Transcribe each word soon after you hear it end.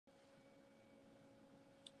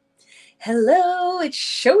Hello, it's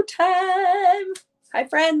showtime. Hi,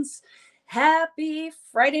 friends. Happy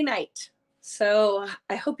Friday night. So,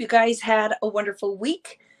 I hope you guys had a wonderful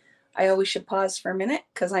week. I always should pause for a minute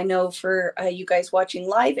because I know for you guys watching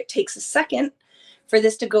live, it takes a second for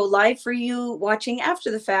this to go live. For you watching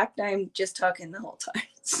after the fact, I'm just talking the whole time.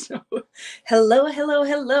 So, hello, hello,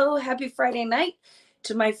 hello. Happy Friday night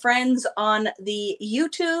to my friends on the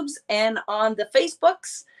YouTubes and on the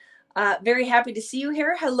Facebooks. Very happy to see you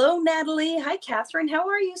here. Hello, Natalie. Hi, Catherine. How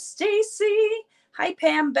are you? Stacy. Hi,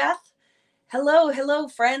 Pam. Beth. Hello, hello,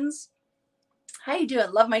 friends. How you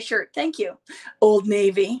doing? Love my shirt. Thank you. Old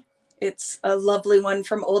Navy. It's a lovely one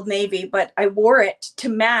from Old Navy, but I wore it to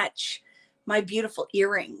match my beautiful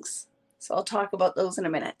earrings. So I'll talk about those in a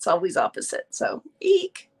minute. It's always opposite. So,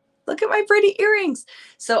 eek. Look at my pretty earrings.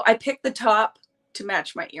 So I picked the top to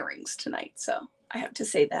match my earrings tonight. So I have to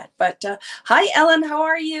say that. But hi, Ellen. How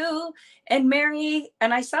are you? And Mary.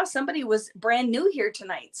 And I saw somebody was brand new here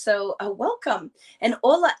tonight. So welcome. And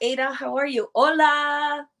hola, Ada. How are you?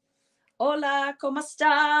 Hola. Hola. ¿Cómo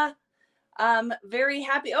está? Very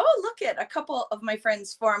happy. Oh, look at a couple of my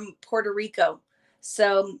friends from Puerto Rico.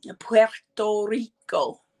 So Puerto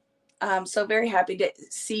Rico. So very happy to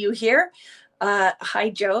see you here. Hi,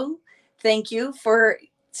 Joe. Thank you for,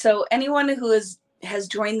 so anyone who has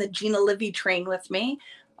joined the Gina Livy train with me,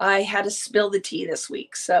 I had to spill the tea this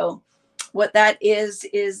week. So what that is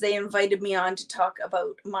they invited me on to talk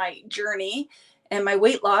about my journey and my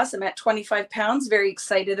weight loss. I'm at 25 pounds, very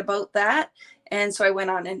excited about that. And so I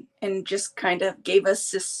went on and just kind of gave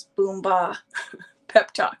us this boom bah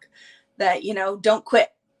pep talk that, don't quit.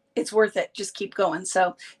 It's worth it. Just keep going.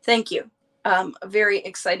 So thank you. Very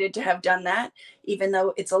excited to have done that, even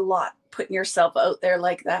though it's a lot putting yourself out there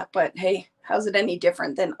like that. But hey, how's it any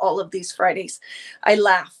different than all of these Fridays? I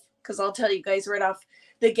laugh because I'll tell you guys right off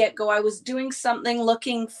the get-go, I was doing something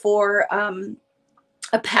looking for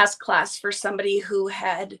a past class for somebody who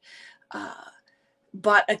had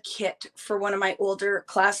bought a kit for one of my older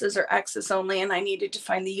classes or access only, and I needed to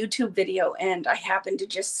find the YouTube video, and I happened to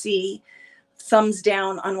just see thumbs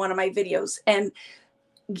down on one of my videos. And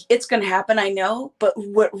it's going to happen, I know, but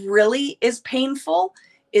what really is painful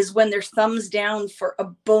is when there's thumbs down for a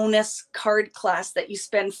bonus card class that you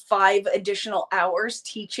spend 5 additional hours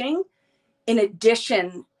teaching in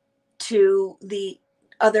addition to the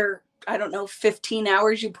other, 15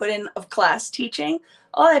 hours you put in of class teaching.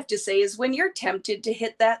 All I have to say is when you're tempted to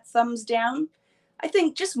hit that thumbs down, I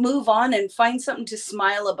think just move on and find something to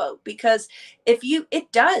smile about, because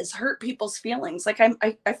it does hurt people's feelings. Like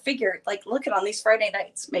I figured, like, look at on these Friday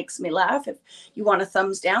nights, makes me laugh. If you want a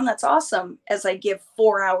thumbs down, that's awesome. As I give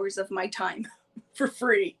 4 hours of my time for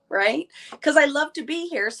free, right? Because I love to be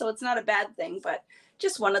here. So it's not a bad thing, but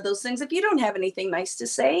just one of those things. If you don't have anything nice to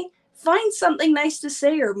say, find something nice to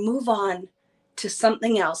say or move on to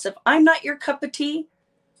something else. If I'm not your cup of tea,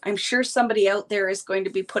 I'm sure somebody out there is going to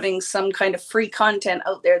be putting some kind of free content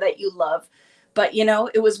out there that you love. But,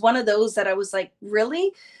 it was one of those that I was like,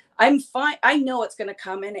 really? I'm fine. I know it's going to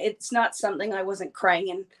come. And it's not something, I wasn't crying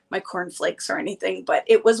in my cornflakes or anything, but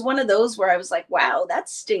it was one of those where I was like, wow, that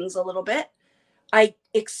stings a little bit. I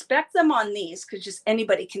expect them on these because just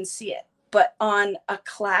anybody can see it. But on a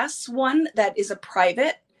class one that is a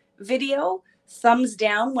private video, thumbs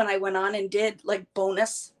down when I went on and did like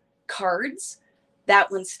bonus cards,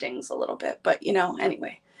 that one stings a little bit. But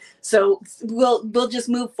anyway, so we'll just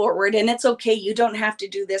move forward, and it's okay. You don't have to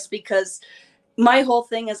do this, because my whole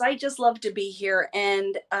thing is I just love to be here.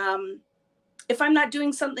 And if I'm not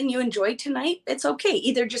doing something you enjoy tonight, it's okay.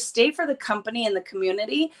 Either just stay for the company and the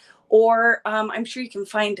community, or I'm sure you can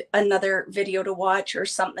find another video to watch or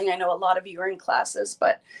something. I know a lot of you are in classes,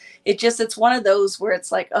 but it's one of those where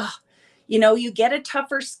it's like, oh, you get a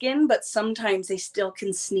tougher skin, but sometimes they still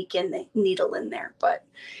can sneak in the needle in there, but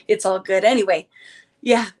it's all good. Anyway,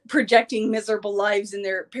 yeah, projecting miserable lives in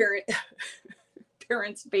their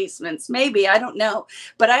parents' basements. Maybe, I don't know.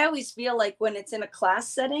 But I always feel like when it's in a class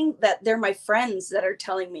setting that they're my friends that are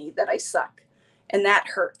telling me that I suck. And that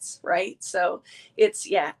hurts, right? So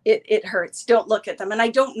it hurts. Don't look at them. And I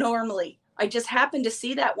don't normally, I just happened to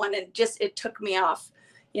see that one, and it took me off,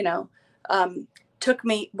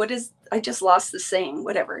 I just lost the saying,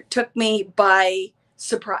 whatever. It took me by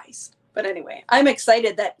surprise. But anyway, I'm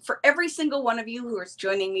excited that for every single one of you who is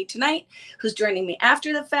joining me tonight, who's joining me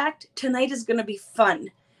after the fact, tonight is going to be fun.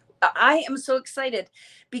 I am so excited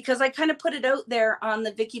because I kind of put it out there on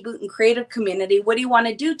the Vicki Boutin creative community. What do you want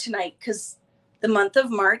to do tonight? Because the month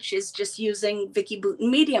of March is just using Vicki Boutin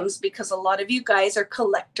mediums, because a lot of you guys are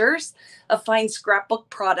collectors of fine scrapbook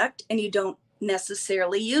product and you don't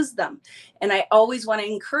necessarily use them. And I always want to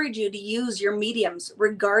encourage you to use your mediums,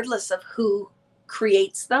 regardless of who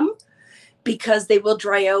creates them, because they will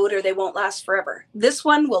dry out or they won't last forever. This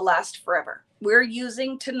one will last forever. We're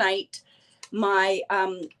using tonight my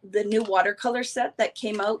the new watercolor set that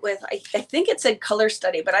came out with, I think it said color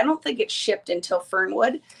study, but I don't think it shipped until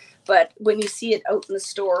Fernwood. But when you see it out in the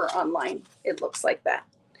store online, it looks like that.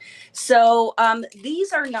 So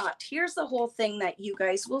these are not, here's the whole thing that you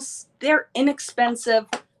guys will, they're inexpensive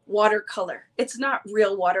watercolor. It's not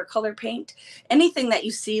real watercolor paint. Anything that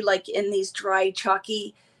you see like in these dry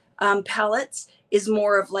chalky palettes is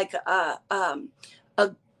more of like a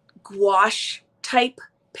gouache type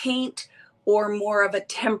paint or more of a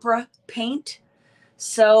tempera paint.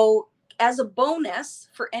 So as a bonus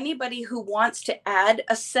for anybody who wants to add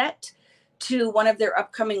a set to one of their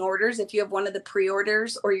upcoming orders, if you have one of the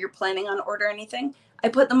pre-orders or you're planning on order anything, I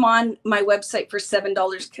put them on my website for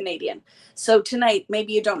 $7 Canadian. So tonight,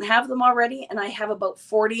 maybe you don't have them already, and I have about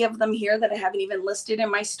 40 of them here that I haven't even listed in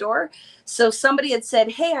my store. So somebody had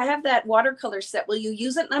said, hey, I have that watercolor set. Will you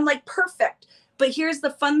use it? And I'm like, perfect. But here's the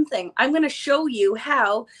fun thing. I'm going to show you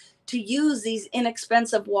how to use these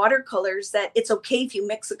inexpensive watercolors that it's okay if you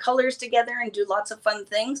mix the colors together and do lots of fun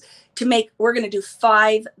things to make. We're going to do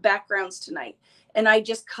 5 backgrounds tonight. And I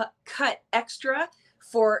just cut extra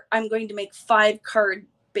for, I'm going to make 5 card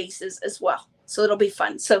bases as well. So it'll be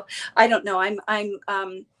fun. So I don't know.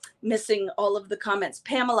 I'm missing all of the comments.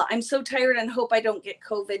 Pamela, I'm so tired and hope I don't get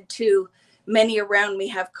COVID too. Many around me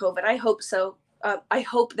have COVID. I hope so. I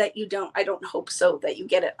hope that you don't. I don't hope so that you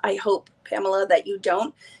get it. I hope, Pamela, that you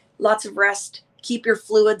don't. Lots of rest. Keep your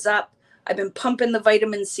fluids up. I've been pumping the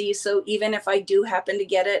vitamin C. So even if I do happen to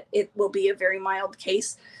get it, it will be a very mild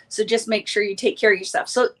case. So just make sure you take care of yourself.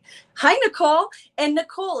 So hi, Nicole. And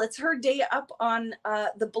Nicole, it's her day up on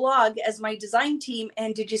the blog as my design team.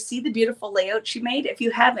 And did you see the beautiful layout she made? If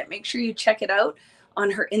you haven't, make sure you check it out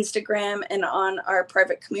on her Instagram and on our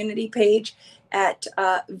private community page at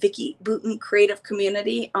Vicki Boutin Creative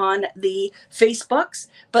Community on the Facebooks.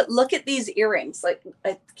 But look at these earrings, like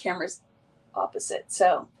the camera's opposite.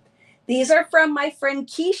 So these are from my friend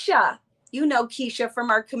Keisha. You know Keisha from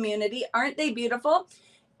our community. Aren't they beautiful?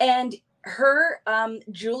 And her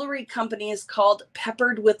jewelry company is called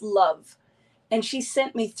Peppered with Love. And she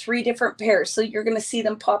sent me 3 different pairs. So you're going to see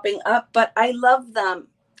them popping up. But I love them.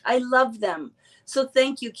 I love them. So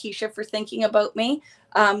thank you, Keisha, for thinking about me.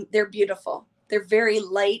 They're beautiful. They're very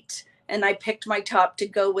light. And I picked my top to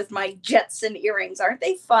go with my Jetson earrings. Aren't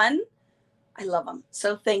they fun? I love them.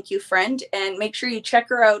 So thank you, friend. And make sure you check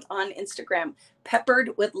her out on Instagram,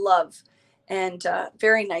 Peppered with Love. And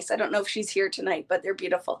very nice. I don't know if she's here tonight, but they're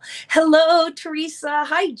beautiful. Hello, Teresa.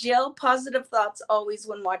 Hi, Jill. Positive thoughts always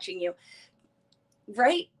when watching you.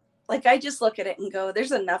 Right? Like I just look at it and go,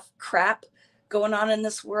 there's enough crap going on in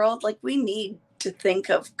this world. Like we need to think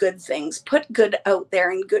of good things. Put good out there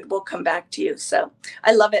and good will come back to you. So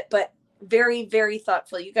I love it. But very, very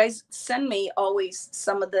thoughtful. You guys send me always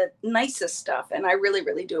some of the nicest stuff. And I really,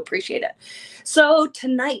 really do appreciate it. So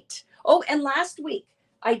tonight, oh, and last week,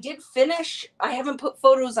 I did finish. I haven't put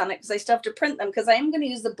photos on it because I still have to print them because I am going to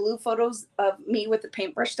use the blue photos of me with the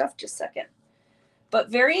paintbrush stuff. Just a second. But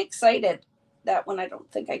very excited. That one, I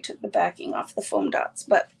don't think I took the backing off the foam dots.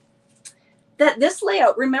 But that this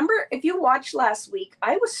layout, remember, if you watched last week,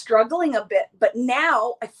 I was struggling a bit. But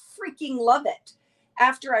now I freaking love it.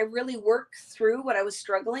 After I really worked through what I was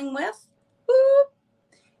struggling with.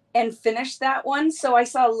 And finished that one. So I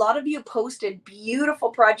saw a lot of you posted beautiful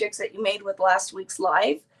projects that you made with last week's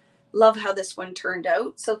live. Love how this one turned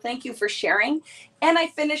out. So thank you for sharing. And I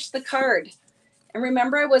finished the card. And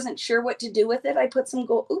remember, I wasn't sure what to do with it. I put some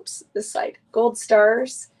gold, this side, gold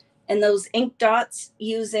stars and those ink dots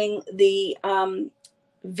using the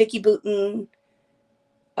Vicki Boutin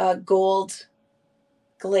gold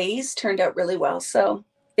glaze. Turned out really well. So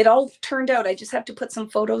it all turned out. I just have to put some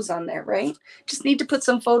photos on there, right? Just need to put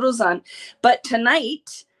some photos on. But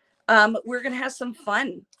tonight, we're going to have some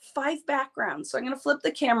fun. 5 backgrounds. So I'm going to flip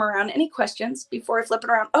the camera around. Any questions before I flip it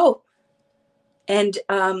around? Oh, and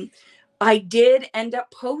I did end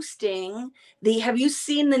up posting have you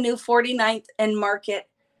seen the new 49th and Market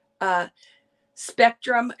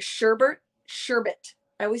Spectrum Sherbet?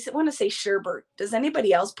 I always want to say sherbet. Does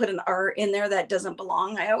anybody else put an R in there that doesn't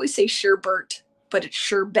belong? I always say sherbet. But it's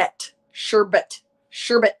sherbet.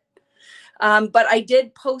 But I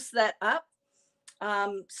did post that up.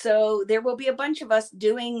 So there will be a bunch of us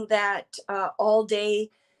doing that all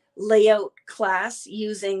day layout class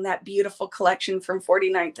using that beautiful collection from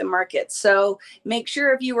 49th and Market. So make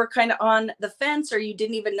sure if you were kind of on the fence or you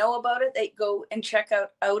didn't even know about it, that go and check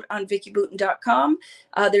out on vickyboutin.com.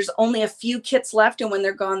 There's only a few kits left, and when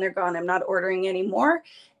they're gone, they're gone. I'm not ordering anymore.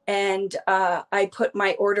 And I put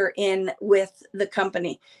my order in with the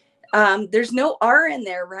company. There's no R in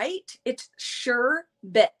there, right? It's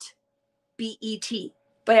Sherbet, B-E-T.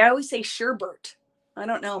 But I always say Sherbert. I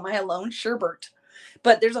don't know. Am I alone? Sherbert.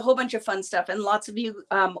 But there's a whole bunch of fun stuff, and lots of you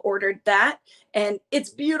ordered that, and it's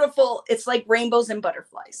beautiful. It's like rainbows and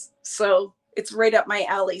butterflies. So it's right up my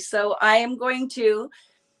alley. So I am going to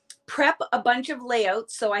prep a bunch of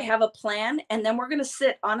layouts. So I have a plan, and then we're going to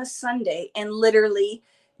sit on a Sunday and literally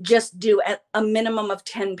just do at a minimum of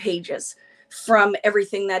 10 pages from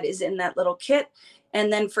everything that is in that little kit.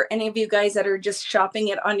 And then for any of you guys that are just shopping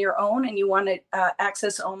it on your own and you want it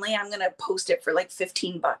access only, I'm going to post it for like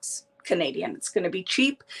 15 bucks Canadian. It's going to be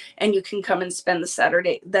cheap, and you can come and spend the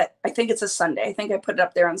Saturday. That I think it's a Sunday. I think I put it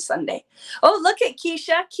up there on Sunday. Oh, look at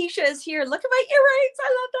Keisha. Keisha is here. Look at my earrings. I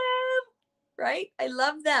love them. Right? I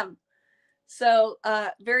love them. So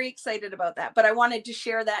very excited about that. But I wanted to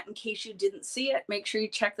share that in case you didn't see it. Make sure you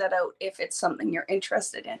check that out if it's something you're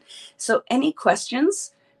interested in. So any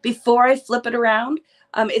questions before I flip it around?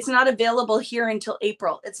 It's not available here until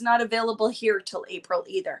April. It's not available here till April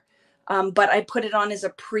either. But I put it on as a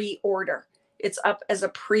pre-order. It's up as a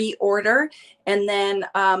pre-order. And then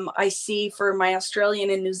I see for my Australian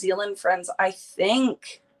and New Zealand friends, I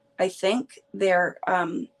think they're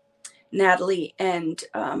Natalie and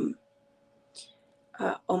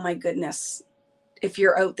oh my goodness, if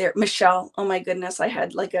you're out there, Michelle, oh my goodness, I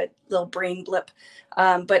had like a little brain blip,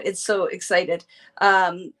 but it's so excited.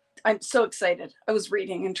 I'm so excited. I was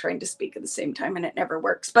reading and trying to speak at the same time, and it never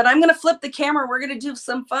works. But I'm going to flip the camera. We're going to do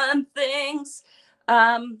some fun things.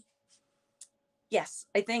 Yes,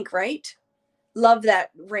 I think, right? Love that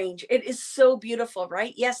range. It is so beautiful,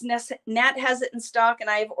 right? Yes, Nat has it in stock, and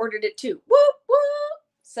I have ordered it too. Woo, woo.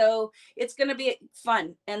 So it's going to be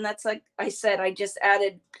fun. And that's like I said, I just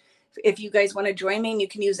added, if you guys want to join me, and you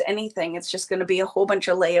can use anything, it's just going to be a whole bunch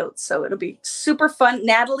of layouts. So it'll be super fun.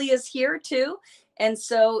 Natalie is here too. And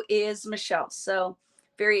so is Michelle. So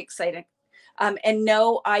very excited. And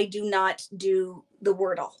no, I do not do the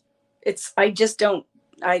Wordle.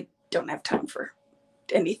 I don't have time for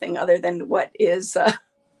anything other than what is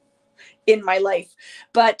in my life.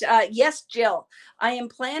 But yes, Jill, I am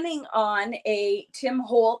planning on a Tim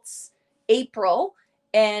Holtz April,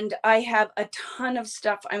 and I have a ton of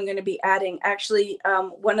stuff I'm going to be adding. Actually,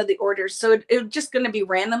 one of the orders, so it's just going to be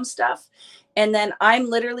random stuff. And then I'm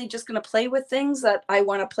literally just going to play with things that I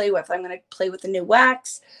want to play with. I'm going to play with the new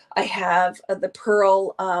wax. I have the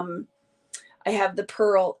pearl. I have the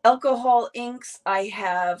pearl alcohol inks. I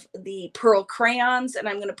have the pearl crayons, and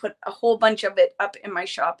I'm going to put a whole bunch of it up in my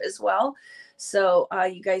shop as well. So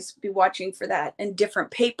you guys be watching for that, and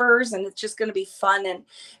different papers, and it's just going to be fun.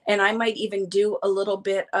 And I might even do a little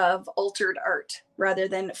bit of altered art rather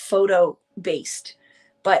than photo based,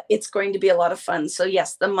 but it's going to be a lot of fun. So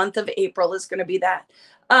yes, the month of April is going to be that.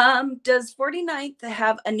 Does 49th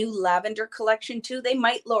have a new lavender collection too? They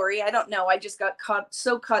might, Lori. I don't know. I just got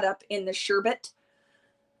so caught up in the sherbet,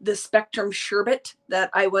 the Spectrum sherbet,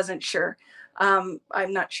 that I wasn't sure. I'm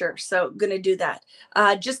not sure. So going to do that.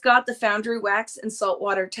 Just got the Foundry wax and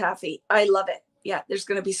saltwater taffy. I love it. Yeah, there's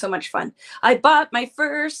going to be so much fun. I bought my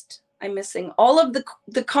first, I'm missing all of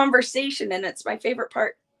the conversation, and it's my favorite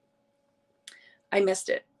part. I missed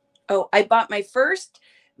it. Oh, I bought my first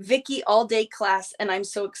Vicki all-day class, and I'm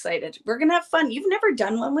so excited. We're going to have fun. You've never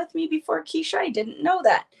done one with me before, Keisha. I didn't know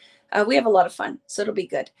that. We have a lot of fun, so it'll be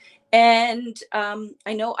good. And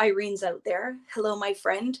I know Irene's out there. Hello, my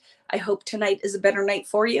friend. I hope tonight is a better night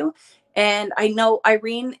for you. And I know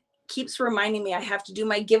Irene keeps reminding me I have to do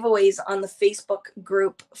my giveaways on the Facebook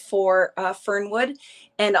group for Fernwood.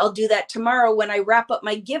 And I'll do that tomorrow when I wrap up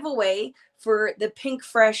my giveaway for the Pink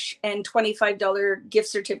Fresh and $25 gift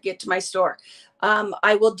certificate to my store.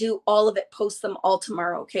 I will do all of it, post them all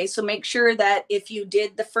tomorrow. Okay. So make sure that if you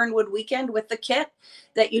did the Fernwood weekend with the kit,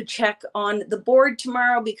 that you check on the board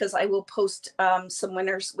tomorrow, because I will post some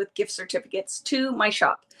winners with gift certificates to my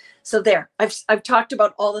shop. So there, I've talked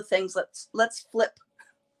about all the things. Let's flip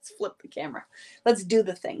the camera. Let's do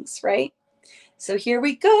the things, right? So here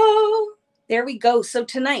we go. There we go. So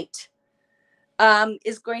tonight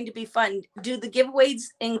is going to be fun. Do the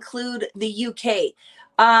giveaways include the UK?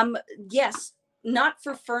 Yes. Not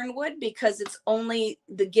for Fernwood, because it's only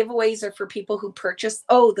the giveaways are for people who purchase.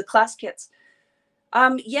 Oh, the class kits.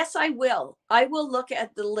 Yes, I will. I will look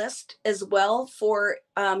at the list as well for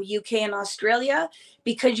UK and Australia,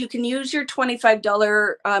 because you can use your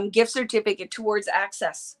 $25 gift certificate towards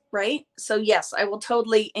access, right? So yes, I will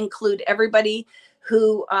totally include everybody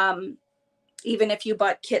who, even if you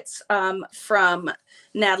bought kits from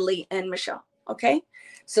Natalie and Michelle. Okay.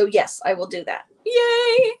 So yes, I will do that.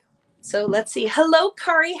 Yay. So let's see. Hello,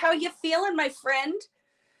 Kari. How you feeling, my friend?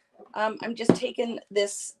 I'm just taking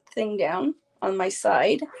this thing down on my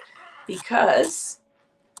side because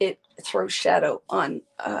it throws shadow on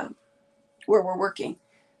where we're working.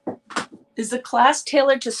 Is the class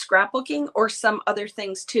tailored to scrapbooking or some other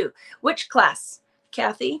things too? Which class,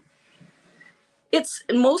 Kathy? It's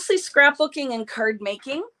mostly scrapbooking and card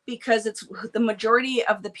making because it's the majority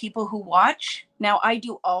of the people who watch. Now, I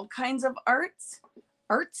do all kinds of arts.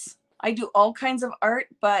 I do all kinds of art,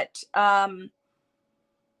 but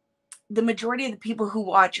the majority of the people who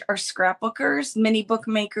watch are scrapbookers, mini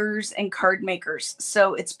bookmakers, and card makers.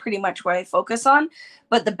 So it's pretty much what I focus on.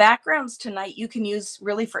 But the backgrounds tonight you can use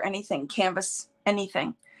really for anything, canvas,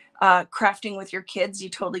 anything. Crafting with your kids, you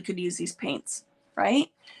totally could use these paints,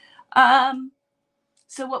 right?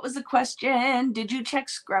 So what was the question? Did you check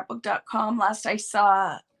scrapbook.com? Last I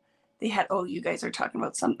saw they had, oh, you guys are talking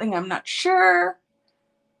about something, I'm not sure.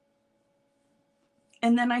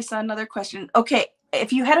 And then I saw another question. Okay,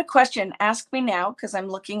 if you had a question, ask me now because I'm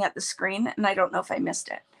looking at the screen and I don't know if I missed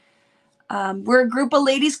it. We're a group of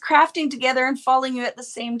ladies crafting together and following you at the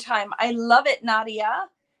same time. I love it, Nadia.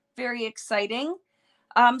 Very exciting.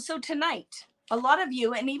 So tonight, a lot of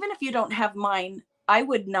you, and even if you don't have mine, I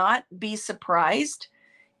would not be surprised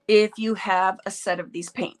if you have a set of these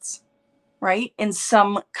paints, right? In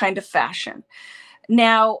some kind of fashion.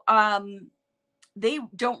 Now, they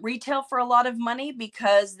don't retail for a lot of money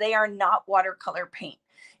because they are not watercolor paint.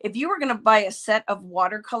 If you were going to buy a set of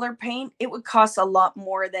watercolor paint, it would cost a lot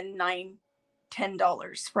more than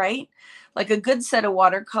 $9-10, right? Like a good set of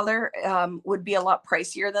watercolor would be a lot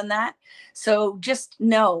pricier than that. So just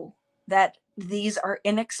know that these are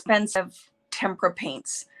inexpensive tempera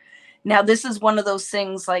paints. Now, this is one of those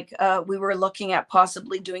things like we were looking at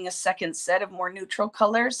possibly doing a second set of more neutral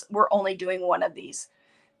colors. We're only doing one of these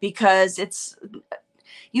because it's,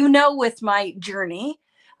 you know, with my journey,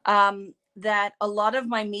 that a lot of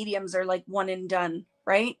my mediums are like one and done,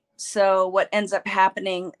 right? So what ends up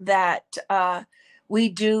happening that we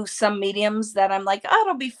do some mediums that I'm like, oh,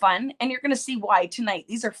 it'll be fun. And you're going to see why tonight.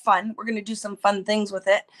 These are fun. We're going to do some fun things with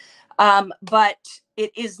it. But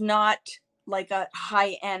it is not like a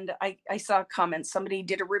high end. I saw a comment. Somebody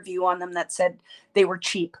did a review on them that said they were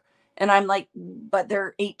cheap. And I'm like, but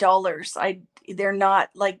they're $8. They're not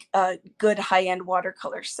like a good high-end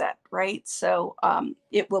watercolor set, right? So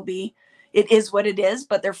it is what it is,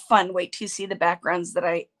 but they're fun. Wait till you see the backgrounds that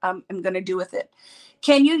I am going to do with it.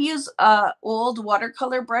 Can you use old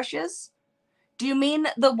watercolor brushes? Do you mean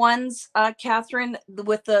the ones, Catherine,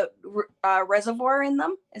 with the reservoir in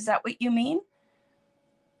them? Is that what you mean?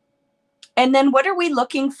 And then what are we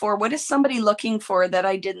looking for? What is somebody looking for that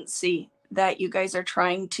I didn't see that you guys are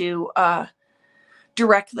trying to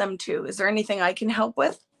direct them to? Is there anything I can help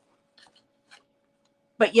with?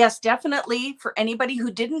 But yes, definitely for anybody who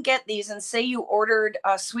didn't get these and say you ordered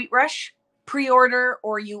a Sweet Rush pre-order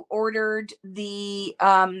or you ordered the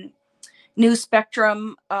new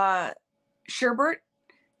Spectrum sherbet,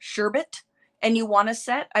 and you want a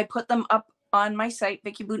set, I put them up on my site,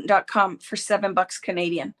 vickyboutin.com, for $7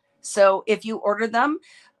 Canadian. So if you order them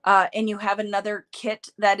and you have another kit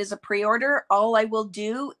that is a pre-order, all I will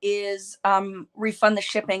do is refund the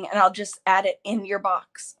shipping and I'll just add it in your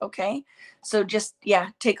box. Okay. So just, yeah,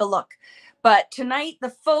 take a look. But tonight the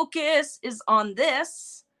focus is on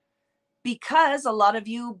this because a lot of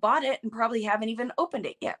you bought it and probably haven't even opened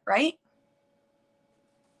it yet, right?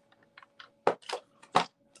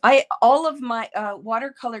 All of my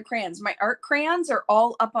watercolor crayons, my art crayons are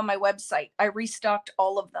all up on my website. I restocked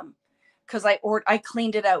all of them because I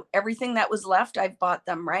cleaned it out. Everything that was left, I've bought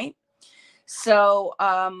them, right? So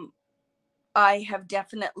I have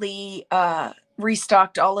definitely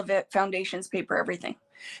restocked all of it, foundations, paper, everything.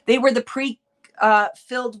 They were the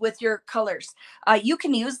filled with your colors. You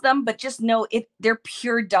can use them, but just know they're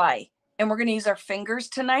pure dye. And we're going to use our fingers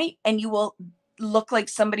tonight, and you will look like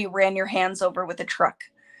somebody ran your hands over with a truck.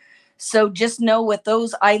 So just know with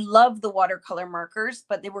those, I love the watercolor markers,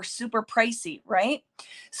 but they were super pricey, right?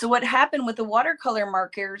 So what happened with the watercolor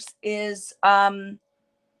markers is a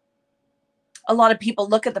lot of people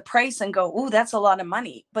look at the price and go, oh, that's a lot of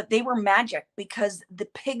money. But they were magic because the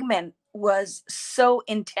pigment was so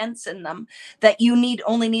intense in them that you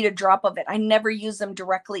only need a drop of it. I never use them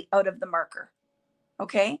directly out of the marker.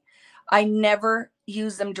 Okay. I never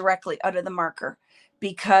use them directly out of the marker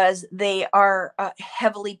because they are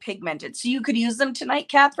heavily pigmented. So you could use them tonight,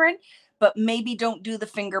 Catherine, but maybe don't do the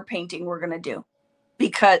finger painting we're going to do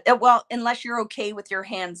because, well, unless you're okay with your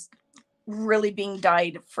hands really being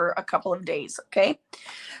dyed for a couple of days. Okay.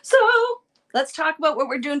 So let's talk about what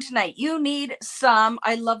we're doing tonight. You need some,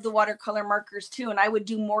 I love the watercolor markers too, and I would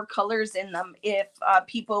do more colors in them if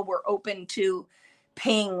people were open to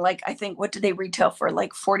paying, like, I think, what do they retail for?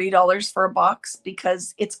 Like $40 for a box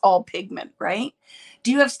because it's all pigment, right?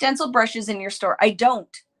 Do you have stencil brushes in your store? I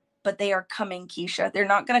don't, but they are coming, Keisha. They're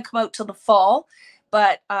not going to come out till the fall,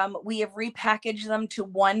 but we have repackaged them to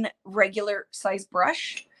one regular size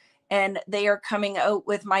brush, and they are coming out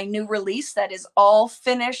with my new release that is all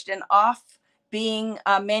finished and off being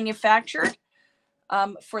manufactured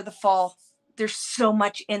for the fall. There's so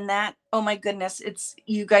much in that. Oh my goodness.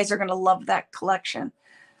 You guys are going to love that collection.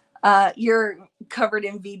 You're covered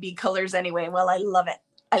in VB colors anyway. Well, I love it.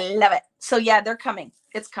 I love it. So yeah, they're coming.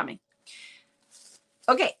 It's coming.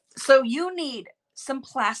 Okay. So you need some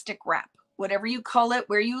plastic wrap, whatever you call it,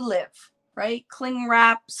 where you live, right? Cling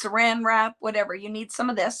wrap, saran wrap, whatever. You need some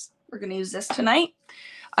of this. We're going to use this tonight.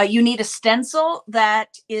 You need a stencil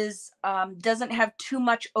that is doesn't have too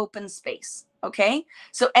much open space. Okay.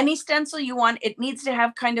 So any stencil you want, it needs to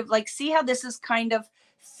have kind of like, see how this is kind of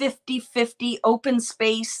 50-50 open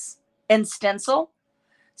space and stencil.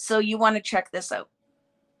 So you want to check this out,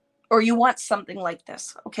 or you want something like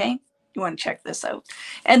this. Okay. You want to check this out.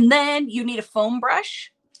 And then you need a foam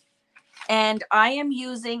brush, and I am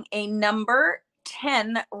using a number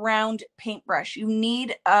 10 round paintbrush. You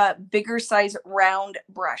need a bigger size round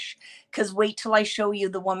brush, because wait till I show you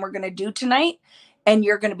the one we're going to do tonight, and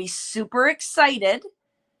you're going to be super excited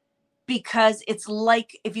because it's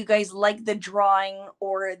like, if you guys like the drawing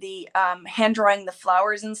or the hand drawing the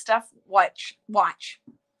flowers and stuff, watch,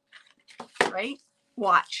 right?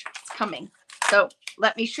 Watch, it's coming. So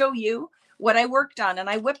let me show you what I worked on, and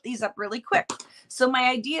I whipped these up really quick. So my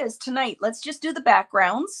idea is tonight, let's just do the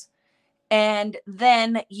backgrounds, and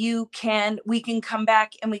then we can come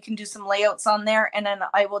back and we can do some layouts on there. And then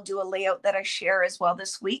I will do a layout that I share as well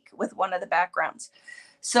this week with one of the backgrounds.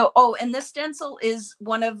 So, oh, and this stencil is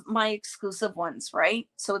one of my exclusive ones, right?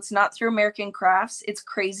 So it's not through American Crafts. It's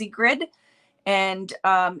Crazy Grid. And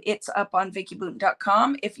it's up on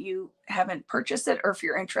VickiBoutin.com if you haven't purchased it, or if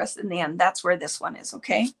you're interested in the end. That's where this one is,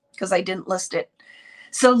 okay? Because I didn't list it.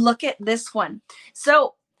 So look at this one.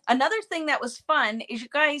 So another thing that was fun is, you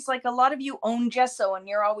guys, like, a lot of you own gesso and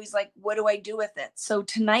you're always like, what do I do with it? So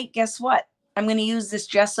tonight, guess what? I'm going to use this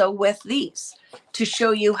gesso with these to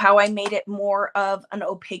show you how I made it more of an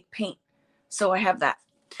opaque paint. So I have that.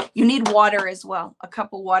 You need water as well, a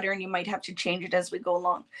cup of water, and you might have to change it as we go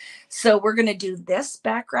along. So we're going to do this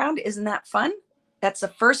background. Isn't that fun? That's the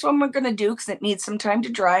first one we're going to do because it needs some time to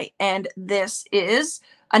dry. And this is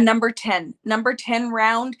a number 10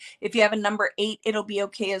 round. If you have a number 8, it'll be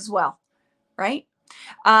okay as well. Right?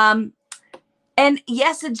 And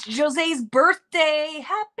yes, it's Jose's birthday.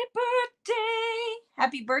 Happy birthday.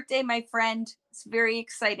 Happy birthday, my friend. It's very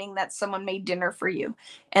exciting that someone made dinner for you.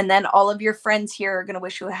 And then all of your friends here are going to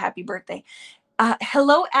wish you a happy birthday.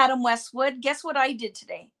 Hello, Adam Westwood. Guess what I did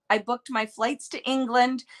today? I booked my flights to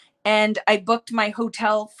England, and I booked my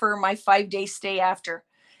hotel for my 5-day stay after.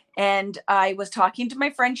 And I was talking to my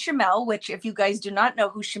friend Shamel, which, if you guys do not know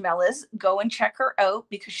who Shamel is, go and check her out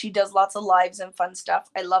because she does lots of lives and fun stuff.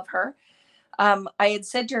 I love her. I had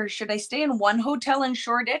said to her, should I stay in one hotel in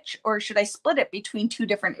Shoreditch, or should I split it between 2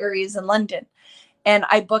 different areas in London? And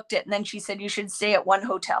I booked it. And then she said, you should stay at one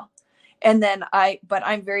hotel. And then but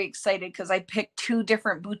I'm very excited because I picked 2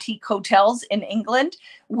 different boutique hotels in England.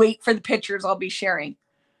 Wait for the pictures I'll be sharing,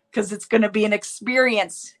 because it's going to be an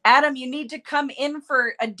experience. Adam, you need to come in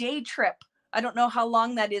for a day trip. I don't know how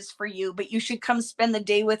long that is for you, but you should come spend the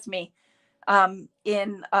day with me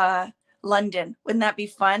in London. Wouldn't that be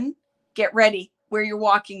fun? Get ready. Wear your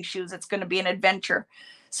walking shoes. It's going to be an adventure.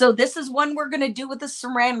 So this is one we're going to do with the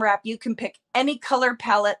saran wrap. You can pick any color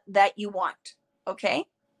palette that you want. Okay.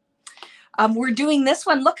 We're doing this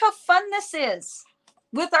one. Look how fun this is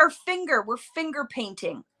with our finger. We're finger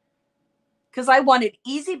painting because I wanted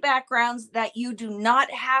easy backgrounds that you do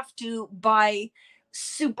not have to buy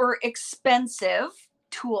super expensive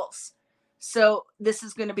tools. So this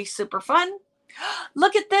is going to be super fun.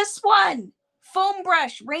 Look at this one. Foam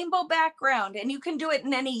brush, rainbow background, and you can do it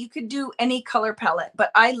in you could do any color palette, but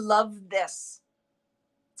I love this.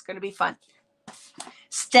 It's going to be fun.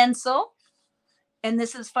 Stencil, and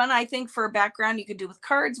this is fun, I think, for a background you could do with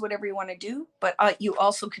cards, whatever you want to do, but you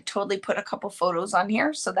also could totally put a couple photos on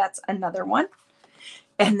here, so that's another one.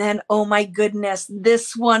 And then, oh my goodness,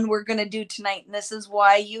 this one we're going to do tonight. And this is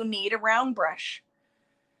why you need a round brush.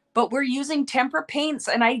 But we're using tempera paints.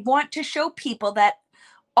 And I want to show people that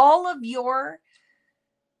all of your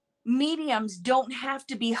mediums don't have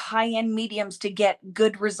to be high-end mediums to get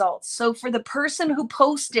good results. So for the person who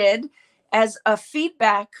posted as a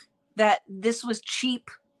feedback that this was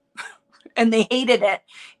cheap and they hated it,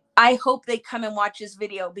 I hope they come and watch this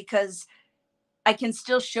video, because I can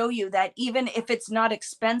still show you that even if it's not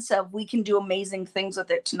expensive, we can do amazing things with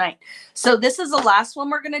it tonight. So this is the last one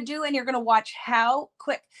we're going to do, and you're going to watch how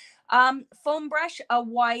quick. Foam brush, a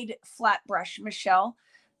wide flat brush, Michelle.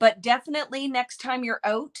 But definitely next time you're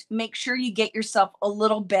out, make sure you get yourself a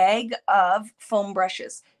little bag of foam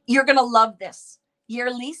brushes. You're going to love this.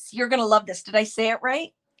 Yarlis, you're going to love this. Did I say it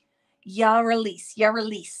right? Yarlis,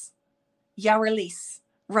 Yarlis, Yarlis,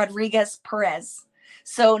 Rodriguez Perez.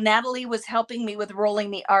 So Natalie was helping me with rolling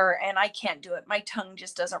the R, and I can't do it. My tongue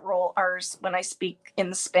just doesn't roll R's when I speak in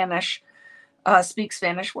the Spanish, speak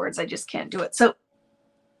Spanish words. I just can't do it. So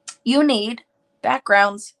you need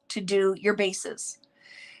backgrounds to do your bases.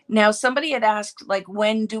 Now, somebody had asked, like,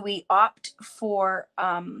 when do we opt for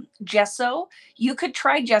gesso? You could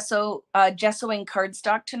try gesso, gessoing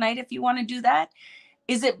cardstock tonight if you want to do that.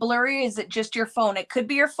 Is it blurry? Is it just your phone? It could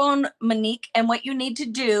be your phone, Monique. And what you need to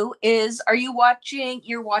do is, are you watching?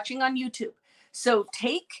 You're watching on YouTube. So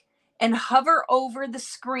take and hover over the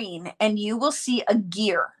screen and you will see a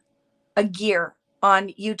gear on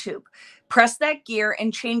YouTube. Press that gear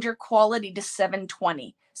and change your quality to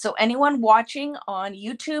 720. So anyone watching on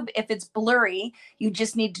YouTube, if it's blurry, you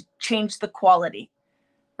just need to change the quality,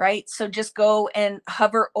 right? So just go and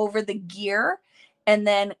hover over the gear and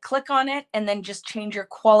then click on it and then just change your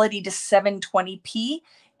quality to 720p.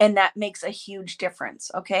 And that makes a huge difference.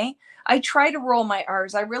 Okay. I try to roll my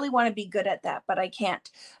R's. I really want to be good at that, but I can't.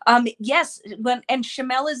 Yes. And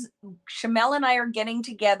Shamel and I are getting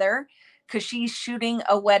together because she's shooting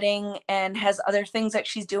a wedding and has other things that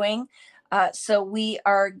she's doing. So we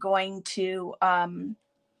are going to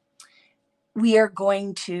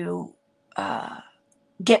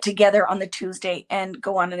get together on the Tuesday and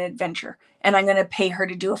go on an adventure. And I'm going to pay her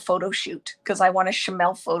to do a photo shoot because I want a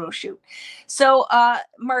Shamel photo shoot. So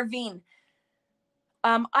Marvine,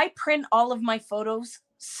 I print all of my photos.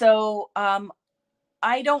 So I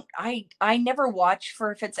never watch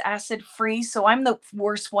for if it's acid free. So I'm the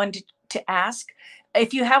worst one to ask.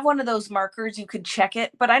 If you have one of those markers, you could check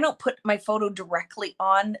it, but I don't put my photo directly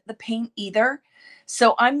on the paint either.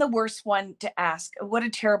 So I'm the worst one to ask. What a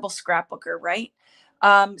terrible scrapbooker, right?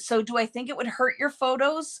 So do I think it would hurt your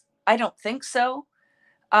photos? I don't think so.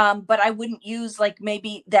 But I wouldn't use like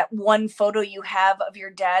maybe that one photo you have of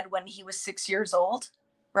your dad when he was 6 years old,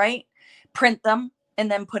 right? Print them and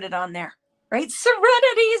then put it on there, right?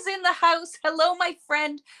 Serenity is in the house. Hello, my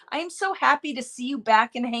friend. I'm so happy to see you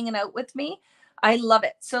back and hanging out with me. I love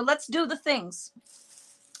it. So let's do the things.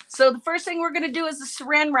 So the first thing we're going to do is the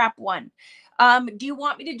saran wrap one. Do you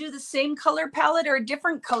want me to do the same color palette or a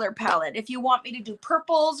different color palette? If you want me to do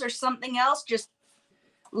purples or something else, just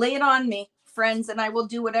lay it on me, friends, and I will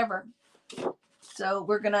do whatever. So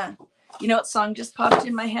we're going to, you know what song just popped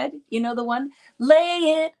in my head? You know the one?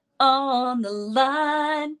 Lay it on the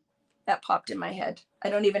line. That popped in my head. I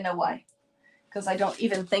don't even know why, because I don't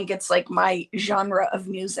even think it's like my genre of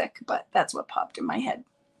music, but that's what popped in my head.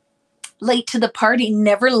 Late to the party,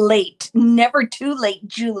 never late, never too late,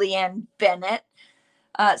 Julianne Bennett.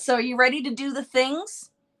 So are you ready to do the things?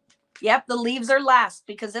 Yep, the leaves are last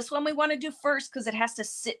because this one we want to do first because it has to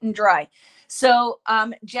sit and dry. So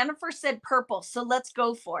Jennifer said purple, so let's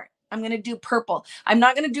go for it. I'm going to do purple. I'm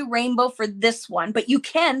not going to do rainbow for this one, but you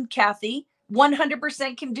can, Kathy.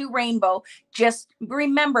 100% can do rainbow. Just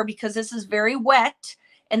remember, because this is very wet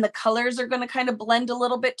and the colors are going to kind of blend a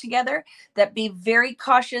little bit together, that be very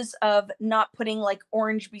cautious of not putting like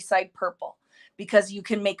orange beside purple because you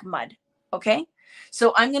can make mud. Okay.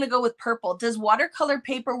 So I'm going to go with purple. Does watercolor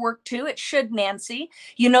paper work too? It should, Nancy.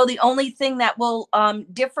 You know, the only thing that will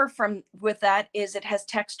differ with that is it has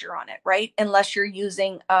texture on it, right? Unless you're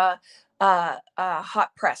using a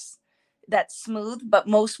hot press. That's smooth, but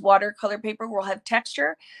most watercolor paper will have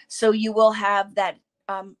texture. So you will have that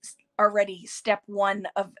already step one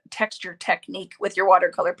of texture technique with your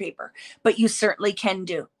watercolor paper, but you certainly can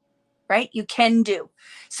do, right? You can do.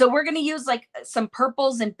 So we're going to use like some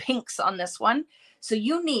purples and pinks on this one. So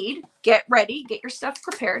you need, get ready, get your stuff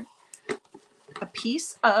prepared. A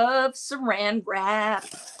piece of saran wrap.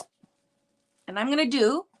 And I'm going to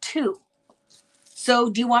do 2.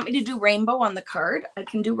 So do you want me to do rainbow on the card? I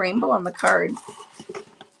can do rainbow on the card.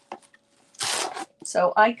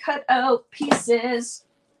 So I cut out pieces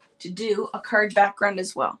to do a card background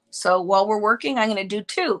as well. So while we're working, I'm going to do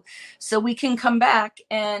 2. So we can come back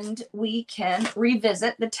and we can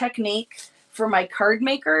revisit the technique for my card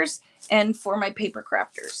makers and for my paper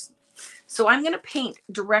crafters. So I'm going to paint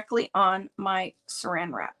directly on my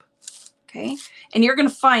saran wrap. Okay. And you're going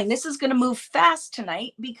to find this is going to move fast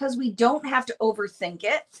tonight because we don't have to overthink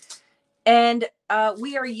it. And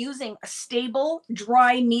we are using a stable,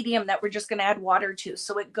 dry medium that we're just going to add water to.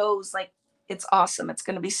 So it goes like, it's awesome. It's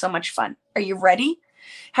going to be so much fun. Are you ready?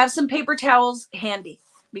 Have some paper towels handy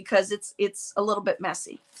because it's a little bit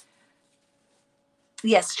messy.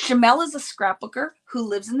 Yes, Shamel is a scrapbooker who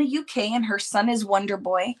lives in the UK and her son is Wonder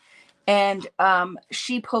Boy. And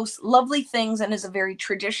she posts lovely things and is a very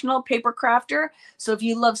traditional paper crafter. So if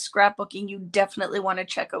you love scrapbooking, you definitely want to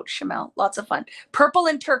check out Shamel. Lots of fun. Purple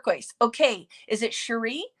and turquoise. Okay. Is it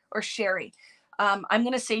Cherie or Sherry? I'm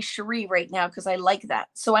going to say Cherie right now because I like that.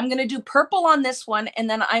 So I'm going to do purple on this one. And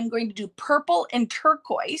then I'm going to do purple and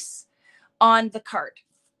turquoise on the card.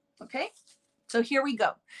 Okay. So here we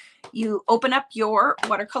go. You open up your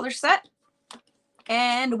watercolor set.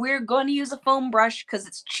 And we're going to use a foam brush because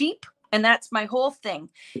it's cheap. And that's my whole thing,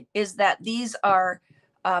 is that these are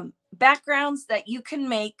backgrounds that you can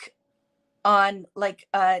make on like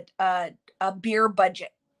a beer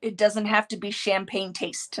budget. It doesn't have to be champagne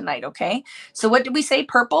taste tonight, okay? So what did we say?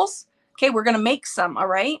 Purples? Okay, we're going to make some, all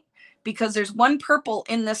right? Because there's one purple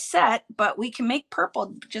in the set, but we can make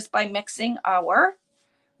purple just by mixing our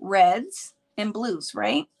reds and blues,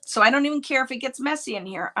 right? So I don't even care if it gets messy in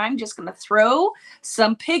here. I'm just going to throw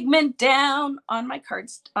some pigment down on my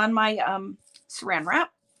cards, on my saran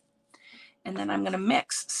wrap. And then I'm going to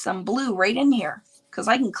mix some blue right in here because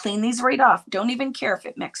I can clean these right off. Don't even care if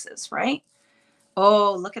it mixes, right?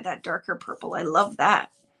 Oh, look at that darker purple. I love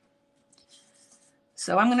that.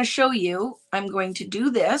 So I'm going to show you, I'm going to do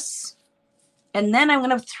this, and then I'm going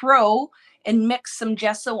to throw and mix some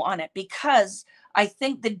gesso on it because I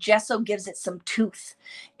think the gesso gives it some tooth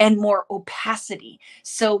and more opacity.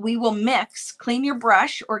 So we will mix, clean your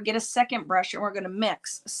brush or get a second brush, and we're going to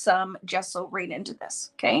mix some gesso right into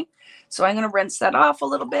this. Okay. So I'm going to rinse that off a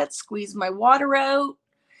little bit, squeeze my water out.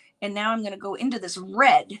 And now I'm going to go into this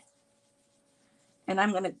red and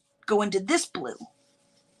I'm going to go into this blue.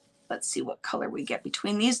 Let's see what color we get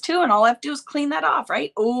between these two. And all I have to do is clean that off,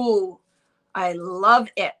 right? Oh, I love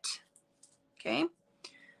it. Okay. I'm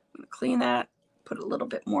going to clean that. Put a little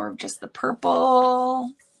bit more of just the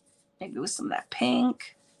purple, maybe with some of that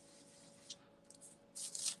pink.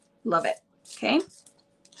 Love it. Okay.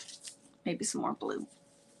 Maybe some more blue.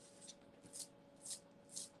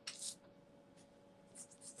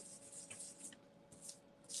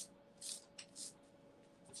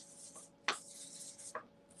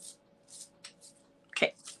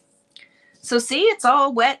 Okay. So see, it's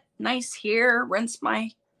all wet, nice here. Rinse my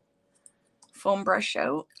foam brush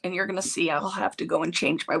out, and you're going to see I'll have to go and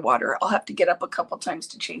change my water. I'll have to get up a couple times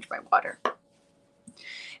to change my water.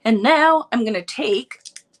 And now I'm going to take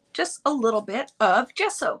just a little bit of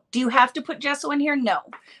gesso. Do you have to put gesso in here? No.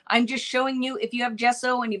 I'm just showing you, if you have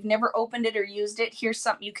gesso and you've never opened it or used it, here's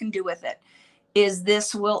something you can do with it. Is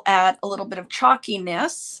this will add a little bit of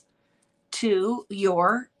chalkiness to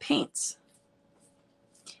your paints.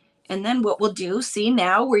 And then what we'll do, see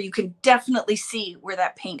now where you can definitely see where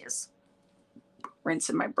that paint is.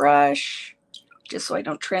 Rinse in my brush just so I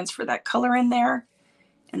don't transfer that color in there.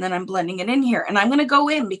 And then I'm blending it in here. And I'm going to go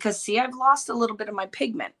in because, see, I've lost a little bit of my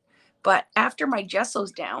pigment. But after my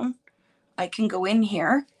gesso's down, I can go in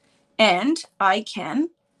here and I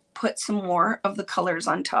can put some more of the colors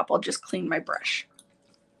on top. I'll just clean my brush.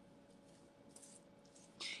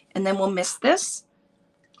 And then we'll mist this.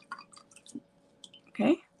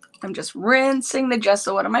 Okay. I'm just rinsing the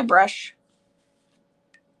gesso out of my brush.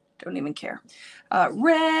 Don't even care.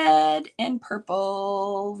 Red and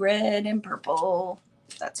purple, red and purple.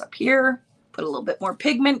 That's up here. Put a little bit more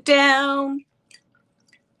pigment down.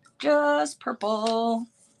 Just purple.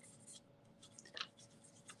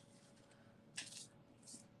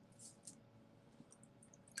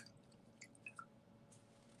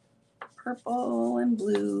 Purple and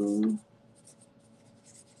blue.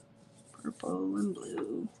 Purple and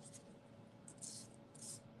blue.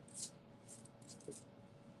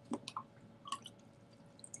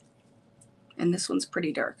 And this one's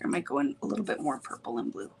pretty dark. I might go in a little bit more purple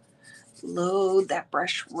and blue. Load that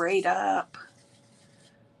brush right up.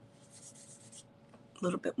 A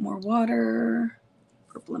little bit more water.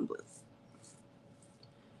 Purple and blue.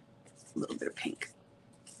 A little bit of pink.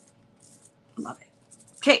 Love it.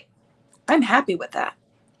 Okay. I'm happy with that.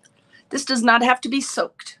 This does not have to be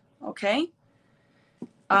soaked. Okay.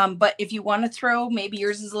 But if you want to throw, maybe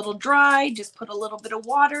yours is a little dry, just put a little bit of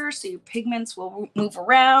water so your pigments will move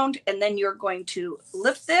around. And then you're going to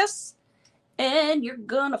lift this and you're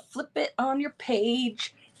going to flip it on your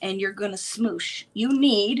page and you're going to smoosh. You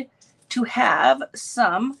need to have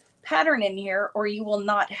some pattern in here or you will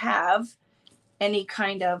not have any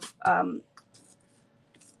kind of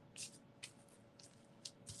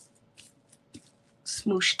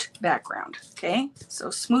smooshed background. Okay, so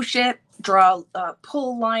smoosh it, draw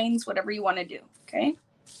pull lines, whatever you want to do. Okay,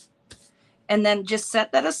 and then just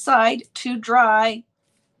set that aside to dry.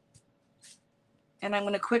 And I'm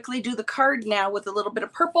going to quickly do the card now with a little bit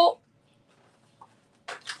of purple.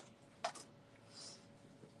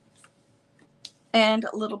 And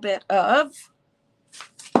a little bit of,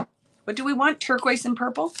 what do we want? Turquoise and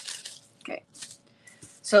purple. Okay,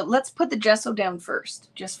 so let's put the gesso down first,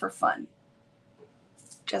 just for fun.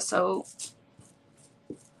 Gesso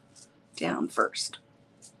down first.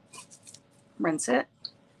 Rinse it.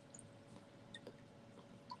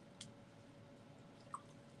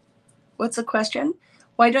 What's the question?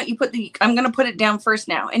 Why don't you put the, I'm going to put it down first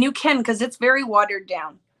now. And you can, because it's very watered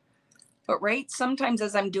down. But right, sometimes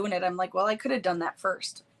as I'm doing it, I'm like, well, I could have done that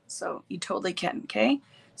first. So you totally can, okay?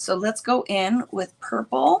 So let's go in with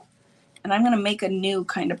purple. And I'm going to make a new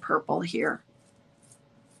kind of purple here.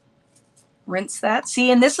 Rinse that.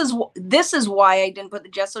 See, and this is why I didn't put the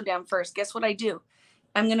gesso down first. Guess what I do?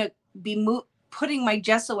 I'm going to be putting my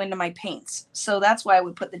gesso into my paints. So that's why I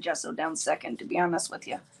would put the gesso down second, to be honest with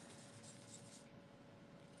you.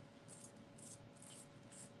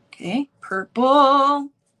 Okay, purple.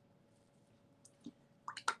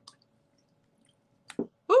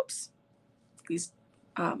 Oops. These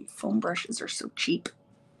foam brushes are so cheap.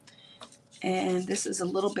 And this is a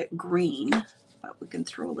little bit green, but we can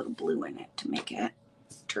throw a little blue in it to make it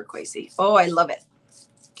turquoisey. Oh, I love it.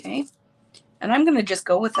 Okay. And I'm going to just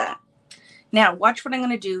go with that. Now, watch what I'm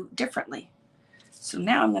going to do differently. So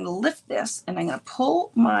now I'm going to lift this and I'm going to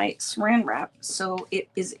pull my saran wrap so it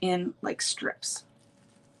is in like strips.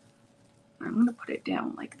 I'm going to put it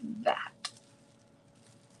down like that.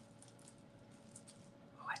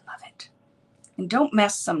 Oh, I love it. And don't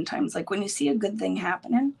mess sometimes. Like when you see a good thing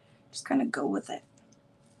happening, just kind of go with it.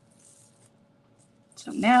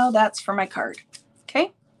 So now that's for my card.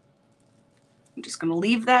 Okay. I'm just going to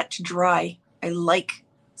leave that to dry. I like,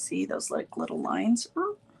 see those like little lines.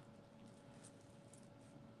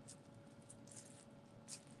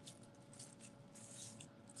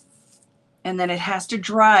 And then it has to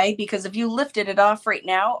dry because if you lifted it off right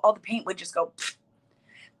now, all the paint would just go.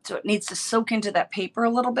 So it needs to soak into that paper a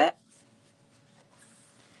little bit.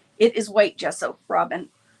 It is white gesso, Robin,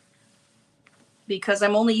 because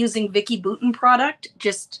I'm only using Vicki Boutin product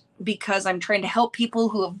just because I'm trying to help people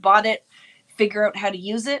who have bought it figure out how to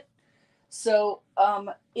use it. So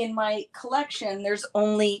in my collection, there's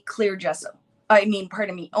only clear gesso.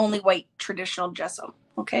 Pardon me, only white traditional gesso.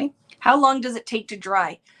 Okay. How long does it take to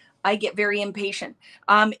dry? I get very impatient.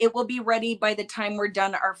 It will be ready by the time we're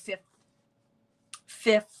done our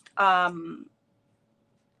fifth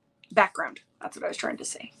background. That's what I was trying to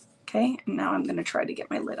say. Okay. And now I'm going to try to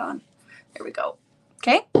get my lid on. There we go.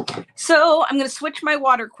 Okay. So I'm going to switch my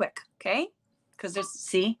water quick. Okay. Because there's,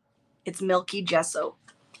 see, it's milky gesso.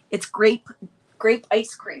 It's grape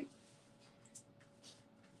ice cream.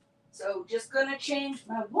 So just going to change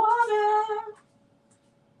my water.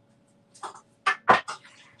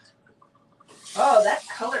 Oh, that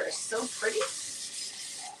color is so pretty.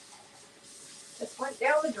 Just went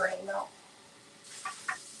down the drain though.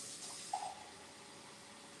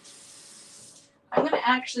 I'm going to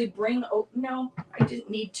actually bring, oh, no, I didn't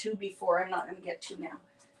need two before. I'm not going to get two now.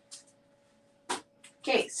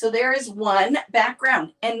 Okay, so there is one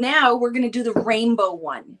background. And now we're going to do the rainbow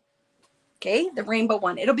one. Okay, the rainbow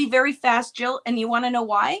one. It'll be very fast, Jill. And you want to know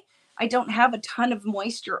why? I don't have a ton of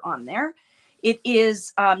moisture on there. It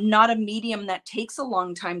is not a medium that takes a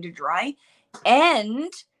long time to dry.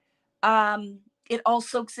 And it all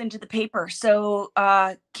soaks into the paper. So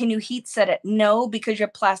can you heat set it? No, because you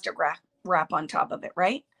have plastic wrap on top of it,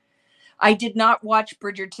 right? I did not watch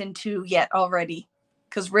Bridgerton 2 yet already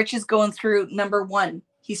because Rich is going through number 1.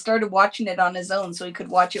 He started watching it on his own so he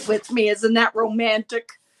could watch it with me. Isn't that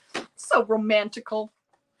romantic? So romantical.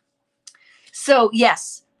 So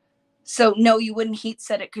yes. So no, you wouldn't heat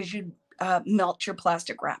set it because you'd melt your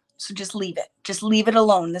plastic wrap. So just leave it. Just leave it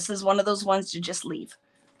alone. This is one of those ones to just leave.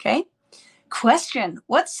 Okay. Question.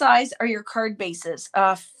 What size are your card bases?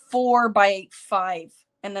 4 by 5.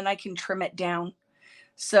 And then I can trim it down.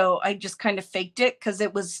 So I just kind of faked it because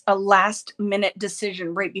it was a last minute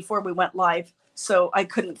decision right before we went live. So I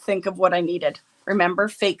couldn't think of what I needed. Remember,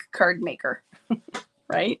 fake card maker.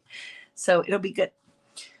 right? So it'll be good.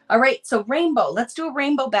 All right, so rainbow. Let's do a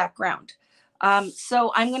rainbow background.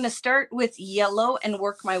 So I'm going to start with yellow and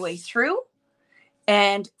work my way through.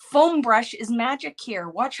 And foam brush is magic here.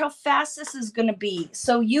 Watch how fast this is going to be.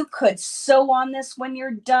 So you could sew on this when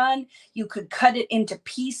you're done. You could cut it into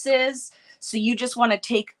pieces. So you just want to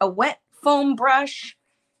take a wet foam brush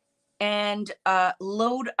and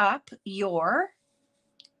load up your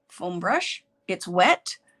foam brush. It's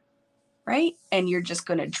wet, right? And you're just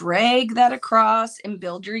going to drag that across and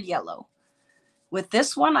build your yellow. With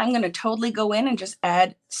this one, I'm going to totally go in and just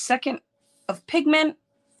add second of pigment.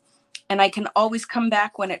 And I can always come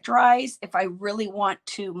back when it dries if I really want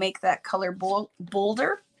to make that color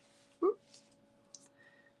bolder.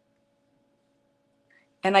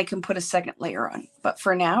 And I can put a second layer on. But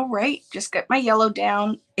for now, right, just get my yellow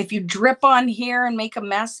down. If you drip on here and make a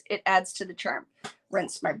mess, it adds to the charm.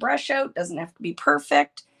 Rinse my brush out, doesn't have to be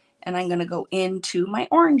perfect. And I'm going to go into my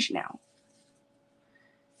orange now.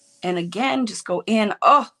 And again, just go in,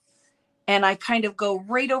 and I kind of go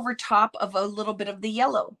right over top of a little bit of the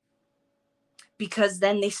yellow, because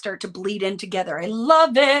then they start to bleed in together. I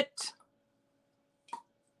love it.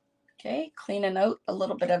 Okay, cleaning out a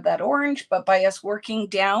little bit of that orange, but by us working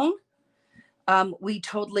down, we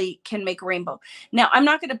totally can make a rainbow. Now, I'm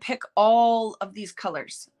not going to pick all of these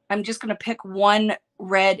colors. I'm just going to pick one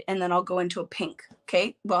red, and then I'll go into a pink.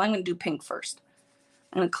 Okay, well, I'm going to do pink first.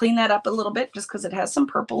 I'm going to clean that up a little bit just because it has some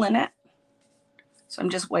purple in it. So I'm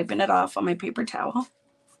just wiping it off on my paper towel.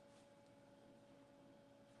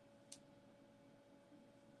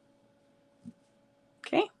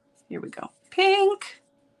 Okay, here we go. Pink.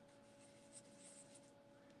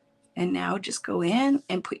 And now just go in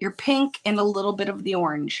and put your pink and a little bit of the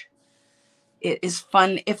orange. It is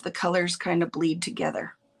fun if the colors kind of bleed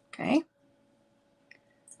together. Okay.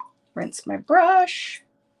 Rinse my brush.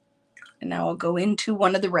 And now I'll go into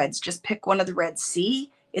one of the reds. Just pick one of the reds.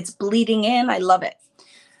 See, it's bleeding in. I love it.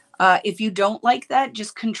 If you don't like that,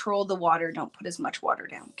 just control the water. Don't put as much water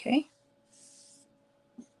down, okay?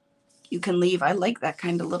 You can leave. I like that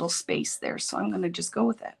kind of little space there, so I'm going to just go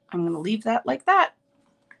with it. I'm going to leave that like that.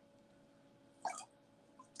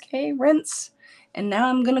 Okay, rinse. And now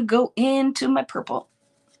I'm going to go into my purple.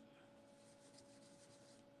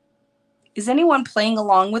 Is anyone playing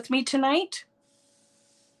along with me tonight?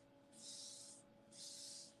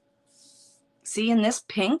 See, in this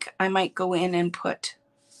pink, I might go in and put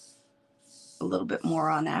a little bit more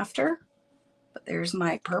on after. But there's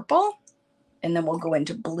my purple. And then we'll go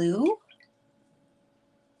into blue.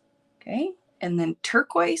 Okay, and then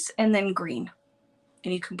turquoise, and then green.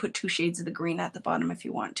 And you can put 2 shades of the green at the bottom if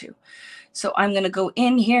you want to. So I'm going to go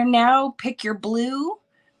in here now, pick your blue.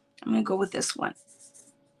 I'm going to go with this one.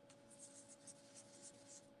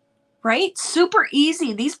 Right? Super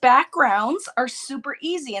easy. These backgrounds are super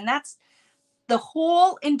easy. And that's the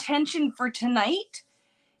whole intention for tonight,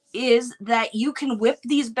 is that you can whip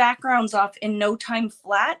these backgrounds off in no time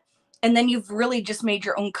flat. And then you've really just made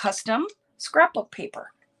your own custom scrapbook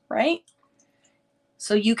paper, right?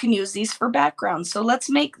 So you can use these for backgrounds. So let's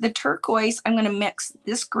make the turquoise. I'm going to mix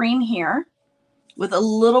this green here with a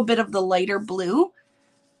little bit of the lighter blue,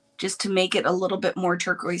 just to make it a little bit more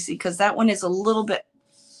turquoisey, because that one is a little bit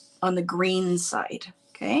on the green side.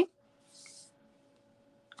 Okay.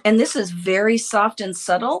 And this is very soft and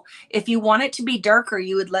subtle. If you want it to be darker,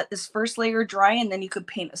 you would let this first layer dry, and then you could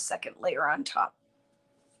paint a second layer on top.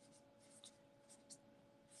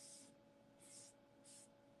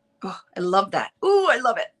 Oh, I love that. Ooh, I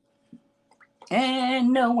love it.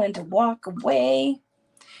 And know when to walk away.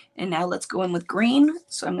 And now let's go in with green.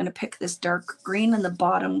 So I'm going to pick this dark green in the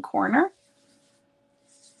bottom corner.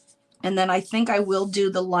 And then I think I will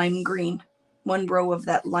do the lime green, one row of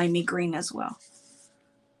that limey green as well.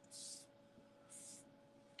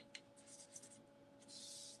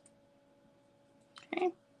 Okay.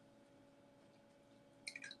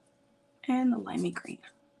 And the limey green.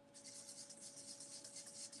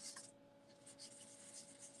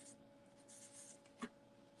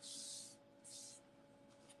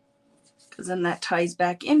 Because then that ties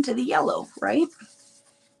back into the yellow, right?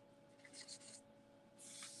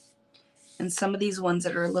 And some of these ones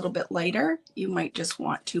that are a little bit lighter, you might just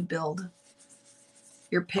want to build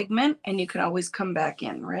your pigment, and you can always come back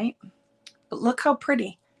in, right? But look how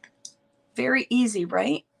pretty. Very easy,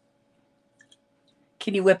 right?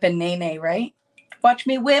 Can you whip and nay-nay, right? Watch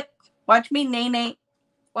me whip. Watch me nay-nay.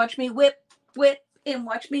 Watch me whip, whip, and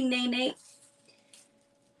watch me nay-nay.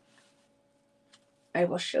 I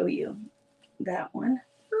will show you that one.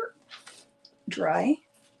 Dry.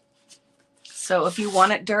 So if you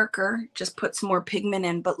want it darker, just put some more pigment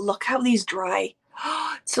in. But look how these dry.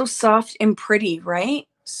 So soft and pretty, right?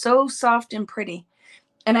 So soft and pretty.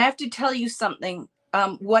 And I have to tell you something.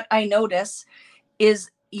 What I notice is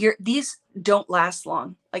these don't last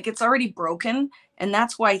long. Like, it's already broken. And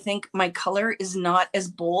that's why I think my color is not as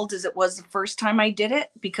bold as it was the first time I did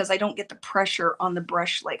it, because I don't get the pressure on the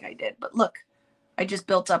brush like I did. But look, I just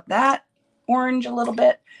built up that orange a little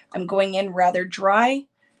bit. I'm going in rather dry.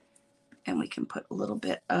 And we can put a little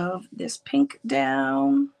bit of this pink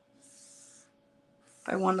down. If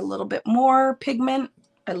I want a little bit more pigment,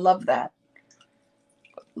 I love that.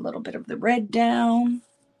 Put a little bit of the red down.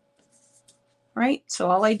 Right? So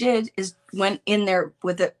all I did is went in there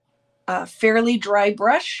with a fairly dry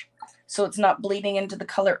brush, so it's not bleeding into the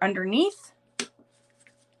color underneath.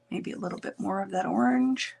 Maybe a little bit more of that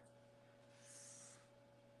orange.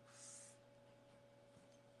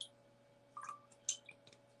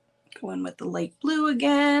 Go in with the light blue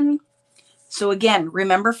again. So again,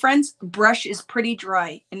 remember friends, brush is pretty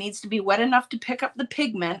dry. It needs to be wet enough to pick up the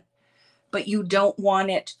pigment, but you don't want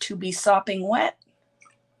it to be sopping wet,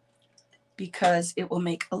 because it will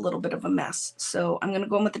make a little bit of a mess. So I'm going to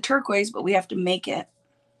go in with the turquoise, but we have to make it.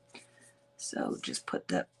 So just put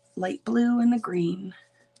the light blue and the green.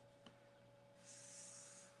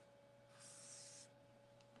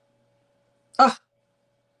 Oh,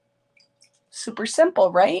 super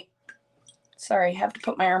simple, right? Sorry, I have to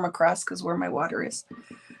put my arm across because where my water is.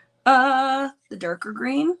 The darker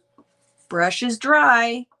green. Brush is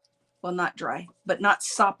dry. Well, not dry, but not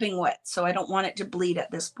sopping wet. So I don't want it to bleed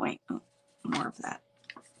at this point. Oh, more of that.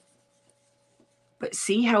 But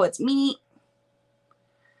see how it's neat?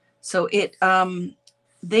 So it,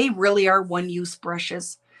 they really are one-use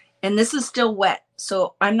brushes. And this is still wet,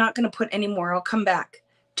 so I'm not going to put any more. I'll come back.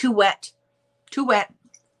 Too wet. Too wet.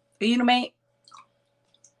 You know, mate?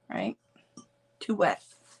 Right? Too wet.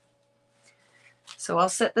 So I'll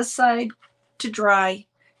set this side to dry.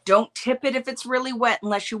 Don't tip it if it's really wet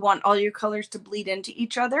unless you want all your colors to bleed into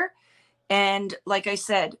each other. And like I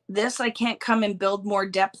said, this I can't come and build more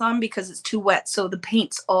depth on because it's too wet. So the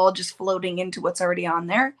paint's all just floating into what's already on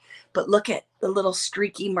there. But look at the little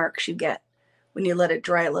streaky marks you get when you let it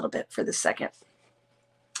dry a little bit for the second.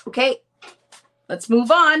 Okay, let's move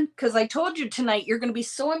on, because I told you tonight you're going to be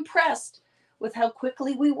so impressed with how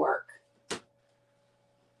quickly we work.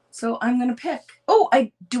 So I'm going to pick. Oh,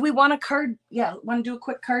 do we want a card? Yeah, want to do a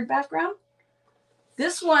quick card background?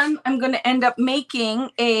 This one I'm going to end up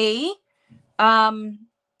making a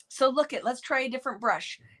so look at, let's try a different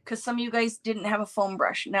brush, because some of you guys didn't have a foam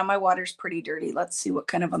brush. Now my water's pretty dirty. Let's see what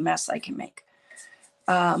kind of a mess I can make.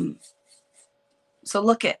 So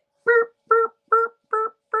look at, burp, burp, burp,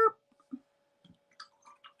 burp, burp.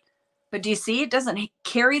 But do you see, it doesn't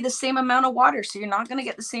carry the same amount of water, so you're not going to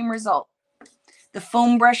get the same result. The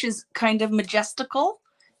foam brush is kind of majestical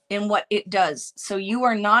in what it does. So you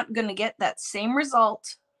are not going to get that same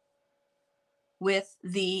result with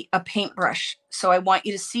a paintbrush. So I want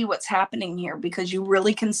you to see what's happening here, because you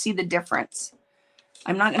really can see the difference.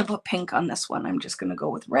 I'm not going to put pink on this one. I'm just going to go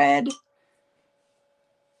with red.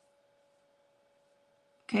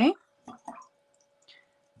 Okay.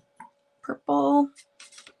 Purple.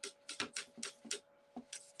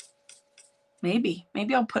 Maybe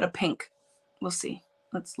I'll put a pink. We'll see.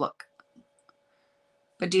 Let's look.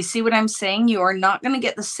 But do you see what I'm saying? You are not going to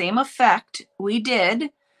get the same effect we did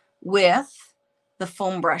with the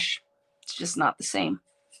foam brush. It's just not the same.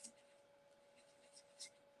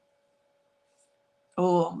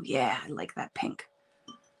 Oh, yeah, I like that pink.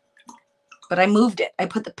 But I moved it. I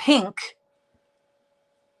put the pink,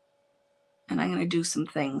 and I'm going to do some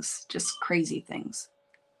things, just crazy things.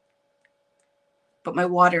 But my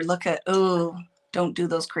water, look at, oh, don't do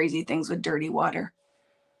those crazy things with dirty water,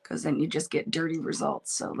 because then you just get dirty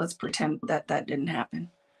results. So let's pretend that that didn't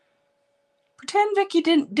happen. Pretend Vicki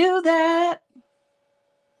didn't do that.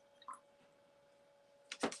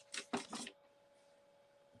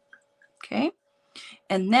 Okay.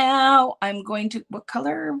 And now I'm going to, what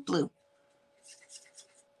color? Blue.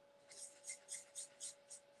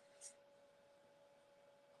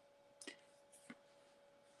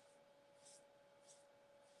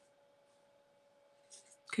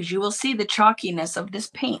 Because you will see the chalkiness of this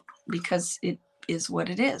paint, because it is what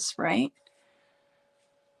it is, right?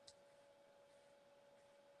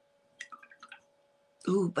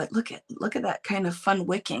 Ooh, but look at that kind of fun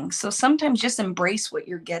wicking. So sometimes just embrace what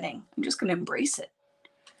you're getting. I'm just going to embrace it.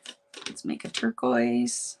 Let's make a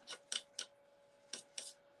turquoise.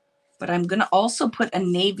 But I'm going to also put a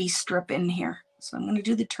navy strip in here. So I'm going to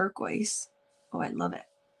do the turquoise. Oh, I love it.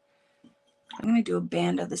 I'm going to do a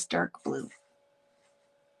band of this dark blue,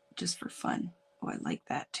 just for fun. Oh, I like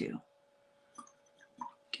that too.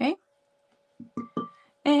 Okay.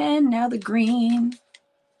 And now the green.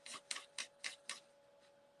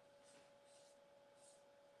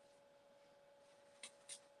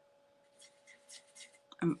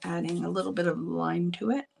 I'm adding a little bit of lime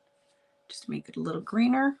to it, just to make it a little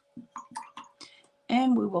greener.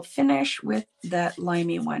 And we will finish with that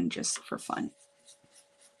limey one just for fun.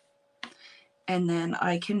 And then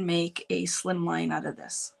I can make a slim line out of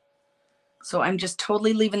this. So I'm just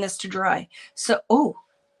totally leaving this to dry. So, oh,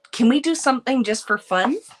 can we do something just for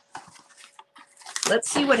fun?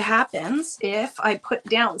 Let's see what happens if I put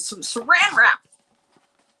down some saran wrap.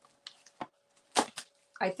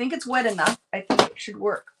 I think it's wet enough. I think it should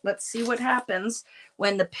work. Let's see what happens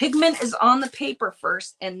when the pigment is on the paper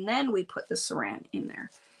first, and then we put the saran in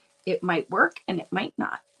there. It might work and it might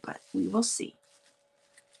not, but we will see.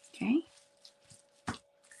 Okay.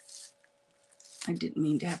 I didn't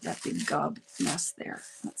mean to have that big gob mess there.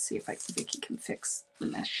 Let's see if Vicki can fix the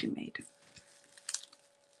mess she made.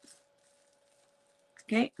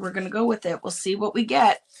 Okay, we're going to go with it. We'll see what we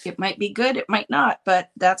get. It might be good, it might not,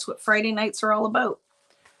 but that's what Friday nights are all about.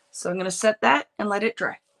 So I'm going to set that and let it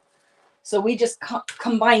dry. So we just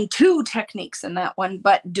combine two techniques in that one,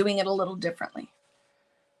 but doing it a little differently.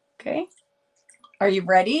 Okay, are you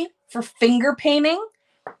ready for finger painting?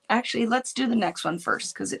 Actually, let's do the next one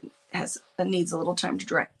first because it needs a little time to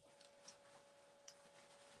dry.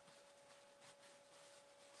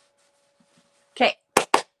 Okay,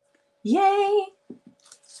 yay!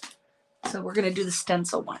 So we're going to do the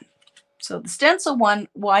stencil one. So the stencil one,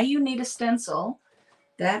 why you need a stencil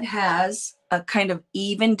that has a kind of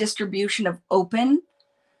even distribution of open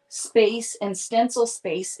space and stencil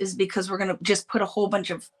space is because we're going to just put a whole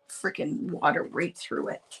bunch of freaking water right through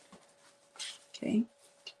it. Okay.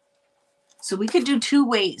 So we could do two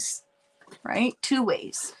ways, right? Two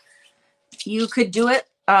ways. You could do it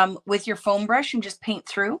with your foam brush and just paint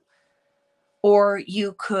through, or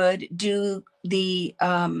you could do the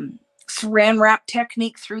saran wrap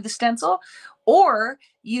technique through the stencil, or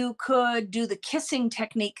you could do the kissing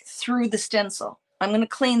technique through the stencil. I'm going to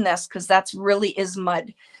clean this because that's really is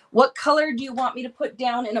mud. What color do you want me to put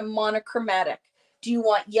down in a monochromatic? Do you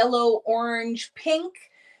want yellow, orange, pink?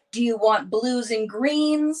 Do you want blues and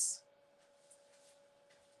greens?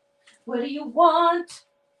 What do you want?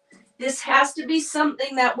 This has to be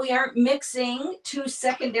something that we aren't mixing two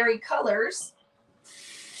secondary colors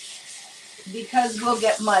because we'll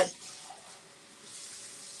get mud.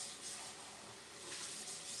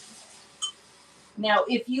 Now,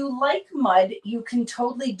 if you like mud, you can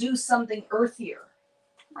totally do something earthier,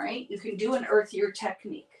 right? You can do an earthier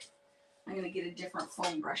technique. I'm going to get a different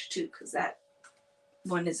foam brush too, because that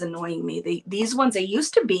one is annoying me. These ones, they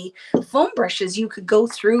used to be foam brushes. You could go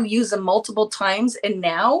through, use them multiple times, and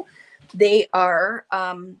now they are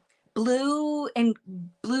blue and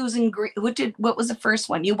blues and green. What was the first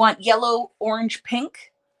one? You want yellow, orange,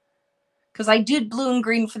 pink? Because I did blue and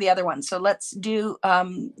green for the other one. So let's do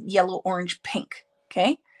yellow, orange, pink.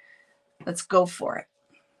 Okay, let's go for it.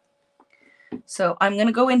 So I'm going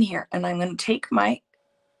to go in here and I'm going to take my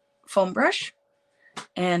foam brush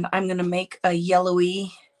and I'm going to make a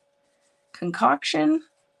yellowy concoction.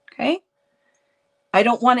 Okay. I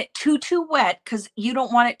don't want it too wet because you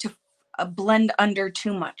don't want it to blend under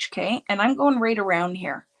too much. Okay. And I'm going right around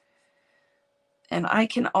here. And I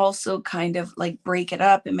can also kind of like break it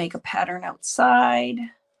up and make a pattern outside.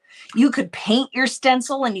 You could paint your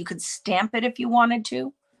stencil and you could stamp it if you wanted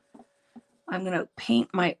to. I'm going to paint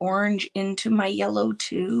my orange into my yellow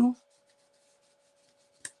too.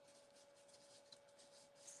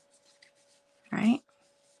 Right?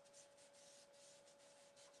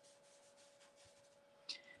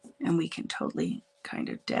 And we can totally kind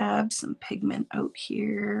of dab some pigment out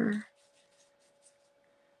here.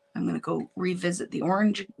 I'm going to go revisit the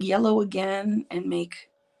orange yellow again and make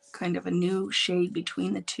kind of a new shade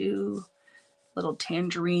between the two. Little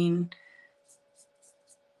tangerine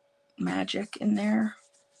magic in there.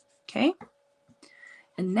 Okay.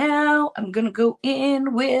 And now I'm going to go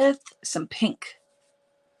in with some pink.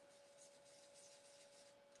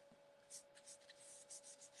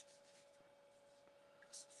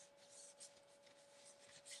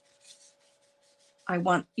 I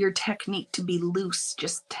want your technique to be loose.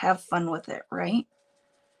 Just have fun with it, right?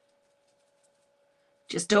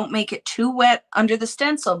 Just don't make it too wet under the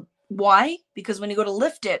stencil. Why? Because when you go to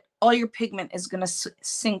lift it, all your pigment is going to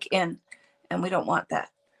sink in, and we don't want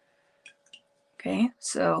that. Okay,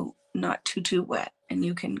 so not too wet. And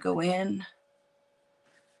you can go in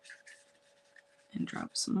and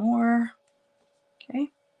drop some more. Okay.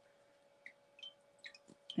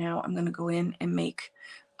 Now I'm going to go in and make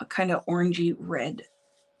a kind of orangey red.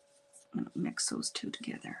 I'm going to mix those two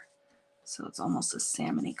together. So it's almost a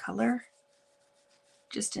salmony color.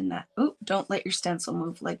 Just in that. Oh, don't let your stencil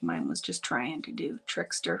move like mine was just trying to do,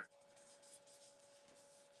 trickster.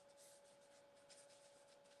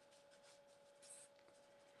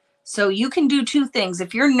 So you can do two things.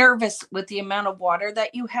 If you're nervous with the amount of water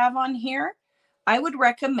that you have on here, I would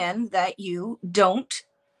recommend that you don't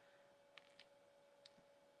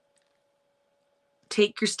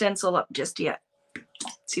take your stencil up just yet.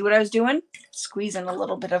 See what I was doing? Squeezing a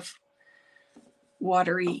little bit of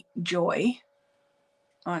watery joy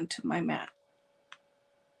onto my mat.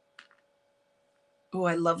 Oh,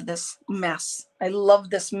 I love this mess. I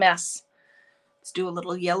love this mess. Let's do a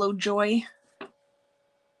little yellow joy. Oh,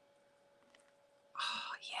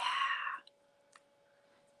 yeah.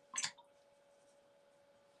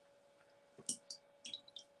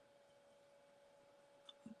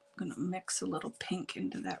 I'm going to mix a little pink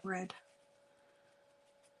into that red.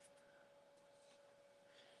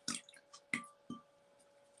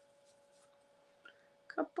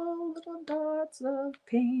 Couple little dots of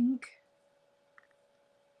pink.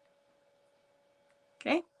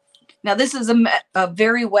 Okay. Now this is a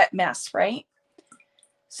very wet mess, right?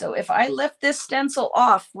 So if I lift this stencil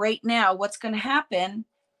off right now, what's going to happen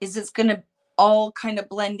is it's going to all kind of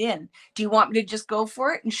blend in. Do you want me to just go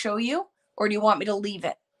for it and show you? Or do you want me to leave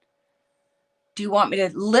it? Do you want me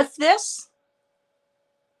to lift this?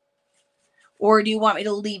 Or do you want me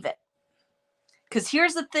to leave it? Because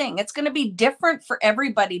here's the thing, it's going to be different for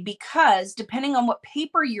everybody because depending on what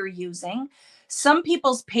paper you're using, some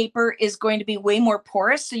people's paper is going to be way more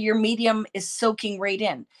porous, so your medium is soaking right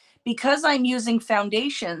in. Because I'm using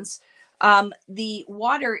foundations, the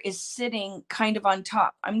water is sitting kind of on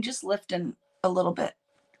top. I'm just lifting a little bit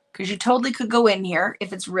because you totally could go in here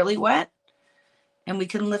if it's really wet and we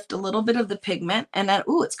can lift a little bit of the pigment and then,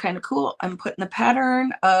 ooh, it's kind of cool. I'm putting the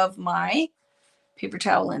pattern of my paper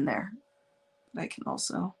towel in there. But I can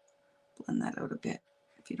also blend that out a bit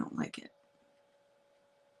if you don't like it.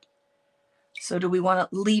 So do we want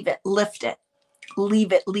to leave it, lift it,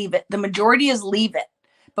 leave it, leave it? The majority is leave it,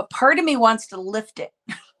 but part of me wants to lift it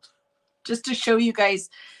just to show you guys.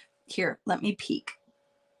 Here, let me peek.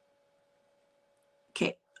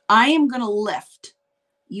 Okay, I am going to lift.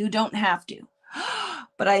 You don't have to,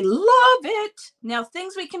 but I love it. Now,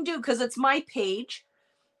 things we can do because it's my page.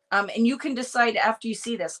 And you can decide after you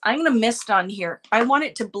see this. I'm going to mist on here. I want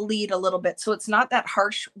it to bleed a little bit so it's not that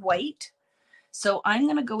harsh white. So I'm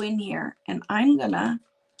going to go in here and I'm going to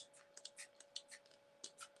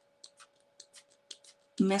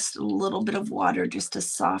mist a little bit of water just to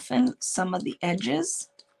soften some of the edges.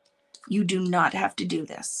 You do not have to do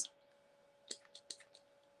this.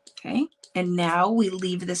 Okay. And now we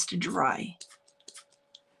leave this to dry.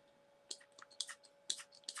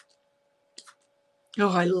 Oh,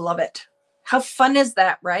 I love it. How fun is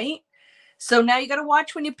that, right? So now you got to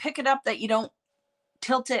watch when you pick it up that you don't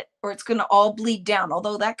tilt it or it's going to all bleed down,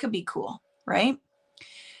 although that could be cool, right?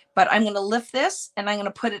 But I'm going to lift this and I'm going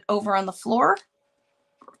to put it over on the floor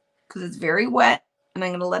because it's very wet and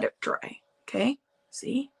I'm going to let it dry. Okay.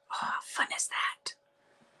 See? Oh, how fun is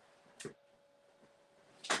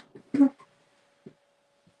that?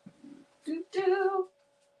 Do-do.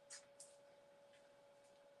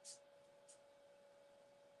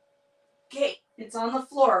 Okay, it's on the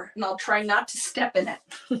floor and I'll try not to step in it.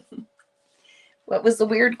 What was the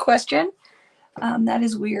weird question? That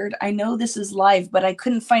is weird. I know this is live, but I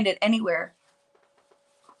couldn't find it anywhere.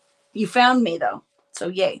 You found me though, so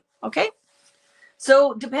yay. Okay,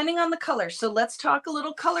 so depending on the color. So let's talk a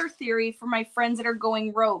little color theory for my friends that are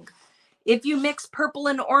going rogue. If you mix purple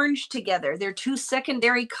and orange together, they're two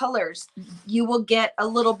secondary colors, you will get a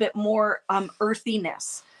little bit more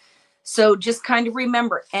earthiness. So just kind of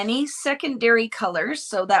remember any secondary colors.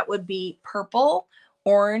 So that would be purple,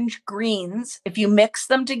 orange, greens. If you mix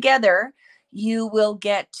them together, you will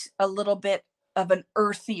get a little bit of an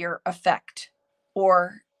earthier effect,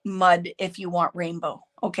 or mud if you want rainbow.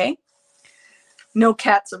 Okay. No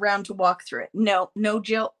cats around to walk through it. No,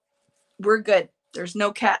 Jill, we're good. There's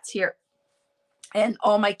no cats here. And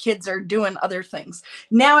all my kids are doing other things.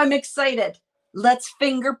 Now I'm excited. Let's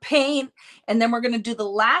finger paint. And then we're going to do the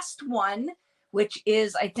last one, which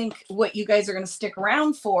is, I think, what you guys are going to stick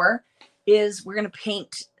around for, is we're going to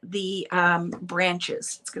paint the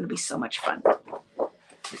branches. It's going to be so much fun.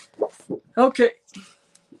 Okay.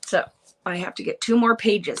 So I have to get 2 more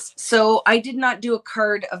pages. So I did not do a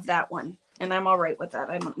card of that one. And I'm all right with that.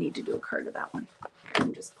 I don't need to do a card of that one.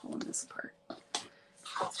 I'm just pulling this apart.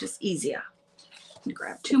 It's just easier.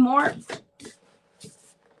 Grab 2 more.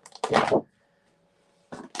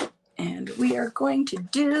 And we are going to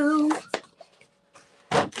do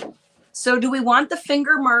So do we want the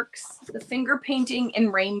finger marks, the finger painting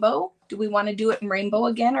in rainbow? Do we want to do it in rainbow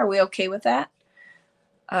again? Are we okay with that?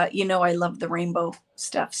 You know, I love the rainbow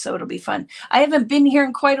stuff, so it'll be fun. I haven't been here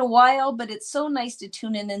in quite a while, but it's so nice to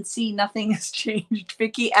tune in and see nothing has changed.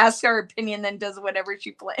 Vicki asks our opinion, then does whatever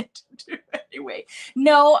she planned to do anyway.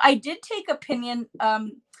 No, I did take opinion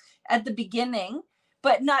at the beginning,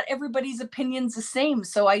 but not everybody's opinion's the same.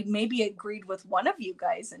 So I maybe agreed with one of you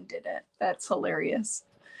guys and did it. That's hilarious.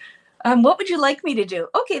 What would you like me to do?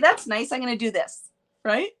 Okay, that's nice. I'm going to do this,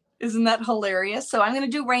 right? Isn't that hilarious? So I'm going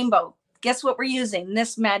to do rainbow. Guess what we're using?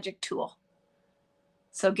 This magic tool.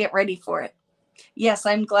 So get ready for it. Yes,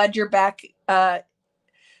 I'm glad you're back,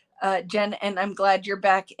 Jen, and I'm glad you're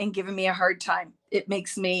back and giving me a hard time. It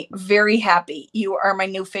makes me very happy. You are my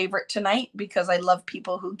new favorite tonight because I love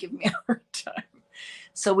people who give me a hard time.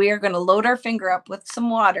 So we are going to load our finger up with some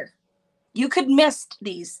water. You could mist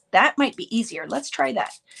these. That might be easier. Let's try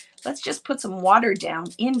that. Let's just put some water down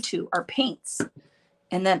into our paints.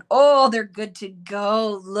 And then, oh, they're good to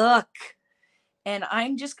go. Look. And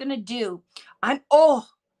I'm just going to do,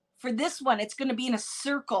 for this one, it's going to be in a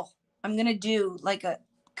circle. I'm going to do like a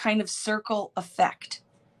kind of circle effect.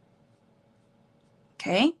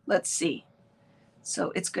 Okay, let's see.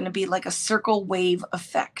 So it's going to be like a circle wave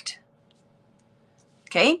effect.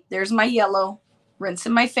 Okay, there's my yellow.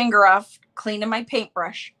 Rinsing my finger off, cleaning my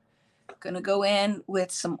paintbrush. Going to go in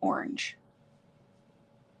with some orange.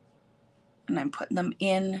 And I'm putting them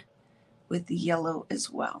in with the yellow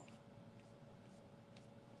as well.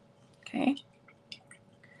 Okay.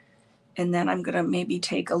 And then I'm going to maybe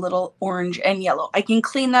take a little orange and yellow. I can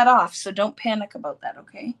clean that off, so don't panic about that,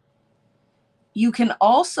 okay? You can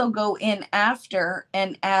also go in after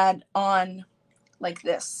and add on like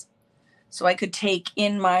this. So I could take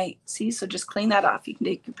in my, see, so just clean that off. You can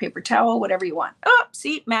take your paper towel, whatever you want. Oh,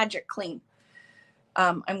 see, magic, clean.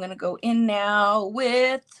 I'm going to go in now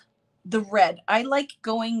with the red. I like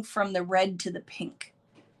going from the red to the pink.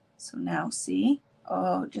 So now see,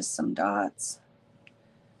 oh, just some dots.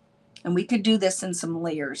 And we could do this in some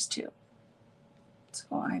layers too. So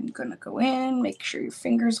I'm going to go in, make sure your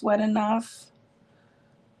finger's wet enough.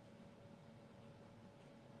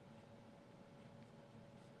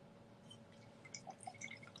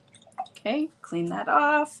 Okay, clean that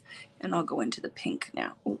off. And I'll go into the pink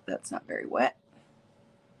now. Oh, that's not very wet.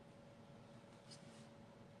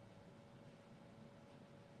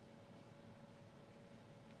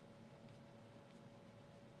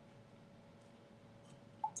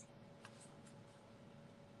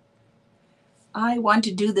 I want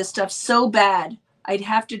to do this stuff so bad. I'd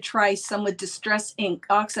have to try some with distress ink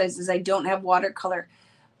oxides as I don't have watercolor.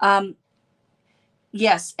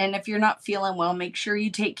 Yes, and if you're not feeling well, make sure you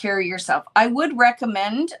take care of yourself. I would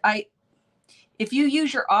recommend, if you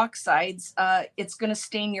use your oxides, it's going to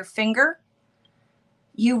stain your finger.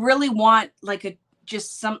 You really want like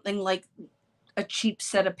just something like a cheap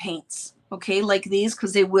set of paints, okay, like these,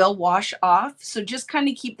 because they will wash off. So just kind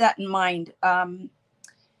of keep that in mind.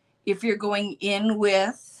 If you're going in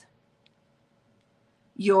with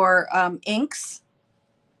your inks,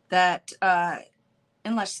 that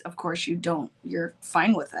unless of course you don't, you're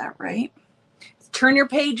fine with that, right? Turn your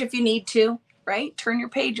page if you need to, right? Turn your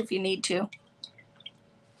page if you need to.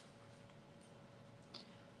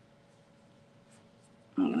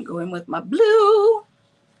 I'm going to go in with my blue.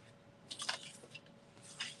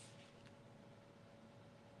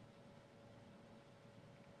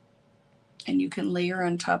 And you can layer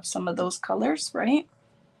on top some of those colors, right?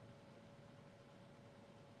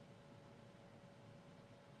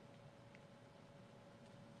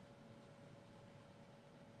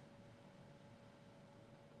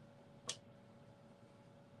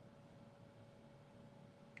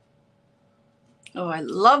 Oh, I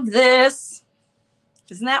love this.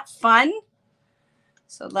 Isn't that fun?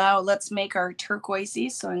 So now let's make our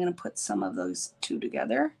turquoisey. So I'm going to put some of those two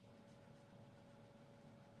together.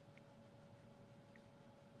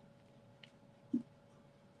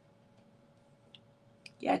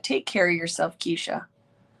 Yeah, take care of yourself, Keisha.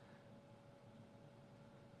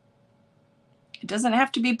 It doesn't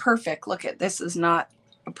have to be perfect. Look at this, is not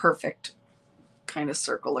a perfect kind of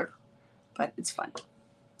circular, but it's fun.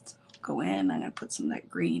 So go in, I'm going to put some of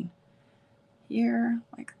that green here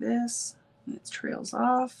like this, and it trails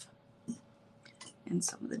off, and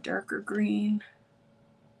some of the darker green.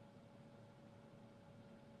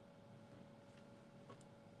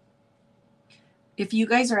 If you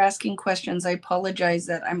guys are asking questions, I apologize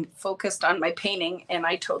that I'm focused on my painting and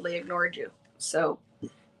I totally ignored you. So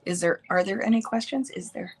are there any questions?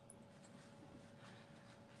 Is there?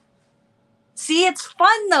 See, it's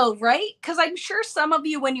fun though, right? Because I'm sure some of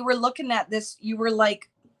you, when you were looking at this, you were like,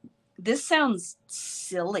 this sounds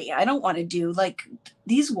silly. I don't want to do like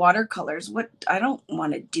these watercolors. I don't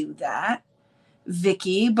want to do that,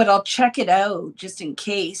 Vicki, but I'll check it out just in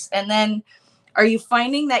case. And then are you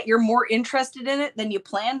finding that you're more interested in it than you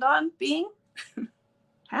planned on being?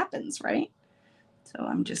 Happens, right? So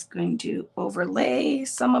I'm just going to overlay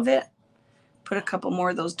some of it, put a couple more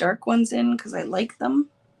of those dark ones in because I like them.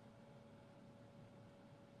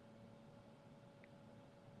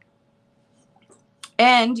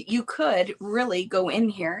 And you could really go in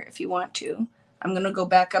here if you want to. I'm going to go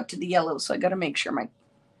back up to the yellow, so I got to make sure my...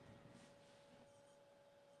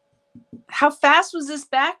 How fast was this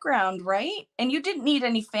background, right? And you didn't need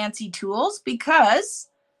any fancy tools because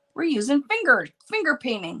we're using finger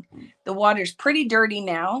painting. The water's pretty dirty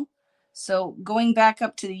now, so going back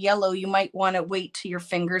up to the yellow, you might want to wait till your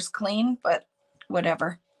fingers clean, but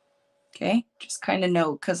whatever. Okay, just kind of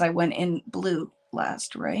know because I went in blue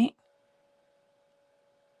last, right?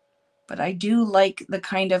 But I do like the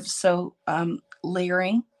kind of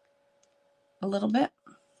layering a little bit.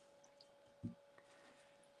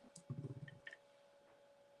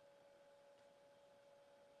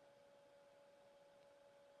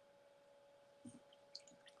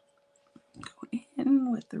 Go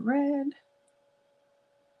in with the red.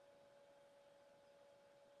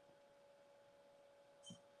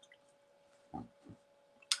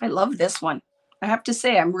 I love this one. I have to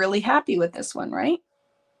say, I'm really happy with this one, right?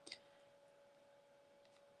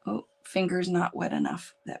 Oh, finger's not wet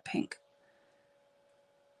enough, that pink.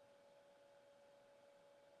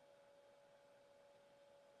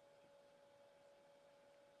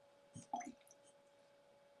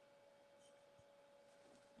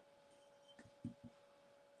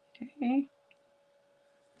 Okay.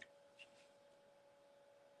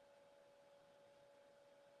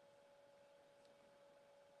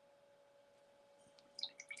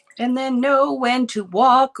 And then know when to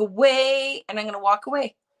walk away. And I'm going to walk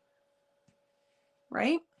away.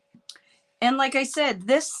 Right? And like I said,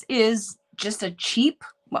 this is just a cheap,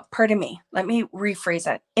 well, pardon me, let me rephrase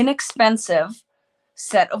that, inexpensive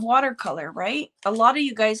set of watercolor, right? A lot of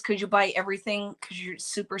you guys, because you buy everything, because you're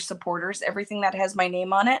super supporters, everything that has my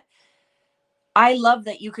name on it. I love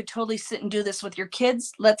that you could totally sit and do this with your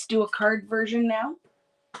kids. Let's do a card version now,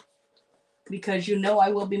 because you know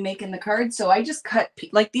I will be making the cards. So I just cut,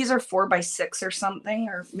 like these are 4x6 or something,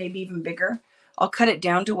 or maybe even bigger. I'll cut it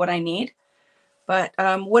down to what I need. But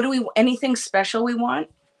what do we, anything special we want?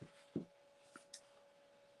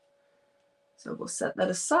 So we'll set that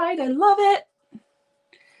aside. I love it.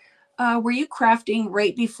 Were you crafting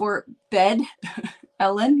right before bed,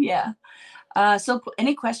 Ellen? Yeah. So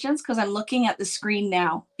any questions? Because I'm looking at the screen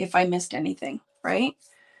now if I missed anything, right?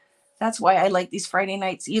 That's why I like these Friday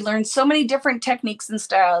nights. You learn so many different techniques and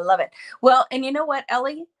style. I love it. Well, and you know what,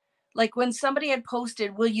 Ellie? Like when somebody had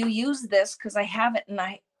posted, will you use this? Because I have it and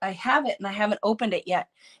I have it and I haven't opened it yet.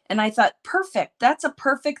 And I thought, perfect. That's a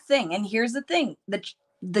perfect thing. And here's the thing.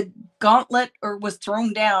 The gauntlet or was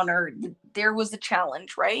thrown down or there was a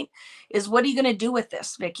challenge, right? Is what are you going to do with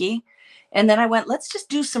this, Vicki? And then I went, let's just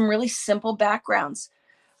do some really simple backgrounds.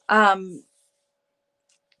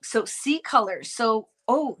 So sea colors. So,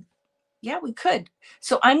 oh, yeah, we could.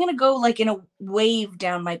 So I'm going to go like in a wave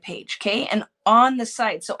down my page. Okay. And on the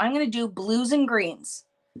side. So I'm going to do blues and greens.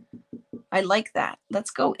 I like that.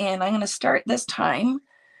 Let's go in. I'm going to start this time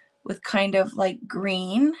with kind of like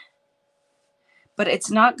green, but it's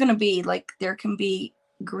not going to be like there can be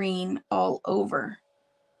green all over.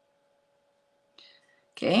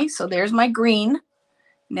 Okay. So there's my green.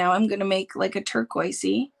 Now I'm going to make like a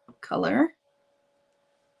turquoisey color.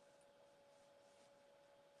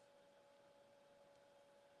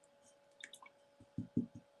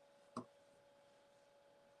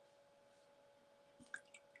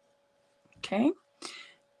 Okay.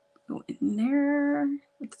 Go in there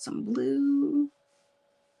with some blue.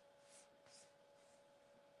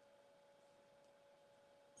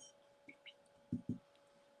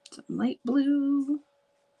 Some light blue.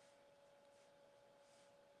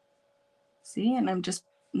 See, and I'm just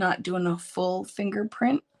not doing a full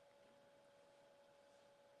fingerprint.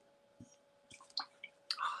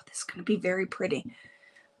 Oh, this is going to be very pretty.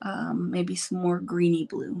 Maybe some more greeny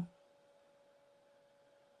blue.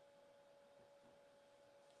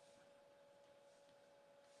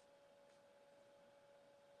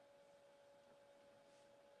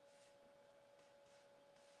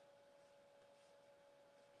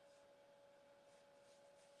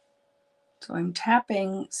 So I'm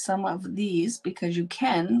tapping some of these because you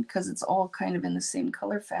can, because it's all kind of in the same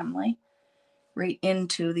color family, right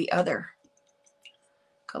into the other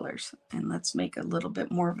colors. And let's make a little bit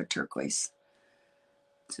more of a turquoise.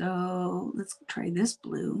 So let's try this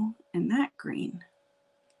blue and that green.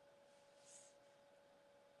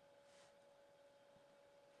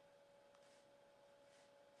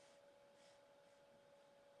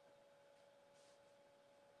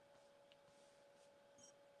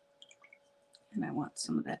 And I want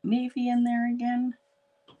some of that navy in there again.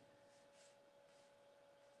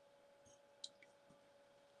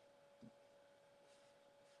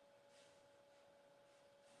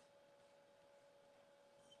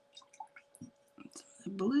 Some of the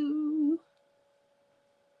blue.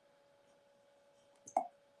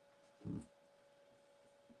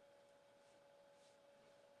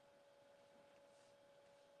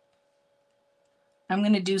 I'm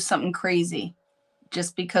going to do something crazy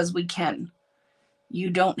just because we can. You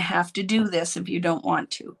don't have to do this if you don't want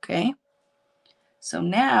to, okay? So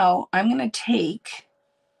now I'm going to take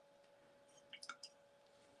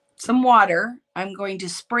some water. I'm going to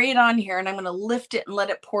spray it on here and I'm going to lift it and let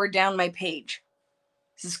it pour down my page.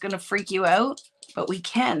 This is going to freak you out, but we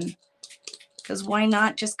can. Because why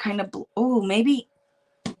not just kind of, oh, maybe,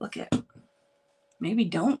 look at, maybe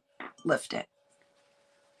don't lift it.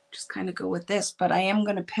 Just kind of go with this, but I am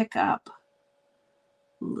going to pick up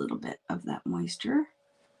a little bit of that moisture.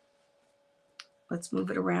 Let's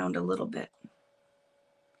move it around a little bit.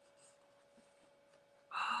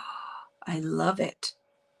 I love it.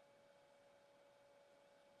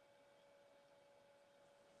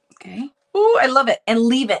 Okay. Oh, I love it. And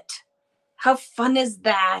leave it. How fun is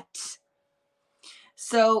that?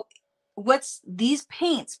 So what's these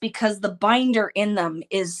paints, because the binder in them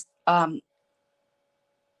is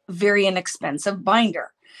very inexpensive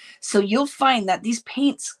binder. So you'll find that these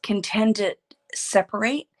paints can tend to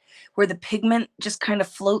separate where the pigment just kind of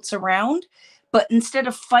floats around. But instead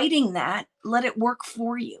of fighting that, let it work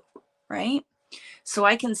for you, right? So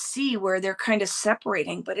I can see where they're kind of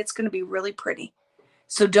separating, but it's going to be really pretty.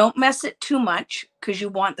 So don't mess it too much because you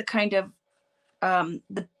want the kind of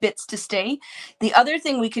the bits to stay. The other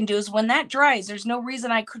thing we can do is when that dries, there's no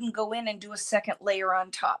reason I couldn't go in and do a second layer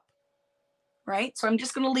on top, right? So I'm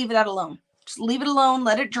just going to leave that alone. Just leave it alone,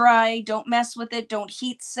 let it dry. Don't mess with it. Don't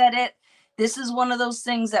heat set it. This is one of those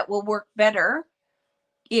things that will work better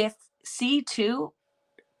if, see too,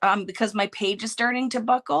 because my page is starting to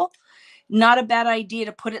buckle, not a bad idea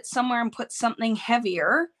to put it somewhere and put something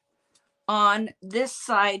heavier on this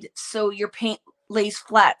side so your paint lays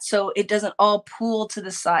flat so it doesn't all pool to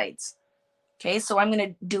the sides. Okay, so I'm going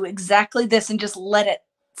to do exactly this and just let it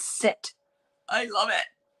sit. I love it.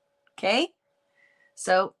 Okay,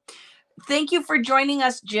 so thank you for joining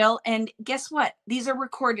us, Jill. And guess what? These are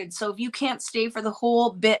recorded. So if you can't stay for the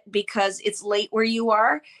whole bit because it's late where you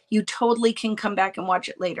are, you totally can come back and watch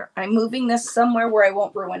it later. I'm moving this somewhere where I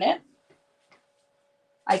won't ruin it.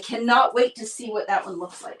 I cannot wait to see what that one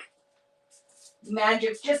looks like.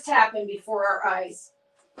 Magic just happened before our eyes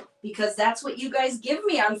because that's what you guys give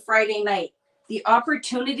me on Friday night. The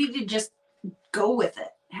opportunity to just go with it.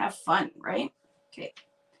 Have fun, right? Okay.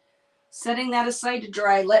 Setting that aside to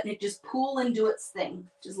dry, letting it just pool and do its thing.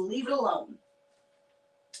 Just leave it alone.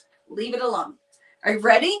 Leave it alone. Are you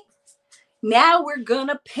ready? Now we're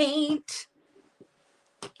gonna paint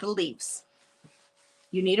the leaves.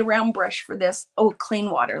 You need a round brush for this. Oh, clean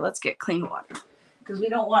water. Let's get clean water. Because we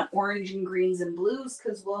don't want orange and greens and blues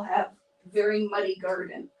because we'll have very muddy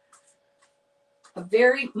garden. A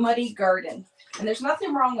very muddy garden. And there's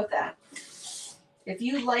nothing wrong with that. If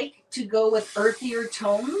you like to go with earthier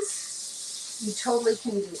tones, you totally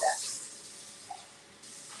can do that.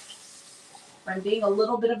 I'm being a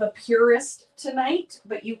little bit of a purist tonight,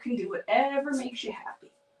 but you can do whatever makes you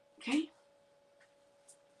happy. Okay?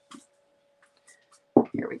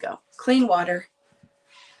 Here we go. Clean water.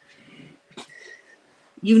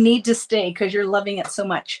 You need to stay because you're loving it so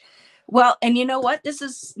much. Well, and you know what? This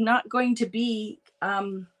is not going to be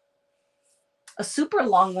a super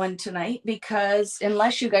long one tonight because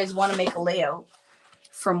unless you guys want to make a layout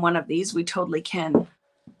from one of these, we totally can.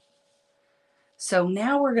 So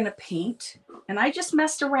now we're going to paint. And I just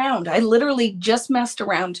messed around. I literally just messed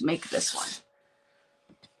around to make this one.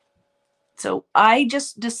 So I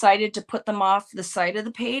just decided to put them off the side of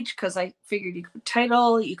the page because I figured you could put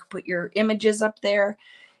title, you could put your images up there.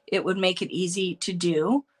 It would make it easy to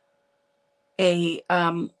do a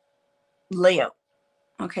layout.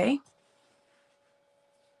 Okay.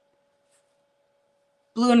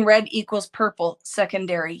 Blue and red equals purple,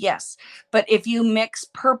 secondary, yes. But if you mix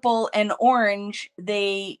purple and orange,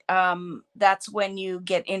 they that's when you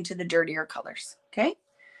get into the dirtier colors. Okay.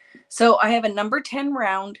 So I have a number 10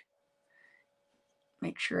 round.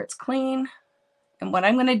 Make sure it's clean. And what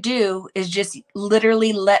I'm going to do is just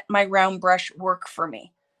literally let my round brush work for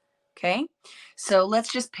me. Okay, so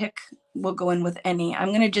let's just pick, we'll go in with any. I'm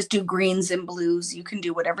going to just do greens and blues. You can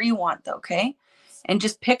do whatever you want though, okay? And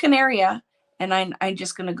just pick an area, and I'm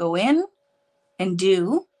just going to go in and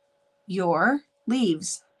do your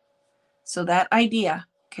leaves. So that idea,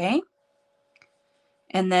 okay?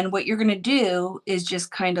 And then what you're going to do is just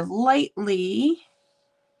kind of lightly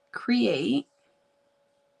create.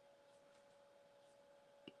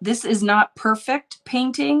 This is not perfect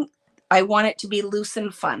painting. I want it to be loose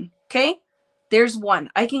and fun, okay? There's one.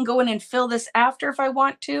 I can go in and fill this after if I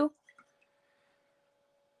want to.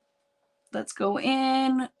 Let's go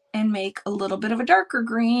in and make a little bit of a darker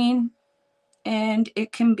green. And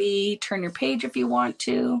it can be, turn your page if you want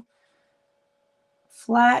to,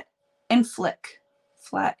 flat and flick,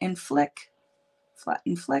 flat and flick, flat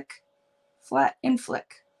and flick, flat and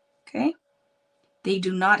flick, okay? They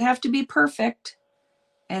do not have to be perfect.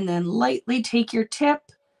 And then lightly take your tip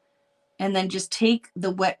and then just take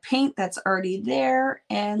the wet paint that's already there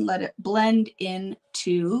and let it blend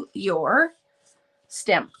into your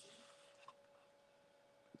stem.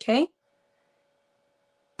 Okay?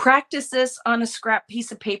 Practice this on a scrap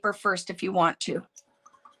piece of paper first if you want to.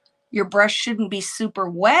 Your brush shouldn't be super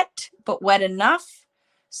wet, but wet enough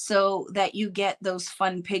so that you get those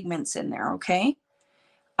fun pigments in there, okay?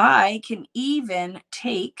 I can even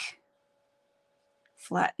take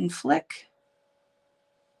flat and flick,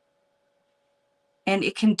 and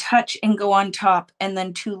it can touch and go on top, and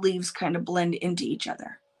then two leaves kind of blend into each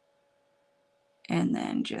other. And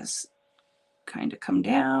then just kind of come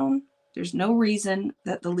down. There's no reason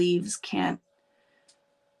that the leaves can't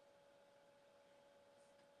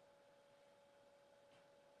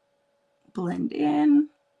blend in,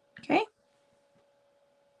 okay?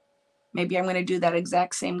 Maybe I'm going to do that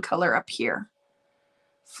exact same color up here.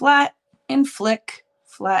 Flat and flick,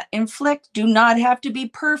 flat and flick. Do not have to be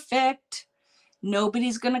perfect.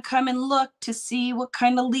 Nobody's going to come and look to see what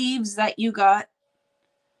kind of leaves that you got.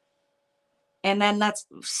 And then that's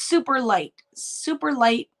super light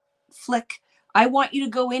flick. I want you to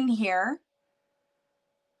go in here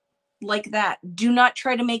like that. Do not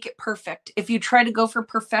try to make it perfect. If you try to go for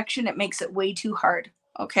perfection, it makes it way too hard.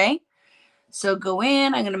 Okay. So go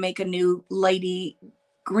in, I'm going to make a new lighty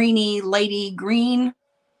green,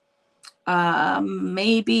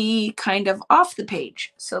 maybe kind of off the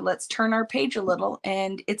page. So let's turn our page a little,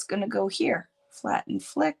 and it's going to go here, flat and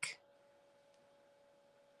flick.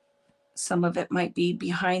 Some of it might be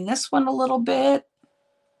behind this one a little bit.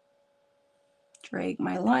 Drag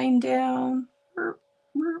my line down.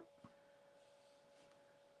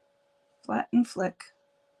 Flat and flick.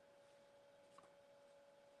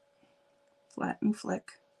 Flat and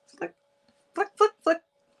flick. Flick, flick, flick, flick.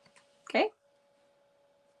 Okay.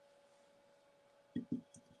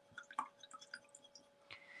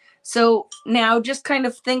 So now just kind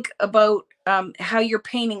of think about how you're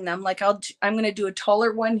painting them. Like I'm going to do a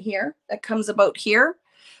taller one here that comes about here.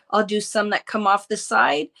 I'll do some that come off the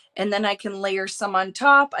side, and then I can layer some on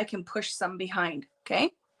top. I can push some behind.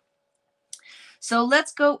 Okay. So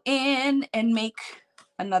let's go in and make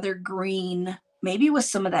another green, maybe with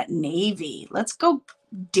some of that navy. Let's go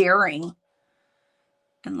daring.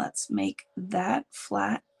 And let's make that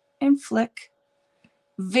flat and flick.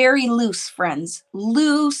 Very loose, friends.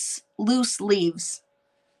 Loose leaves.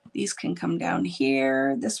 These can come down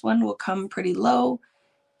here. This one will come pretty low.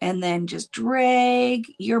 And then just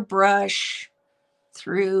drag your brush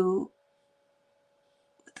through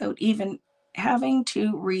without even having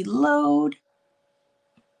to reload.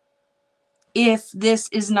 If this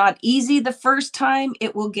is not easy the first time,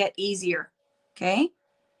 it will get easier. Okay?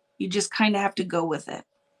 You just kind of have to go with it.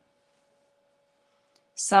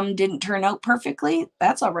 Some didn't turn out perfectly.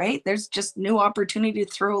 That's all right. There's just new opportunity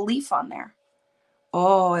to throw a leaf on there.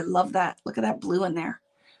 Oh, I love that. Look at that blue in there.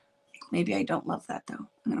 Maybe I don't love that though.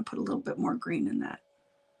 I'm going to put a little bit more green in that.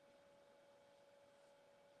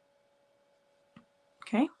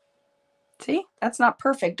 Okay. See, that's not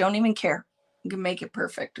perfect. Don't even care. You can make it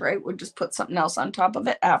perfect, right? We'll just put something else on top of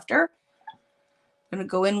it after. I'm going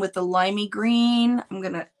to go in with the limey green. I'm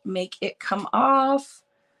going to make it come off.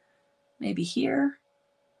 Maybe here.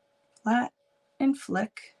 Flat and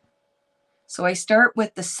flick. So I start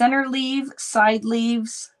with the center leaf, side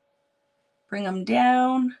leaves, bring them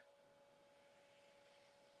down.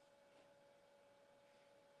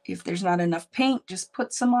 If there's not enough paint, just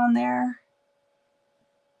put some on there.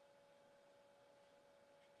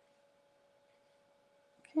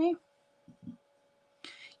 Okay.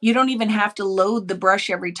 You don't even have to load the brush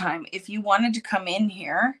every time. If you wanted to come in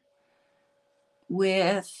here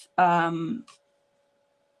with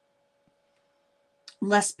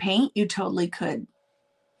less paint, you totally could.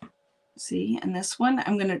 See, and this one,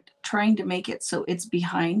 I'm trying to make it so it's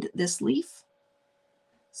behind this leaf.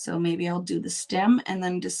 So maybe I'll do the stem and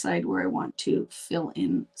then decide where I want to fill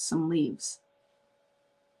in some leaves.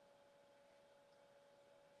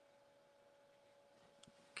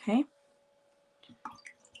 Okay.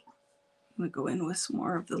 I'm going to go in with some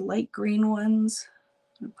more of the light green ones.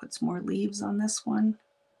 I'm going to put some more leaves on this one.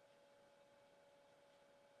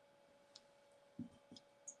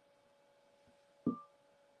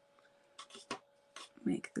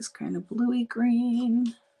 Make this kind of bluey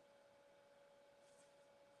green.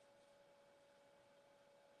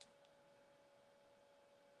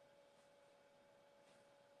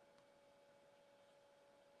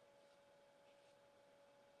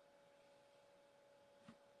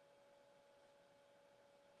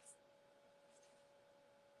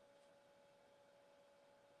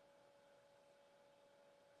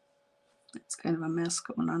 It's kind of a mess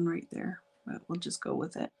going on right there, but we'll just go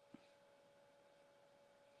with it.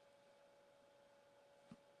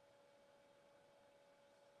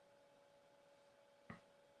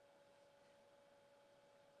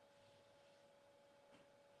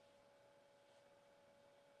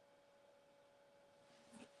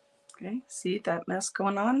 Okay, see that mess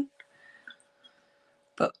going on?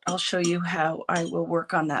 But I'll show you how I will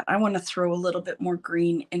work on that. I want to throw a little bit more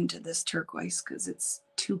green into this turquoise because it's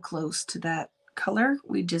too close to that color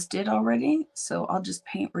we just did already. So I'll just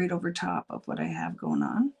paint right over top of what I have going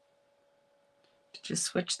on. Just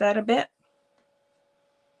switch that a bit.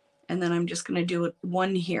 And then I'm just going to do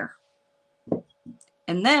one here.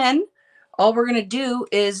 And then all we're going to do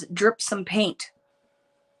is drip some paint.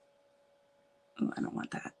 Oh, I don't want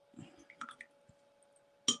that.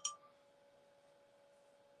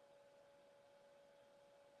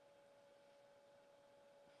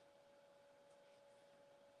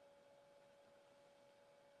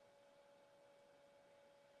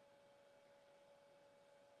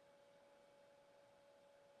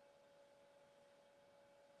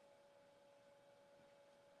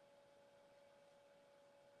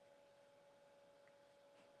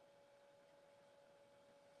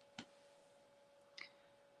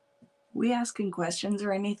 We asking questions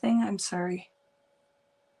or anything? I'm sorry.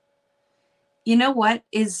 You know what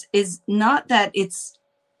is not that it's,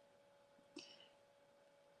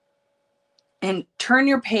 and turn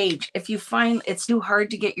your page. If you find it's too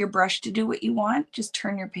hard to get your brush to do what you want, just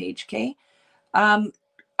turn your page, okay?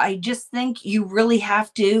 I just think you really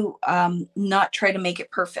have to not try to make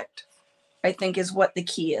it perfect, I think is what the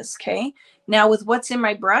key is, okay? Now with what's in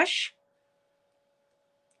my brush,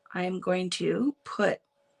 I'm going to put,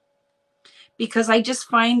 because I just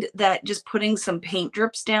find that just putting some paint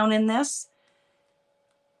drips down in this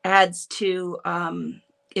adds to,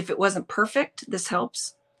 if it wasn't perfect, this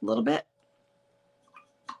helps a little bit.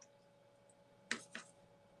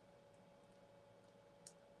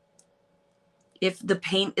 If the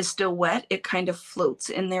paint is still wet, it kind of floats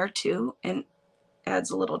in there too and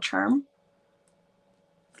adds a little charm.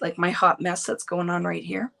 Like my hot mess that's going on right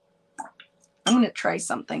here. I'm going to try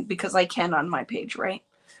something because I can on my page, right?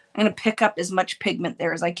 I'm going to pick up as much pigment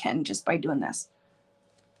there as I can just by doing this.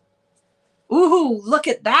 Ooh, look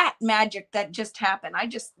at that magic that just happened. I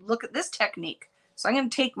just look at this technique. So I'm going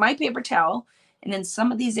to take my paper towel and in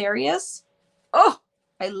some of these areas, oh,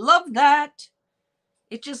 I love that.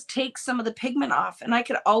 It just takes some of the pigment off and I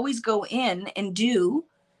could always go in and do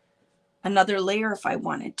another layer if I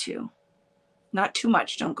wanted to. Not too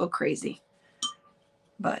much, don't go crazy.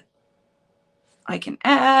 But I can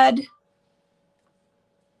add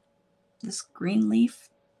this green leaf.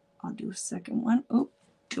 I'll do a second one. Oh,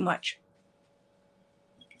 too much.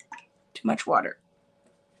 Too much water.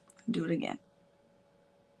 Do it again.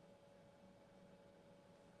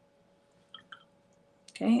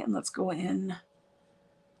 Okay, and let's go in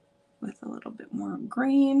with a little bit more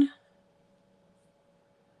green.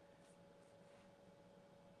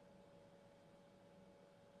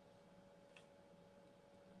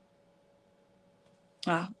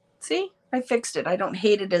 See, I fixed it. I don't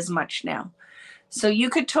hate it as much now. So you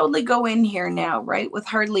could totally go in here now, right, with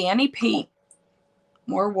hardly any paint,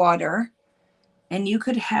 more water, and you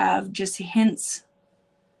could have just hints.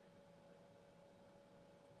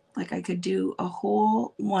 Like I could do a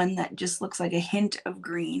whole one that just looks like a hint of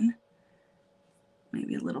green,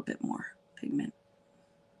 maybe a little bit more pigment.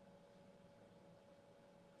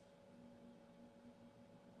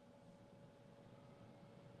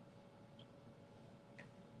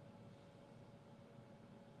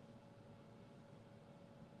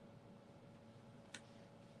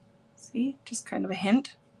 See, just kind of a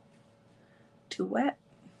hint. Too wet.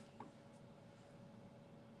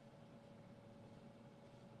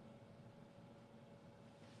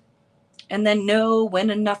 and then know when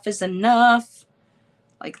enough is enough.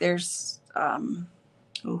 Like there's,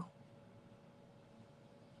 ooh.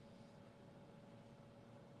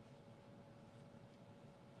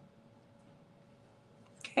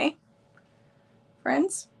 Okay,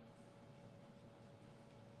 friends.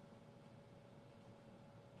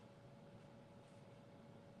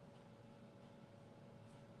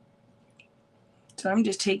 So I'm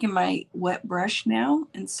just taking my wet brush now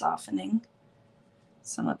and softening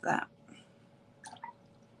some of that.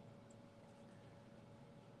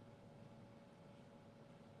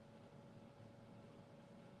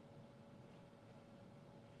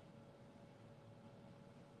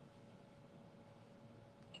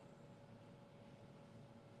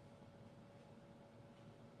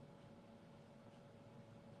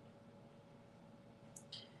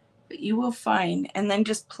 But you will find, and then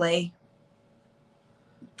just play.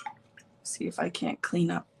 See if I can't clean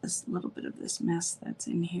up this little bit of this mess that's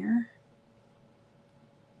in here.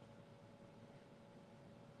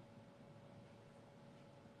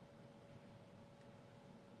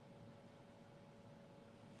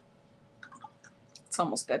 It's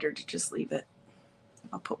almost better to just leave it.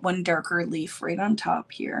 I'll put one darker leaf right on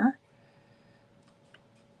top here.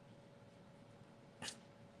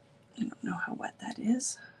 I don't know how wet that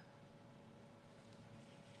is.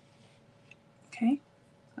 Okay,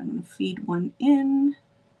 so I'm going to feed one in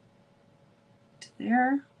to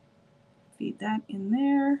there, feed that in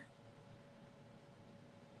there.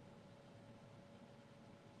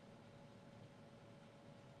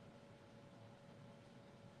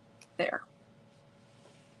 There.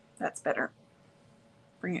 That's better.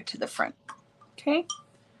 Bring it to the front. Okay.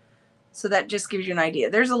 So that just gives you an idea.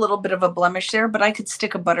 There's a little bit of a blemish there, but I could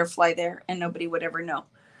stick a butterfly there and nobody would ever know.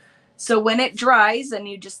 So when it dries and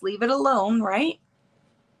you just leave it alone, right?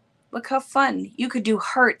 Look how fun. You could do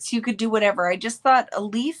hearts. You could do whatever. I just thought a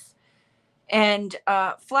leaf and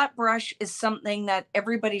flat brush is something that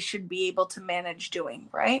everybody should be able to manage doing,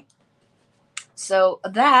 right? So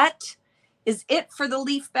that is it for the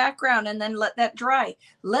leaf background, and then let that dry.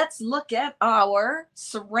 Let's look at our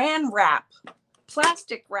saran wrap,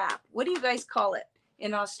 plastic wrap. What do you guys call it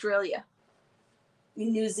in Australia?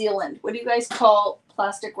 In New Zealand, what do you guys call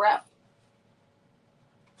plastic wrap?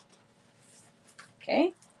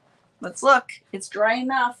 Okay, let's look. It's dry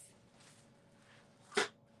enough.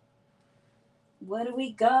 What do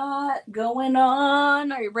we got going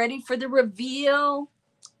on? Are you ready for the reveal?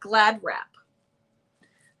 Glad wrap.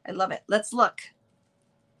 I love it. Let's look.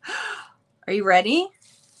 Are you ready?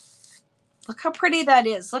 Look how pretty that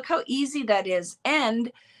is. Look how easy that is.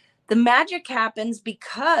 And the magic happens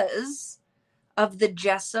because of the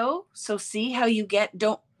gesso. So see how you get,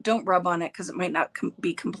 don't rub on it because it might not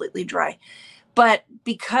be completely dry. But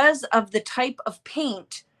because of the type of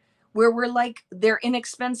paint where we're like, they're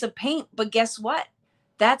inexpensive paint, but guess what?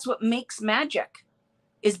 That's what makes magic,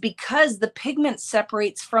 is because the pigment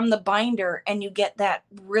separates from the binder and you get that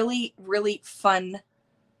really, really fun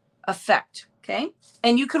effect. Okay.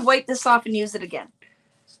 And you could wipe this off and use it again.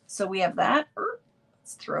 So we have that.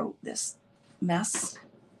 Let's throw this mess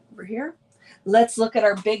over here. Let's look at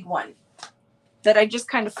our big one that I just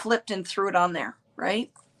kind of flipped and threw it on there,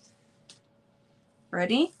 right?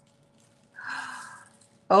 Ready?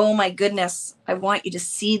 Oh my goodness. I want you to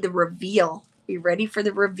see the reveal. Are you ready for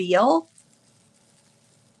the reveal?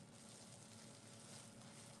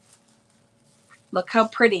 Look how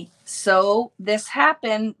pretty. So this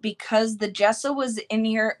happened because the gesso was in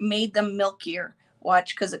here, made them milkier.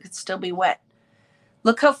 Watch, because it could still be wet.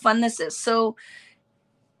 Look how fun this is. So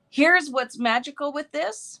here's what's magical with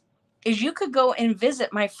this is you could go and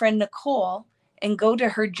visit my friend Nicole and go to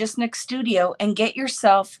her Just Nick studio and get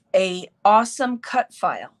yourself a awesome cut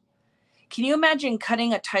file. Can you imagine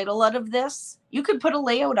cutting a title out of this? You could put a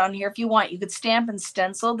layout on here if you want. You could stamp and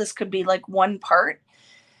stencil. This could be like one part.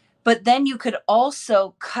 But then you could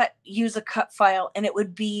also use a cut file, and it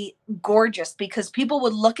would be gorgeous because people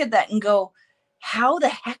would look at that and go, how the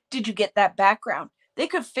heck did you get that background? They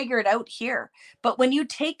could figure it out here. But when you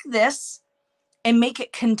take this and make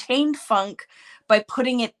it contained funk by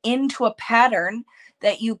putting it into a pattern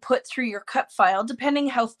that you put through your cut file, depending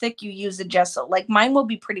how thick you use a gesso, like mine will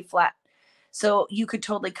be pretty flat. So you could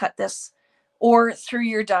totally cut this, or through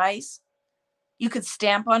your dies. You could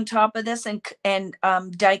stamp on top of this and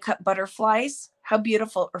die cut butterflies. How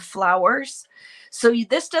beautiful, or flowers. So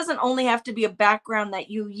this doesn't only have to be a background that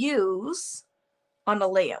you use on a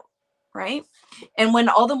layout, right? And when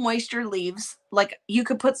all the moisture leaves, like you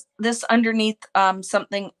could put this underneath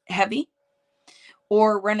something heavy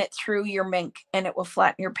or run it through your Mink and it will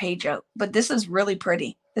flatten your page out. But this is really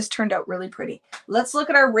pretty. This turned out really pretty. Let's look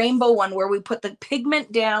at our rainbow one where we put the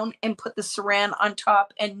pigment down and put the saran on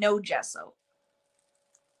top and no gesso.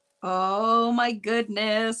 Oh my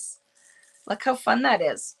goodness. Look how fun that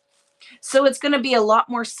is. So it's going to be a lot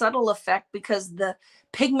more subtle effect because the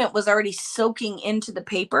pigment was already soaking into the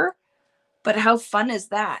paper. But how fun is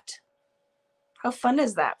that? How fun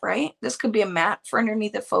is that, right? This could be a matte for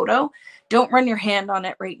underneath a photo. Don't run your hand on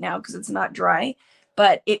it right now because it's not dry,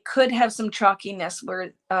 but it could have some chalkiness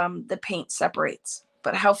where the paint separates.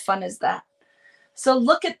 But how fun is that? So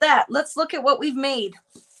look at that. Let's look at what we've made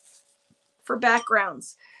for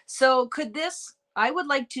backgrounds. So could this, I would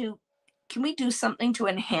like to, can we do something to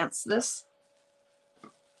enhance this?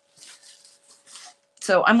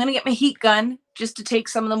 So I'm going to get my heat gun just to take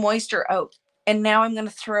some of the moisture out. And now I'm going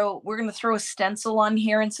to throw, we're going to throw a stencil on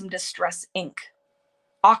here and some distress ink.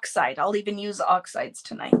 Oxide. I'll even use oxides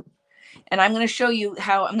tonight. And I'm going to show you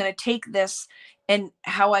how I'm going to take this and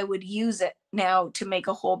how I would use it now to make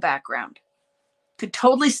a whole background. Could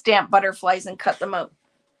totally stamp butterflies and cut them out.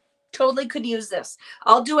 Totally could use this.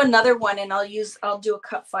 I'll do another one and I'll do a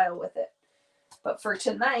cut file with it. But for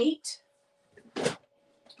tonight,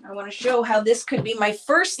 I want to show how this could be my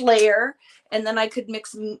first layer, and then I could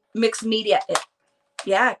mix media.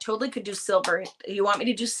 Yeah, totally could do silver. You want me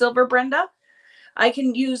to do silver, Brenda? I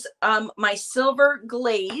can use my silver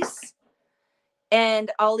glaze, and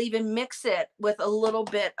I'll even mix it with a little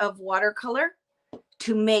bit of watercolor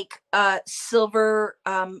to make a silver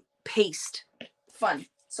paste. Fun.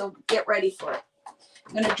 So get ready for it.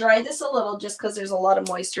 I'm going to dry this a little just because there's a lot of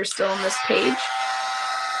moisture still on this page.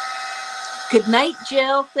 Good night,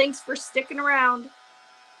 Jill. Thanks for sticking around.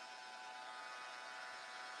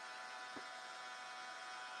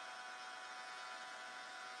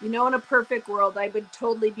 You know, in a perfect world, I would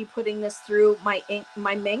totally be putting this through my ink,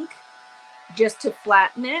 my Mink, just to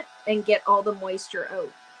flatten it and get all the moisture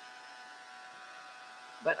out.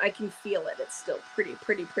 But I can feel it. It's still pretty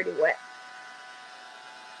wet.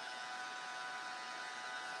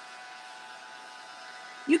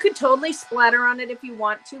 You could totally splatter on it if you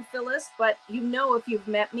want to, Phyllis, but you know, if you've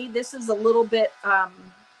met me, this is a little bit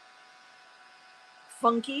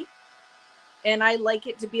funky, and I like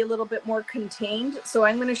it to be a little bit more contained. So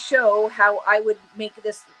I'm going to show how I would make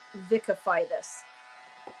this, Vickify this.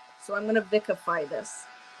 So I'm going to Vickify this.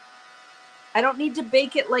 I don't need to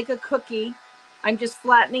bake it like a cookie. I'm just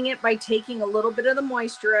flattening it by taking a little bit of the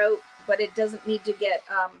moisture out, but it doesn't need to get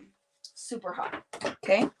super hot.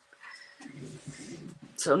 Okay.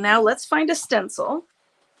 So now let's find a stencil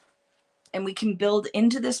and we can build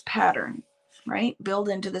into this pattern, right? Build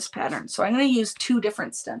into this pattern. So I'm going to use 2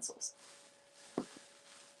 different stencils.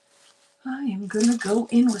 I am going to go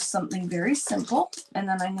in with something very simple, and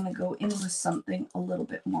then I'm going to go in with something a little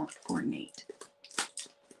bit more ornate.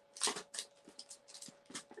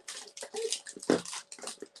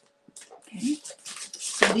 Okay.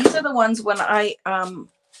 So these are the ones when I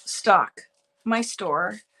stock my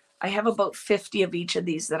store. I have about 50 of each of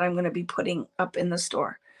these that I'm going to be putting up in the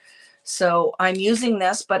store. So I'm using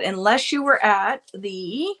this, but unless you were at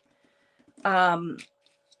the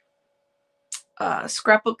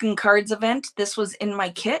scrapbook and cards event, this was in my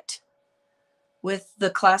kit with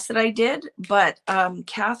the class that I did. But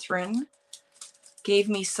Catherine gave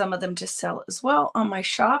me some of them to sell as well on my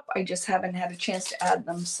shop. I just haven't had a chance to add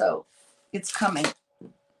them, so it's coming.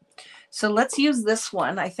 So let's use this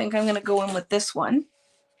one. I think I'm going to go in with this one.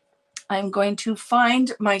 I'm going to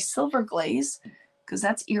find my silver glaze because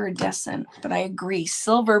that's iridescent, but I agree,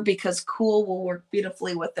 silver, because cool will work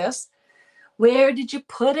beautifully with this. Where did you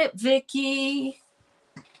put it, Vicki?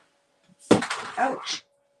 Ouch.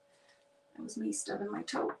 That was me stubbing my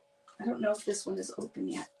toe. I don't know if this one is open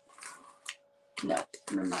yet. No,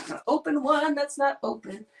 I'm not going to open one that's not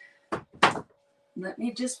open. Let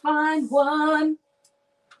me just find one.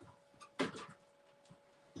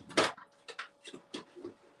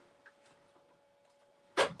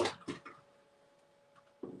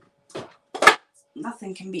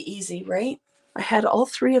 Nothing can be easy, right? I had all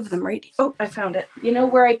 3 of them right. Oh, I found it. You know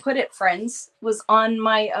where I put it, friends, was on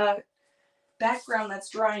my background that's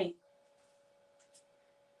drying.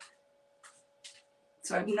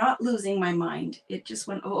 So I'm not losing my mind. It just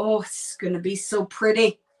went, oh, it's going to be so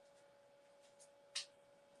pretty.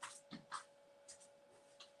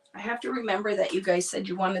 I have to remember that you guys said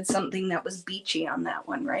you wanted something that was beachy on that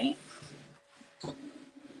one, right?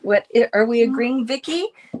 What are we agreeing, Vicki?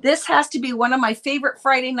 This has to be one of my favorite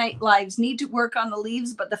Friday night lives. Need to work on the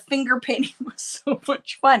leaves, but the finger painting was so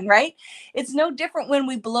much fun, right? It's no different when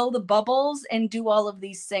we blow the bubbles and do all of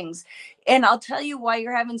these things. And I'll tell you why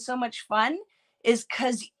you're having so much fun is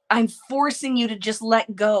because I'm forcing you to just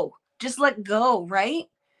let go. Just let go, right?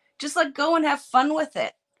 Just like go and have fun with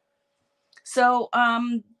it. So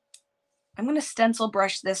I'm going to stencil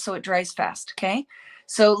brush this so it dries fast. Okay.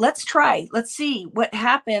 So let's try. Let's see what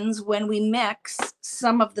happens when we mix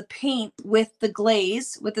some of the paint with the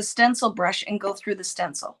glaze with the stencil brush and go through the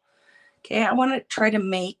stencil. Okay. I want to try to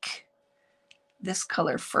make this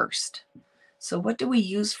color first. So what do we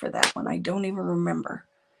use for that one? I don't even remember.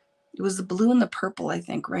 It was the blue and the purple, I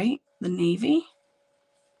think, right? The navy.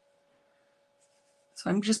 So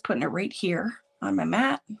I'm just putting it right here on my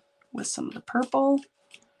mat with some of the purple.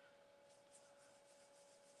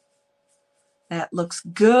 That looks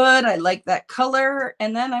good. I like that color.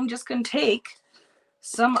 And then I'm just going to take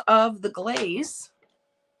some of the glaze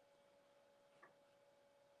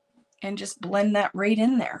and just blend that right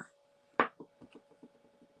in there.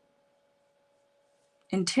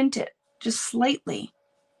 And tint it just slightly.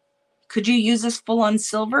 Could you use this full on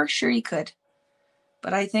silver? Sure you could.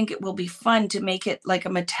 But I think it will be fun to make it like a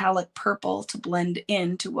metallic purple to blend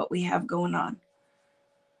into what we have going on.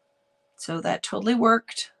 So that totally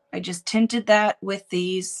worked. I just tinted that with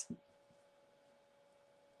these.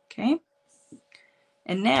 Okay.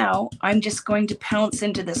 And now I'm just going to pounce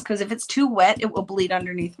into this because if it's too wet, it will bleed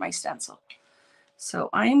underneath my stencil. So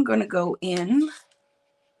I'm going to go in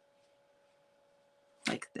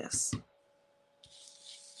like this.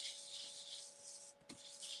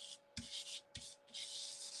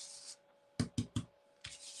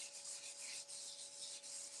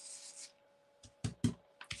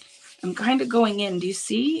 I'm kind of going in. Do you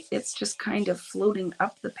see? It's just kind of floating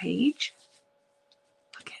up the page.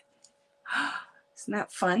 Look at it. Isn't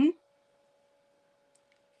that fun?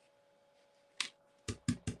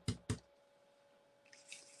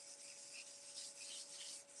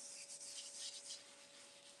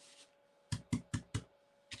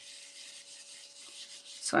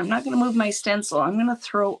 So I'm not going to move my stencil. I'm going to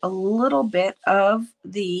throw a little bit of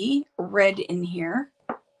the red in here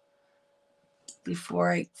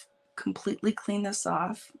before I completely clean this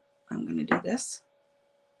off. I'm going to do this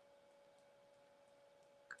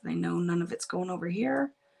because I know none of it's going over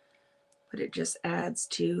here, but it just adds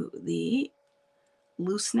to the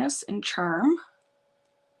looseness and charm.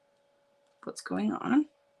 What's going on?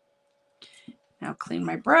 Now clean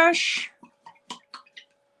my brush.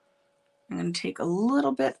 I'm going to take a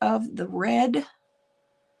little bit of the red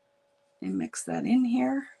and mix that in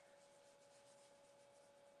here.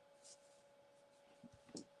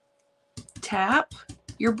 Tap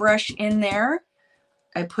your brush in there.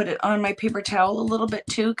 I put it on my paper towel a little bit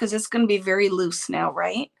too because it's going to be very loose now,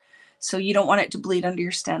 right? So you don't want it to bleed under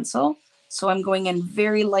your stencil. So I'm going in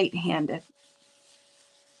very light-handed.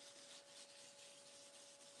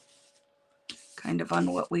 Kind of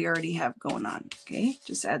on what we already have going on. Okay,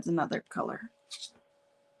 just adds another color.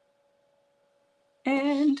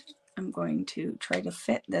 And I'm going to try to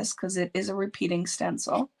fit this because it is a repeating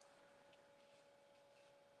stencil.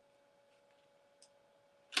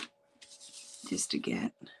 Just to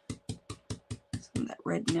get some of that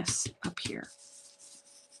redness up here.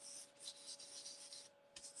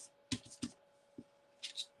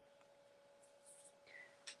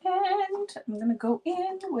 And I'm going to go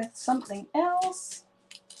in with something else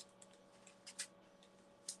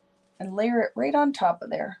and layer it right on top of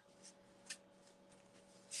there.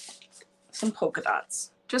 Some polka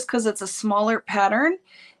dots, just because it's a smaller pattern.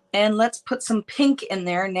 And let's put some pink in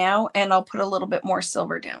there now, and I'll put a little bit more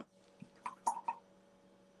silver down.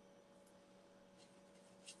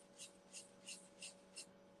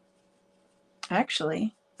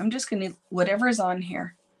 Actually, I'm just going to, whatever's on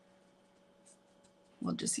here,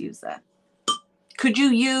 we'll just use that. Could you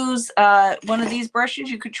use one of these brushes?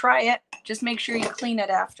 You could try it. Just make sure you clean it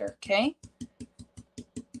after, okay?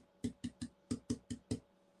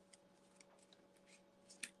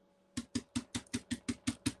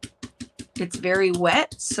 It's very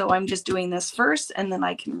wet, so I'm just doing this first, and then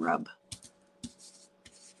I can rub.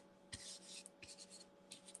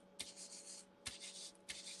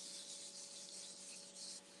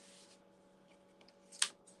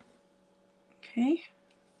 Okay.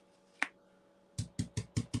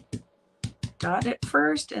 Dot it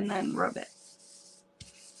first and then rub it.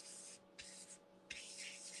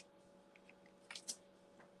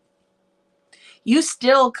 You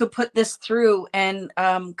still could put this through and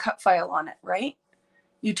cut file on it, right?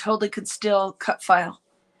 You totally could still cut file.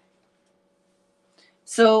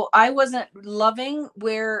 So I wasn't loving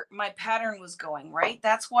where my pattern was going, right?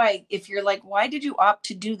 That's why if you're like, why did you opt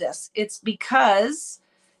to do this? It's because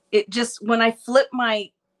it just, when I flip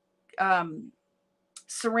my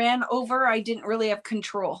saran over, I didn't really have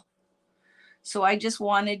control. So I just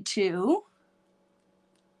wanted to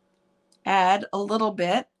add a little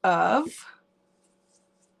bit of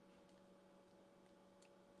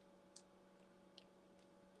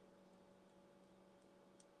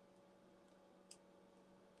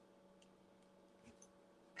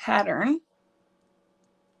pattern.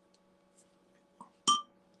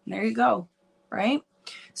 And there you go, right?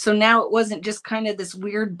 So now it wasn't just kind of this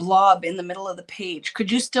weird blob in the middle of the page.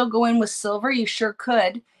 Could you still go in with silver? You sure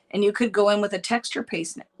could. And you could go in with a texture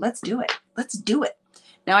paste. Let's do it. Let's do it.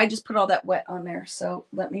 Now I just put all that wet on there. So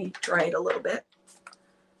let me dry it a little bit.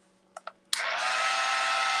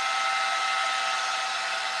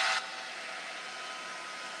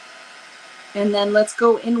 And then let's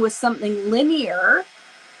go in with something linear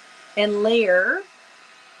and layer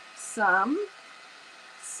some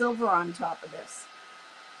silver on top of this.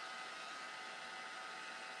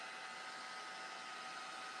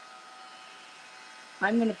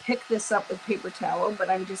 I'm going to pick this up with paper towel, but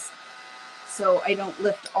I'm just, so I don't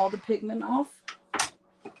lift all the pigment off.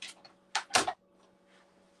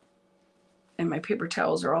 And my paper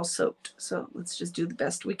towels are all soaked. So let's just do the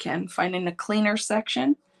best we can. Finding a cleaner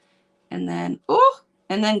section. And then, oh,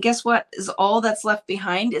 and then guess what? Is all that's left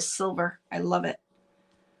behind is silver. I love it.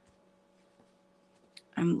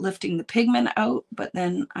 I'm lifting the pigment out, but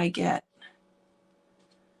then I get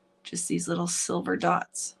just these little silver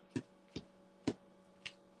dots.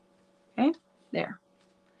 Okay, there.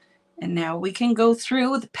 And now we can go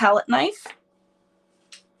through with a palette knife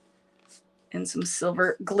and some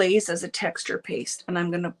silver glaze as a texture paste. And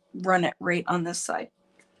I'm going to run it right on this side.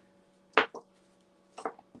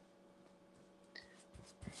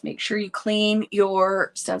 Make sure you clean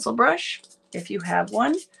your stencil brush if you have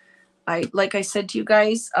one. Like I said to you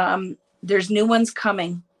guys, there's new ones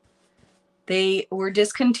coming. They were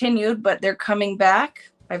discontinued, but they're coming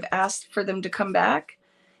back. I've asked for them to come back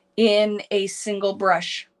in a single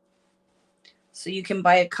brush. So you can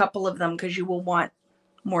buy a couple of them because you will want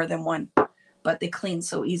more than one, but they clean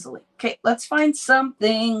so easily. Okay, let's find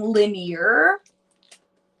something linear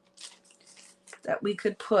that we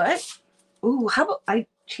could put. Ooh, how about, I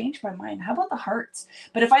changed my mind. How about the hearts?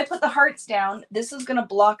 But if I put the hearts down, this is going to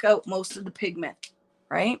block out most of the pigment,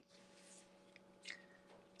 right?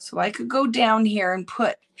 So I could go down here and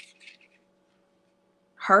put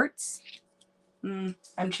hearts. I'm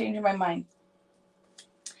changing my mind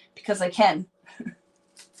because I can.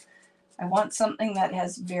 I want something that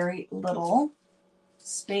has very little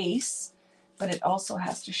space, but it also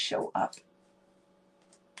has to show up.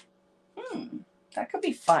 That could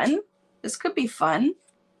be fun. This could be fun.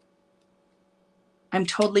 I'm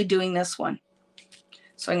totally doing this one.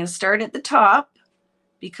 So I'm going to start at the top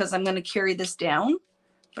because I'm going to carry this down,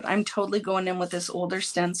 but I'm totally going in with this older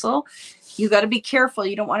stencil. You got to be careful.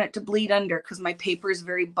 You don't want it to bleed under because my paper is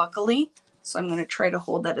very buckly. So I'm going to try to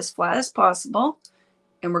hold that as flat as possible.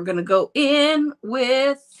 And we're going to go in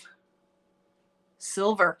with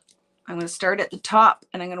silver. I'm going to start at the top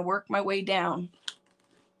and I'm going to work my way down.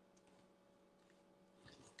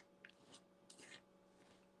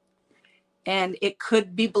 And it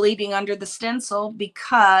could be bleeding under the stencil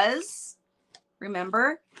because,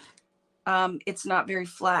 remember, it's not very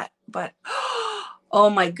flat. But, oh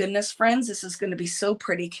my goodness, friends, this is going to be so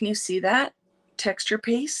pretty. Can you see that texture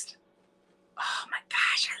paste? Oh my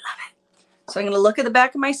gosh, I love it. So I'm going to look at the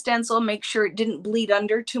back of my stencil, make sure it didn't bleed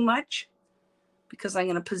under too much because I'm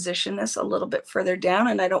going to position this a little bit further down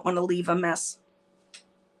and I don't want to leave a mess.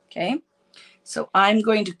 Okay. So I'm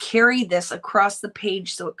going to carry this across the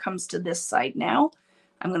page so it comes to this side now.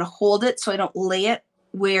 I'm going to hold it so I don't lay it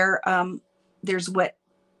where there's wet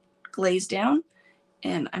glaze down.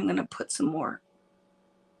 And I'm going to put some more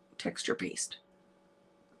texture paste.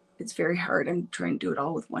 It's very hard. I'm trying to do it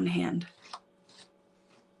all with one hand.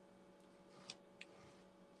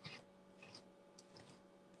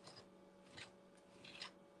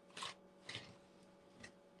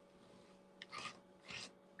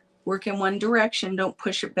 Work in one direction. Don't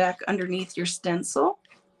push it back underneath your stencil.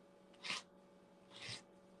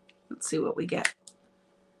 Let's see what we get.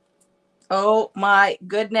 Oh my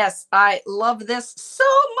goodness. I love this so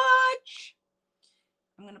much.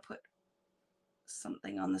 I'm going to put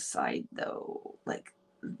something on the side though, like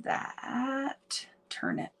that.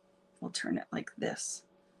 Turn it. We'll turn it like this.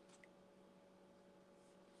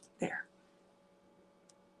 There.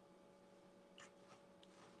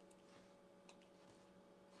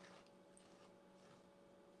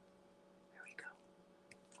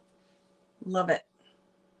 Love it.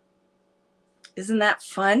 Isn't that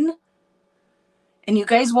fun? And you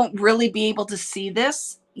guys won't really be able to see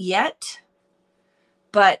this yet,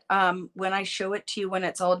 but when I show it to you when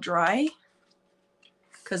it's all dry,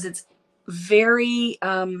 because it's very,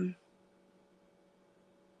 the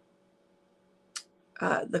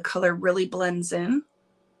color really blends in,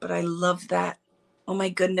 but I love that. Oh my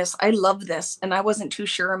goodness, I love this. And I wasn't too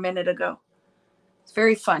sure a minute ago. It's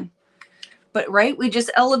very fun. But right, we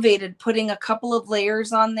just elevated, putting a couple of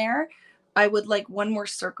layers on there. I would like one more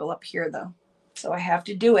circle up here though. So I have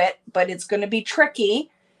to do it, but it's going to be tricky.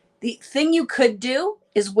 The thing you could do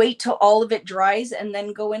is wait till all of it dries and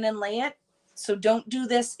then go in and lay it. So don't do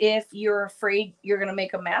this if you're afraid you're going to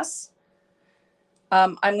make a mess.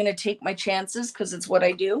 I'm going to take my chances because it's what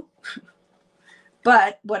I do.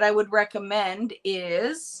 But what I would recommend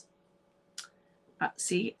is,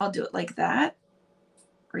 see, I'll do it like that,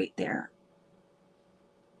 right there.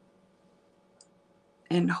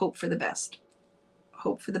 And hope for the best.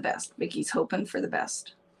 Hope for the best. Vicki's hoping for the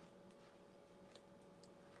best.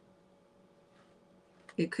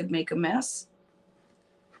 It could make a mess.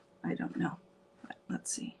 I don't know.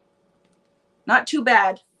 Let's see. Not too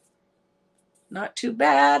bad. Not too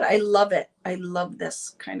bad. I love it. I love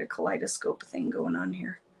this kind of kaleidoscope thing going on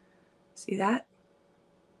here. See that?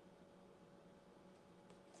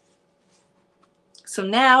 So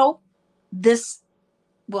now this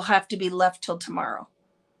will have to be left till tomorrow,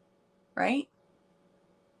 right?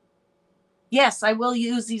 Yes, I will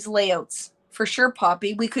use these layouts for sure,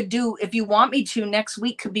 Poppy. We could do, if you want me to, next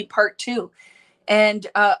week could be part 2. And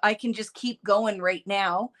I can just keep going right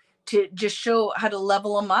now to just show how to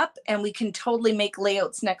level them up, and we can totally make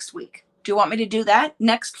layouts next week. Do you want me to do that?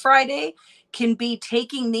 Next Friday can be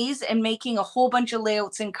taking these and making a whole bunch of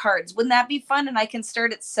layouts and cards. Wouldn't that be fun? And I can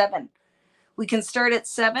start at 7. We can start at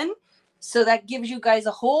 7. So that gives you guys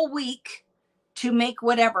a whole week to make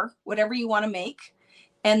whatever you want to make.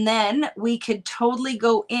 And then we could totally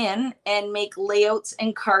go in and make layouts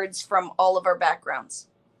and cards from all of our backgrounds.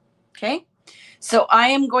 Okay. So I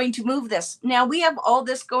am going to move this. Now we have all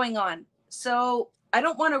this going on. So I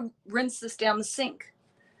don't want to rinse this down the sink.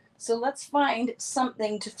 So let's find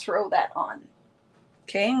something to throw that on.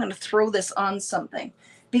 Okay, I'm going to throw this on something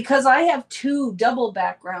because I have 2 double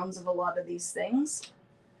backgrounds of a lot of these things.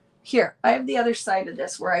 Here, I have the other side of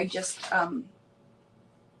this where I just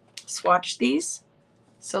swatched these.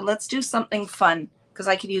 So let's do something fun because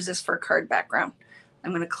I could use this for a card background.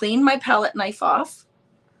 I'm going to clean my palette knife off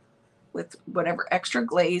with whatever extra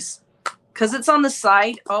glaze. Because it's on the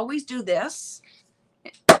side, always do this.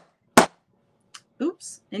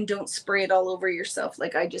 Oops. And don't spray it all over yourself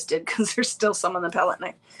like I just did because there's still some on the palette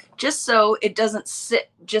knife. Just so it doesn't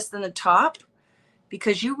sit just in the top,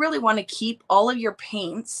 because you really want to keep all of your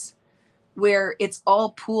paints where it's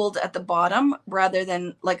all pooled at the bottom rather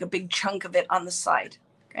than like a big chunk of it on the side.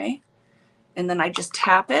 Okay. And then I just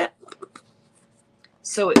tap it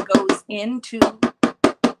so it goes into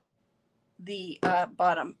the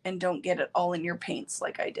bottom and don't get it all in your paints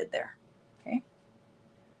like I did there. Okay.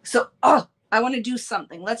 So, I want to do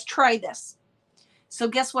something. Let's try this. So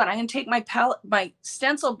guess what? I'm going to take my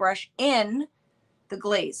stencil brush in the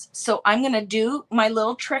glaze. So I'm going to do my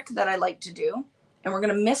little trick that I like to do, and we're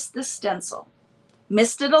going to mist this stencil.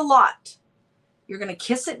 Mist it a lot. You're going to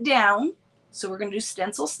kiss it down. So we're going to do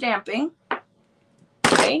stencil stamping.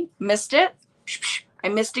 Okay. Mist it.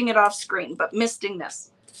 I'm misting it off screen, but misting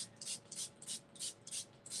this.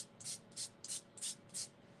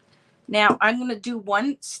 Now I'm going to do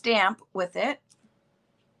one stamp with it.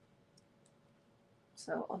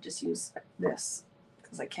 So I'll just use this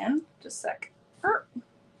because I can. Just a sec.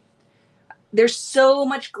 There's so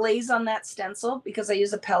much glaze on that stencil because I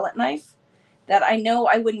use a palette knife that I know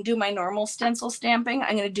I wouldn't do my normal stencil stamping.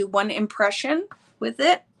 I'm going to do one impression with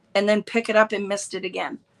it and then pick it up and mist it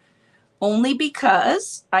again. Only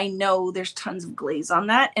because I know there's tons of glaze on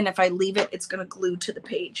that. And if I leave it, it's going to glue to the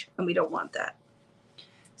page and we don't want that.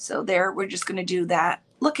 So there, we're just going to do that.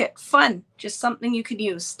 Look at fun, just something you could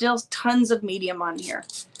use. Still tons of medium on here.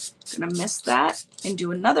 I'm going to mist that and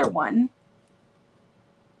do another one.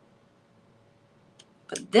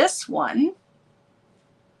 But this one,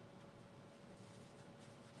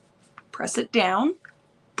 press it down,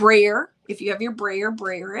 brayer. If you have your brayer,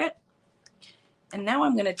 brayer it. And now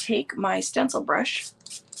I'm going to take my stencil brush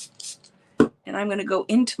and I'm going to go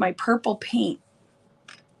into my purple paint,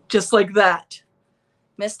 just like that.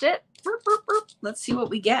 Missed it. Burp, burp, burp. Let's see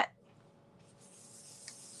what we get.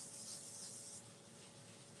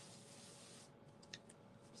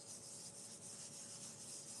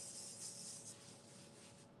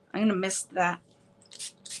 I'm going to mist that.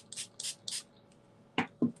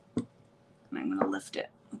 And I'm going to lift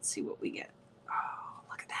it. Let's see what we get. Oh,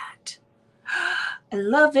 look at that. I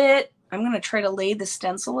love it. I'm going to try to lay the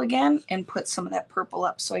stencil again and put some of that purple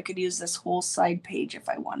up so I could use this whole side page if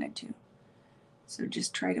I wanted to. So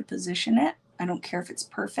just try to position it. I don't care if it's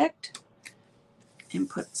perfect. And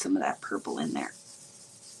put some of that purple in there.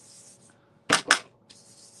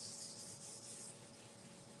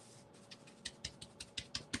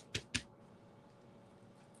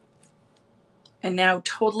 And now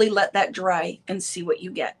totally let that dry and see what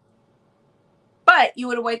you get. But you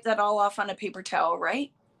would have wiped that all off on a paper towel,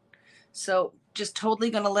 right? So just totally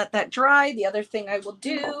going to let that dry. The other thing I will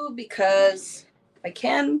do, because I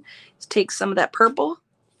can, is take some of that purple,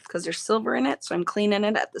 because there's silver in it. So I'm cleaning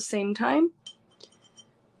it at the same time.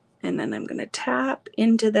 And then I'm going to tap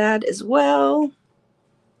into that as well.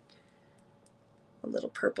 A little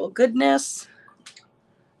purple goodness.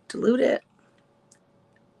 Dilute it.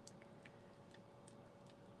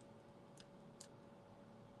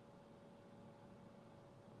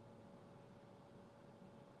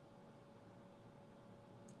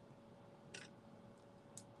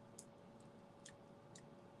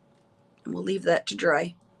 And we'll leave that to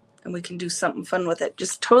dry. And we can do something fun with it.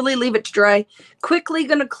 Just totally leave it to dry. Quickly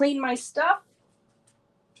going to clean my stuff.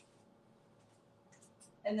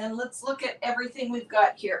 And then let's look at everything we've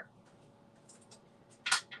got here.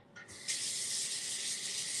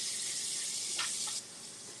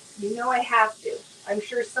 You know I have to. I'm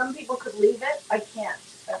sure some people could leave it. I can't.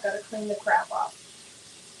 I've got to clean the crap off.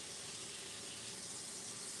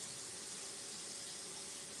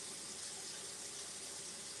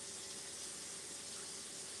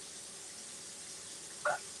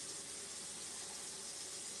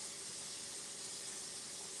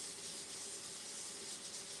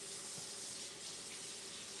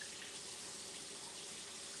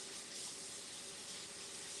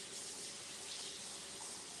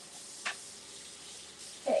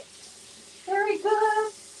 Okay. Very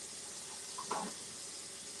good.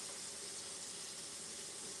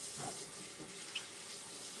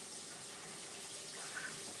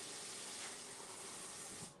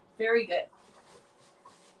 Very good.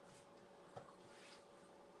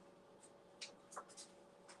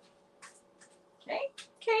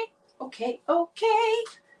 Okay.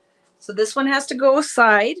 So this one has to go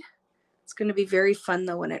aside. It's going to be very fun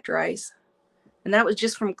though when it dries. And that was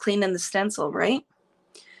just from cleaning the stencil, right?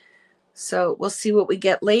 So we'll see what we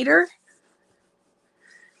get later.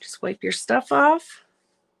 Just wipe your stuff off.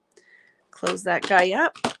 Close that guy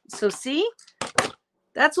up. So see,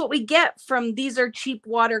 that's what we get from these are cheap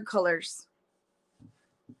watercolors.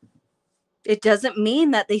 It doesn't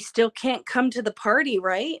mean that they still can't come to the party,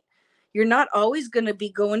 right? You're not always going to be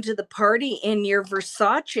going to the party in your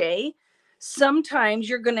Versace. Sometimes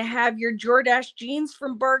you're going to have your Jordache jeans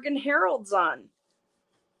from Bargain Harold's on.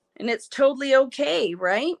 And it's totally okay,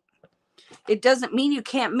 right? It doesn't mean you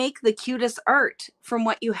can't make the cutest art from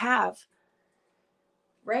what you have.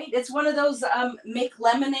 Right? It's one of those make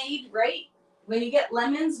lemonade, right? When you get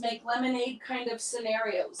lemons, make lemonade kind of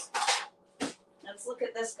scenarios. Let's look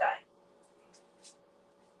at this guy.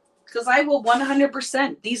 Because I will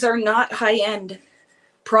 100%. These are not high-end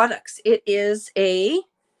products. It is a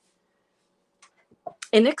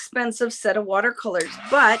inexpensive set of watercolors,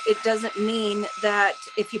 but it doesn't mean that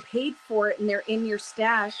if you paid for it and they're in your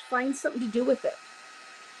stash, find something to do with it.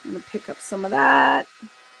 I'm going to pick up some of that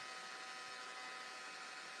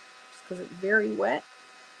just because it's very wet.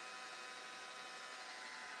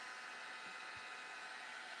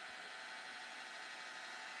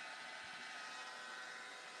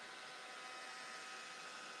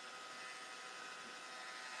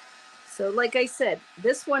 So like I said,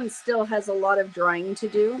 this one still has a lot of drying to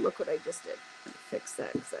do. Look what I just did. Fix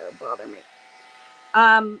that because that'll bother me.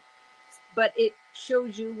 But it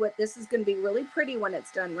shows you what this is going to be really pretty when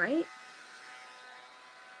it's done, right?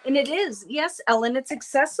 And it is. Yes, Ellen, it's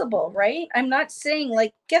accessible, right? I'm not saying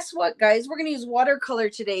like, guess what, guys? We're going to use watercolor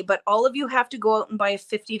today, but all of you have to go out and buy a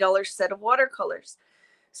 $50 set of watercolors.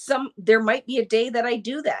 There might be a day that I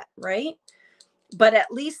do that, right? But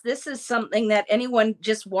at least this is something that anyone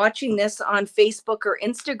just watching this on Facebook or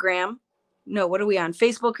Instagram, no, what are we on?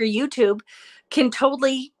 Facebook or YouTube can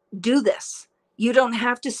totally do this. You don't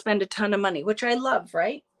have to spend a ton of money, which I love,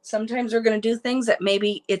 right? Sometimes we're going to do things that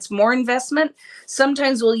maybe it's more investment.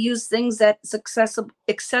 Sometimes we'll use things that's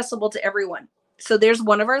accessible to everyone. So there's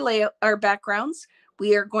one of our backgrounds.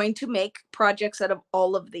 We are going to make projects out of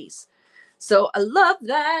all of these. So I love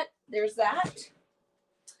that. There's that.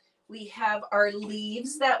 We have our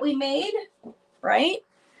leaves that we made, right?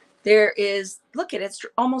 There is, look at it, it's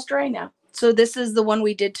almost dry now. So this is the one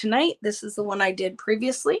we did tonight. This is the one I did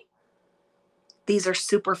previously. These are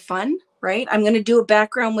super fun, right? I'm going to do a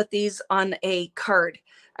background with these on a card.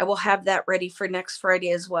 I will have that ready for next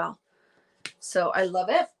Friday as well. So I love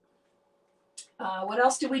it. What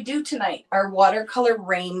else did we do tonight? Our watercolor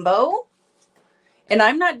rainbow. And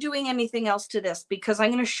I'm not doing anything else to this because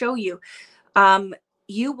I'm going to show you.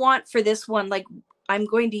 You want for this one, like I'm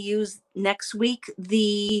going to use next week,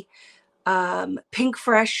 the Pink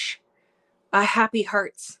Fresh Happy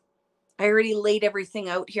Hearts. I already laid everything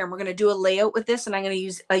out here. And we're going to do a layout with this. And I'm going to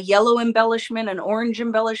use a yellow embellishment, an orange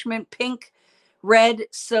embellishment, pink, red.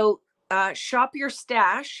 So shop your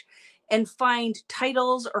stash and find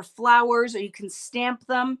titles or flowers, or you can stamp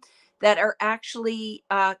them, that are actually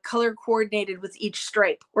color coordinated with each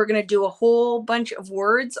stripe. We're going to do a whole bunch of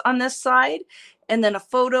words on this side, and then a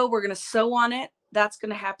photo. We're going to sew on it. That's going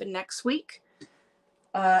to happen next week.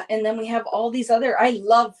 And then we have all these other, I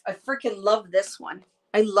freaking love this one.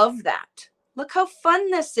 I love that. Look how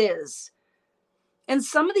fun this is. And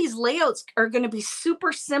some of these layouts are going to be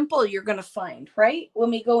super simple, you're going to find, right? When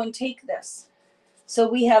we go and take this. So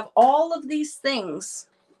we have all of these things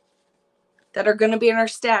that are going to be in our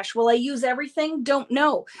stash. Will I use everything? Don't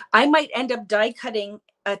know. I might end up die cutting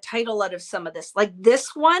a title out of some of this. Like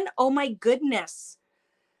this one, oh my goodness.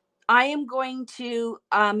 I am going to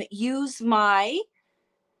use my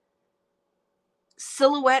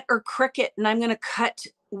silhouette or cricket, and I'm going to cut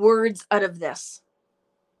words out of this.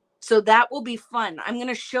 So that will be fun. I'm going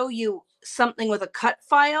to show you something with a cut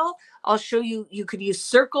file. I'll show you, you could use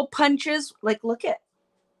circle punches. Like, look at,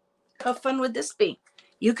 how fun would this be?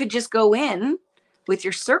 You could just go in with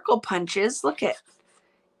your circle punches, look at,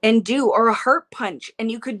 and do, or a heart punch.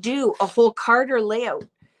 And you could do a whole card or layout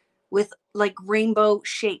with like rainbow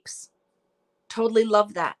shapes. Totally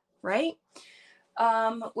love that, right?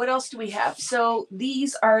 What else do we have? So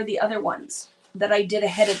these are the other ones that I did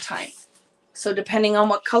ahead of time. So depending on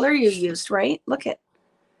what color you used, right? Look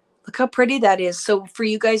how pretty that is. So for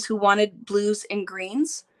you guys who wanted blues and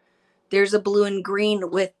greens, there's a blue and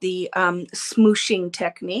green with the smooshing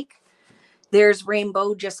technique. There's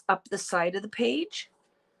rainbow just up the side of the page.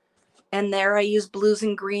 And there I use blues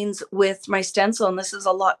and greens with my stencil. And this is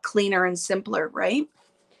a lot cleaner and simpler, right?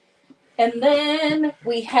 And then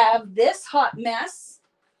we have this hot mess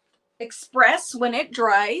express when it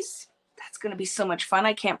dries. That's going to be so much fun.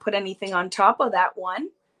 I can't put anything on top of that one.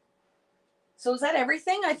 So is that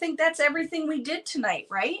everything? I think that's everything we did tonight,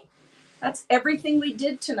 right? That's everything we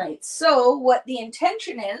did tonight. So what the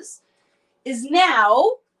intention is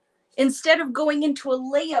now, instead of going into a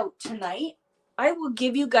layout tonight, I will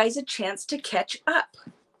give you guys a chance to catch up,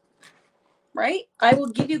 right? I will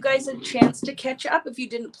give you guys a chance to catch up if you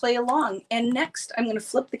didn't play along. And next, I'm going to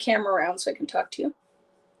flip the camera around so I can talk to you.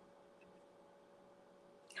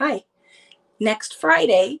 Hi. Next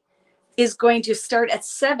Friday is going to start at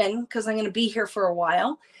 7 because I'm going to be here for a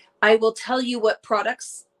while. I will tell you what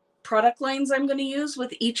product lines I'm going to use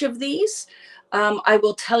with each of these. I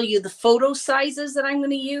will tell you the photo sizes that I'm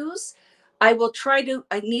going to use. I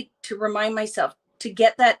need to remind myself to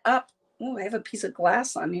get that up. Oh, I have a piece of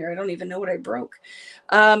glass on here. I don't even know what I broke.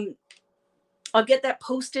 I'll get that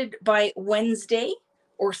posted by Wednesday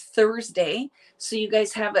or Thursday, so you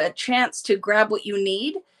guys have a chance to grab what you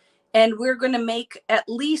need. And we're going to make at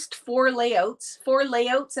least 4 layouts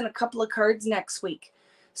and a couple of cards next week.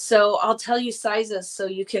 So I'll tell you sizes so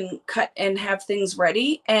you can cut and have things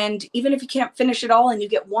ready. And even if you can't finish it all and you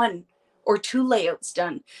get 1 or 2 layouts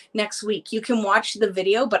done next week, you can watch the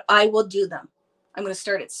video, but I will do them. I'm going to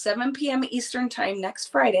start at 7 p.m. Eastern time next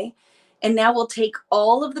Friday. And now we'll take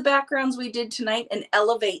all of the backgrounds we did tonight and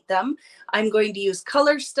elevate them. I'm going to use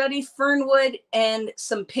Color Study, Fernwood, and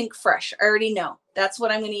some Pink Fresh. I already know. That's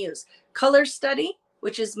what I'm going to use. Color Study,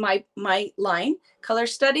 which is my line. Color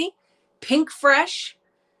Study, Pink Fresh,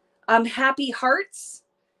 Happy Hearts,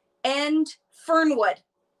 and Fernwood.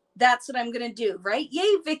 That's what I'm going to do, right?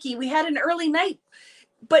 Yay, Vicki. We had an early night.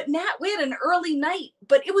 But Nat, we had an early night,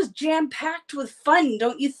 but it was jam-packed with fun,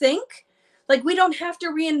 don't you think? Like, we don't have to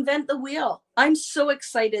reinvent the wheel. I'm so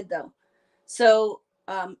excited, though. So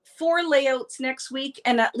 4 layouts next week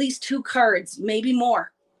and at least 2 cards, maybe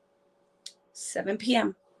more. 7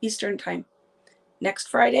 p.m. Eastern time next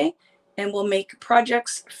Friday. And we'll make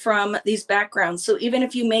projects from these backgrounds. So even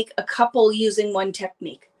if you make a couple using one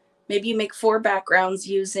technique, maybe you make 4 backgrounds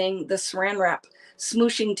using the saran wrap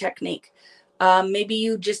smooshing technique. Maybe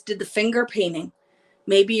you just did the finger painting.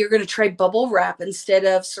 Maybe you're going to try bubble wrap instead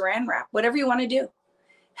of saran wrap, whatever you want to do.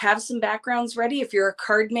 Have some backgrounds ready. If you're a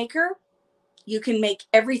card maker, you can make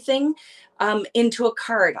everything into a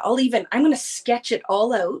card. I'm going to sketch it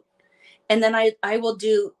all out. And then I will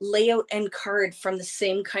do layout and card from the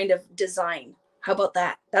same kind of design. How about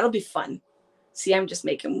that? That'll be fun. See, I'm just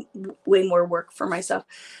making way more work for myself.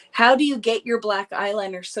 How do you get your black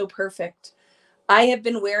eyeliner so perfect? I have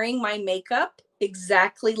been wearing my makeup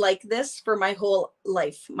exactly like this for my whole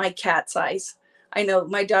life. My cat's eyes. I know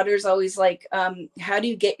my daughter's always like, how do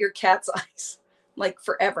you get your cat's eyes? Like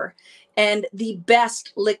forever. And the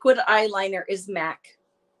best liquid eyeliner is MAC.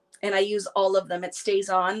 and I use all of them. It stays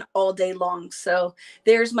on all day long. So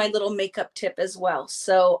there's my little makeup tip as well.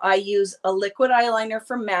 So I use a liquid eyeliner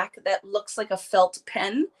from MAC that looks like a felt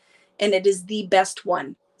pen, and it is the best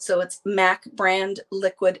one. So it's MAC brand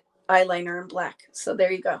liquid eyeliner in black. So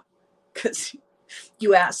there you go. Because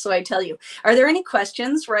you asked, so I tell you. Are there any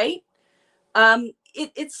questions, right?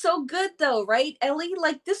 It's so good though, right, Ellie?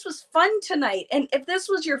 Like, this was fun tonight. And if this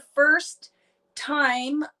was your first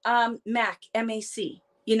time, MAC, M-A-C,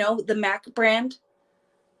 you know, the MAC brand,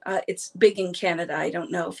 it's big in Canada. I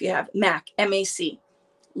don't know if you have MAC, M-A-C,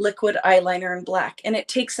 liquid eyeliner in black. And it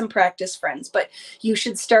takes some practice, friends, but you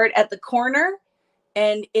should start at the corner,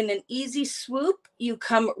 and in an easy swoop, you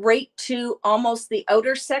come right to almost the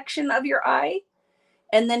outer section of your eye.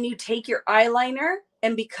 And then you take your eyeliner,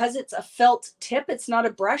 and because it's a felt tip, it's not a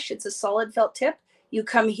brush, it's a solid felt tip. You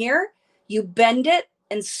come here, you bend it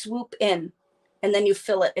and swoop in, and then you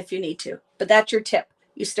fill it if you need to. But that's your tip.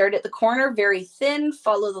 You start at the corner, very thin,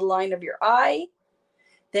 follow the line of your eye.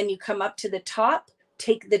 Then you come up to the top,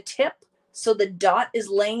 take the tip, so the dot is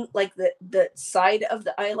laying, like the side of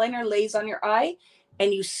the eyeliner lays on your eye,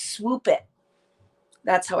 and you swoop it.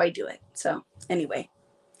 That's how I do it. So anyway,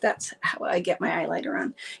 that's how I get my eyeliner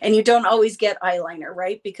on. And you don't always get eyeliner,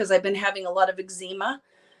 right? Because I've been having a lot of eczema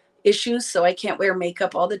issues, so I can't wear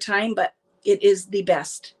makeup all the time, but it is the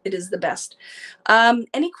best. It is the best.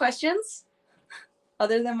 Any questions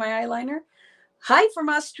other than my eyeliner? Hi from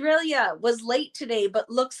Australia. Was late today, but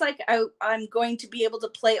looks like I'm going to be able to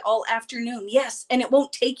play all afternoon. Yes, and it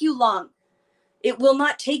won't take you long. It will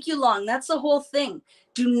not take you long. That's the whole thing.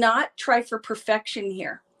 Do not try for perfection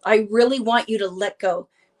here. I really want you to let go,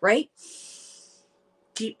 right?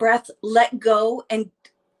 Deep breath, let go, and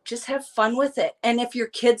just have fun with it. And if your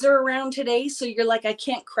kids are around today, so you're like, I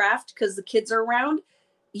can't craft because the kids are around,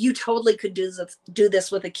 you totally could do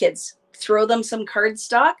this with the kids. Throw them some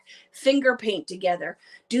cardstock, finger paint together,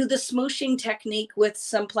 do the smooshing technique with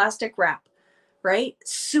some plastic wrap, right?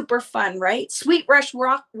 Super fun, right? Sweet Rush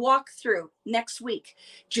walkthrough next week.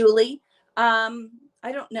 Julie,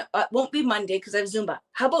 I don't know. It won't be Monday because I have Zumba.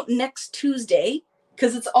 How about next Tuesday?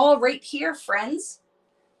 Because it's all right here, friends.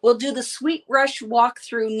 We'll do the Sweet Rush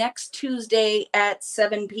walkthrough next Tuesday at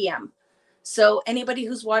 7 p.m. So anybody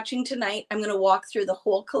who's watching tonight, I'm going to walk through the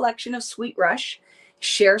whole collection of Sweet Rush,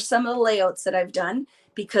 share some of the layouts that I've done,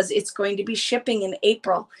 because it's going to be shipping in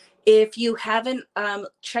April. If you haven't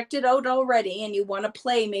checked it out already and you want to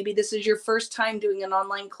play, maybe this is your first time doing an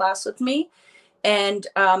online class with me. And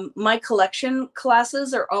my collection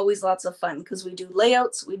classes are always lots of fun because we do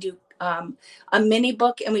layouts, we do a mini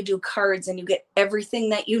book, and we do cards, and you get everything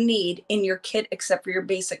that you need in your kit except for your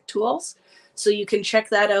basic tools. So you can check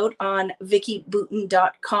that out on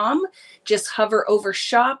vickiboutin.com. Just hover over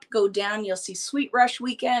shop, go down, you'll see Sweet Rush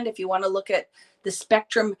Weekend. If you want to look at the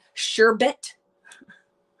Spectrum Sherbet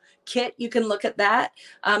kit, you can look at that.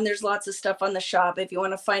 There's lots of stuff on the shop. If you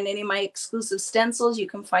want to find any of my exclusive stencils, you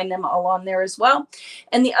can find them all on there as well.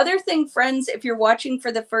 And the other thing, friends, if you're watching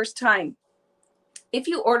for the first time, if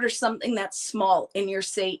you order something that's small and you're,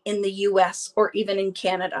 say, in the US or even in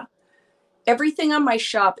Canada, everything on my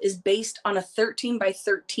shop is based on a 13 by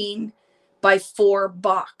 13 by 4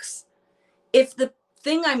 box. If the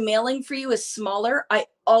thing I'm mailing for you is smaller, I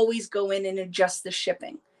always go in and adjust the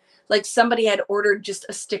shipping. Like somebody had ordered just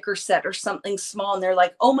a sticker set or something small, and they're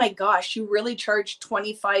like, oh my gosh, you really charge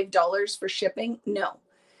 $25 for shipping? No.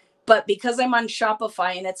 But because I'm on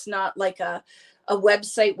Shopify and it's not like a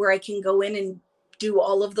website where I can go in and do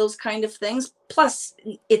all of those kind of things. Plus,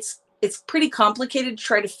 it's pretty complicated to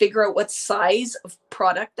try to figure out what size of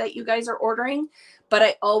product that you guys are ordering. But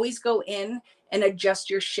I always go in and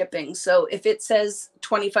adjust your shipping. So if it says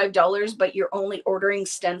 $25, but you're only ordering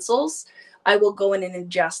stencils, I will go in and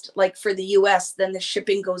adjust. Like for the US, then the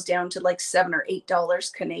shipping goes down to like $7 or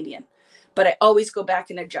 $8 Canadian. But I always go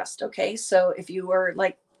back and adjust. Okay. So if you were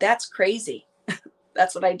like, that's crazy,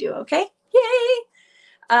 that's what I do. Okay.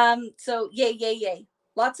 Yay. So yay, yay, yay.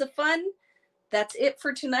 Lots of fun. That's it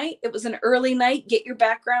for tonight. It was an early night. Get your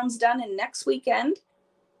backgrounds done. And next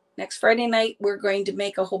Friday night, we're going to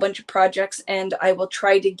make a whole bunch of projects, and I will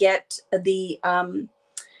try to get the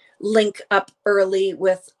link up early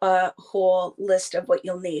with a whole list of what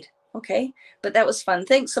you'll need. Okay. But that was fun.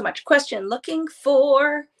 Thanks so much. Question.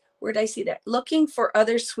 Where did I see that? Looking for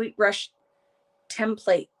other Sweet Rush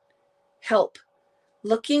template. Help.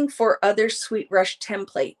 Looking for other Sweet Rush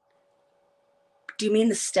template. Do you mean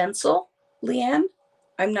the stencil, Leanne?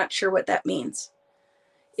 I'm not sure what that means.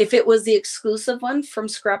 If it was the exclusive one from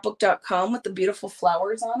scrapbook.com with the beautiful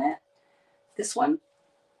flowers on it, this one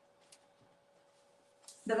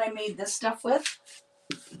that I made this stuff with,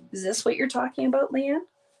 is this what you're talking about, Leanne?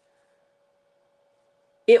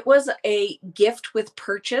 It was a gift with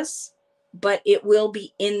purchase, but it will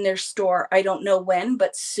be in their store. I don't know when,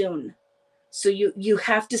 but soon. So you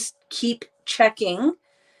have to keep checking.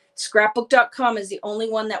 Scrapbook.com is the only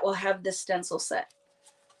one that will have this stencil set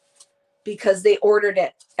because they ordered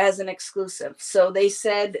it as an exclusive. So they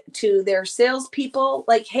said to their salespeople,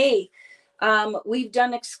 like, hey, we've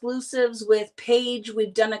done exclusives with Paige.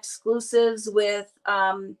 We've done exclusives with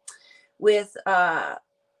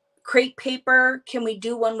crepe paper. Can we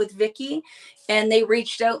do one with Vicki? And they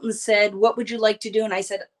reached out and said, what would you like to do? And I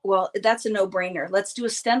said, well, that's a no-brainer. Let's do a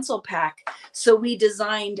stencil pack. So we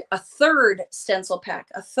designed a third stencil pack,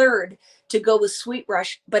 a third to go with Sweet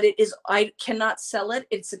Rush, but it is, I cannot sell it.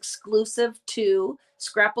 It's exclusive to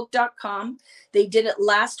scrapbook.com. They did it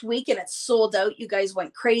last week and it sold out. You guys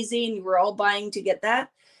went crazy and you were all buying to get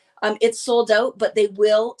that. It's sold out, but they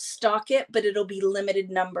will stock it, but it'll be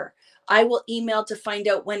limited number. I will email to find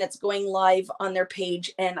out when it's going live on their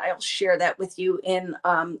page, and I'll share that with you in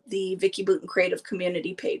the Vicki Boutin Creative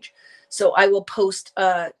Community page. So I will post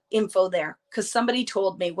info there because somebody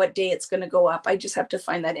told me what day it's going to go up. I just have to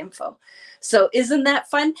find that info. So isn't that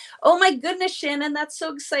fun? Oh my goodness, Shannon, that's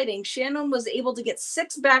so exciting. Shannon was able to get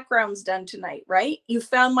 6 backgrounds done tonight, right? You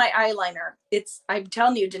found my eyeliner. I'm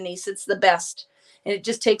telling you, Denise, it's the best. And it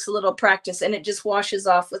just takes a little practice and it just washes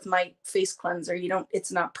off with my face cleanser.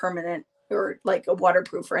 It's not permanent or like a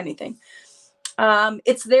waterproof or anything.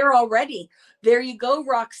 It's there already. There you go,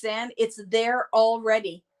 Roxanne. It's there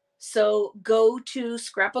already. So go to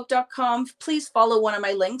scrapbook.com. Please follow one of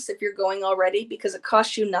my links if you're going already because it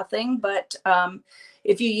costs you nothing. But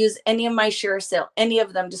if you use any of my share sale, any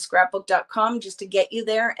of them to scrapbook.com just to get you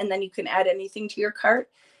there. And then you can add anything to your cart.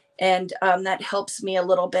 And that helps me a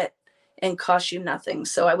little bit and costs you nothing.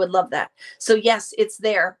 So I would love that. So yes, it's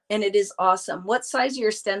there and it is awesome. What size are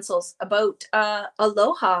your stencils? About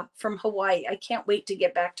Aloha from Hawaii. I can't wait to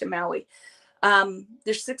get back to Maui.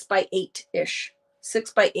 They're 6 by 8-ish,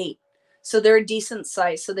 6 by 8. So they're a decent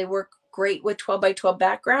size. So they work great with 12 by 12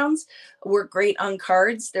 backgrounds, work great on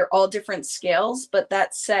cards. They're all different scales, but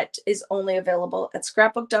that set is only available at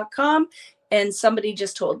scrapbook.com. And somebody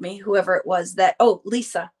just told me, whoever it was, that, oh,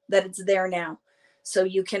 Lisa, that it's there now. So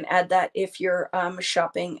you can add that if you're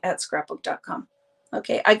shopping at scrapbook.com.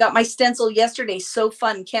 Okay, I got my stencil yesterday. So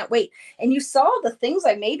fun. Can't wait. And you saw the things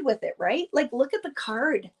I made with it, right? Like, look at the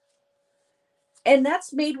card. And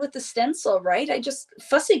that's made with the stencil, right? I just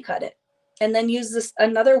fussy cut it and then used this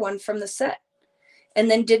another one from the set. And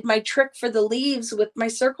then did my trick for the leaves with my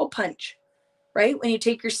circle punch, right? When you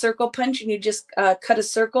take your circle punch and you just cut a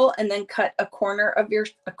circle and then cut a corner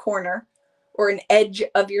or an edge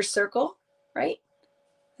of your circle, right?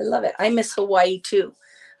 I love it. I miss Hawaii too.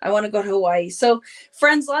 I want to go to Hawaii. So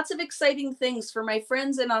friends, lots of exciting things for my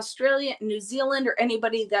friends in Australia and New Zealand or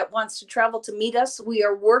anybody that wants to travel to meet us. We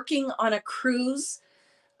are working on a cruise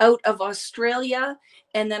out of Australia.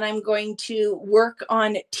 And then I'm going to work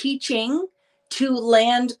on teaching 2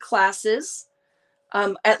 land classes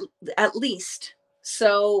at least.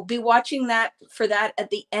 So be watching that for that at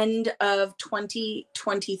the end of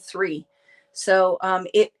 2023. So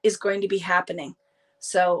it is going to be happening.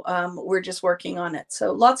 So we're just working on it.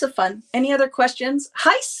 So lots of fun. Any other questions?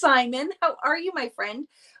 Hi, Simon. How are you, my friend?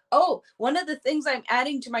 Oh, one of the things I'm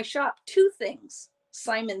adding to my shop, 2 things,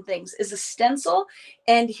 Simon things, is a stencil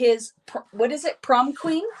and his, what is it, prom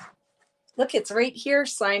queen? Look, it's right here,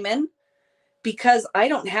 Simon, because I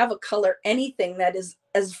don't have a color anything that is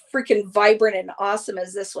as freaking vibrant and awesome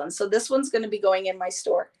as this one. So this one's going to be going in my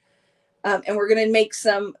store. And we're going to make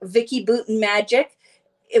some Vicki Boutin magic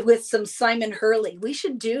with some Simon Hurley. We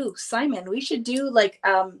should do, Simon, we should do like,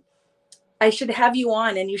 I should have you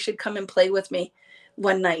on and you should come and play with me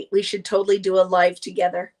one night. We should totally do a live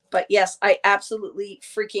together. But yes, I absolutely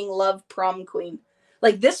freaking love Prom Queen.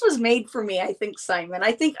 Like this was made for me, I think, Simon.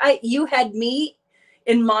 I think you had me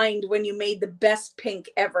in mind when you made the best pink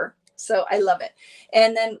ever. So I love it.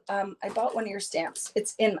 And then I bought one of your stamps.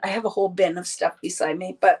 I have a whole bin of stuff beside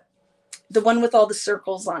me, but the one with all the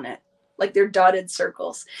circles on it. Like they're dotted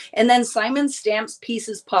circles. And then Simon's stamps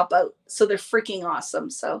pieces pop out. So they're freaking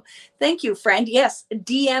awesome. So thank you, friend. Yes,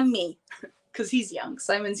 DM me because he's young.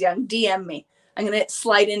 Simon's young. DM me. I'm going to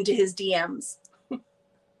slide into his DMs.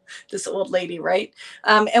 This old lady, right?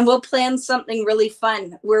 And we'll plan something really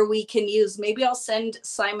fun where we can use, maybe I'll send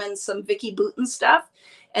Simon some Vicki Boutin stuff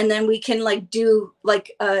and then we can like do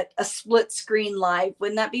like a split screen live.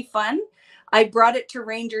 Wouldn't that be fun? I brought it to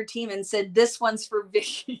Ranger Team and said, this one's for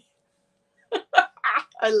Vicki.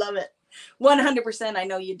 I love it. 100%. I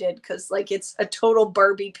know you did because like it's a total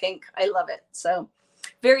Barbie pink. I love it. So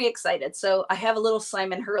very excited. So I have a little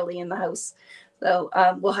Simon Hurley in the house. So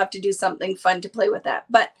we'll have to do something fun to play with that.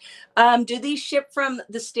 But do these ship from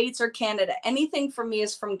the States or Canada? Anything from me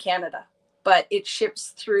is from Canada, but it ships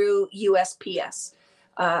through USPS.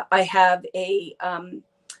 I have a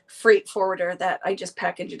freight forwarder that I just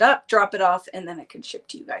package it up, drop it off, and then it can ship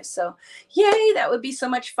to you guys. So yay, that would be so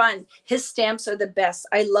much fun. His stamps are the best.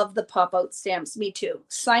 I love the pop-out stamps. Me too.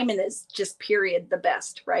 Simon is just period the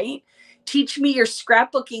best, right? Teach me your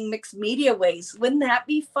scrapbooking mixed media ways. Wouldn't that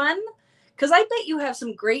be fun? Because I bet you have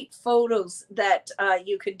some great photos that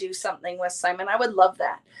you could do something with, Simon. I would love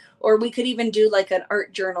that. Or we could even do like an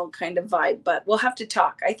art journal kind of vibe, but we'll have to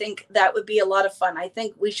talk. I think that would be a lot of fun. I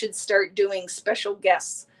think we should start doing special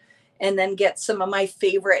guests and then get some of my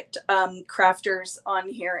favorite crafters on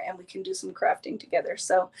here and we can do some crafting together.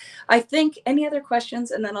 So I think any other questions,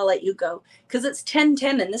 and then I'll let you go because it's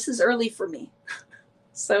 10:10 and this is early for me.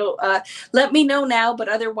 So let me know now, but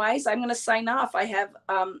otherwise I'm going to sign off. I have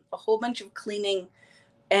a whole bunch of cleaning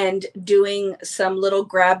and doing some little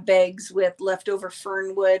grab bags with leftover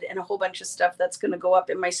fern wood and a whole bunch of stuff that's going to go up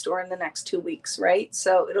in my store in the next 2 weeks, right?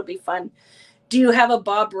 So it'll be fun. Do you have a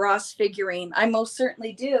Bob Ross figurine? I most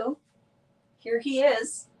certainly do. Here he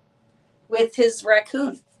is with his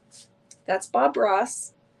raccoon. That's Bob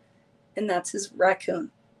Ross, and that's his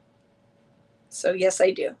raccoon. So yes,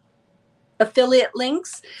 I do. Affiliate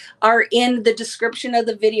links are in the description of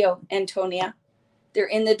the video, Antonia. They're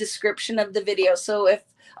in the description of the video. So if,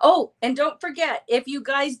 oh, and don't forget, if you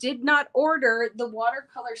guys did not order the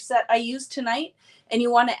watercolor set I used tonight and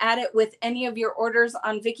you want to add it with any of your orders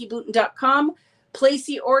on vickyboutin.com, place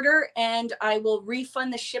the order and I will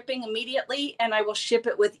refund the shipping immediately and I will ship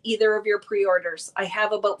it with either of your pre-orders. I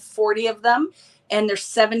have about 40 of them and they're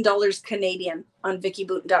 $7 Canadian on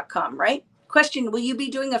vickyboutin.com, right? Question, will you be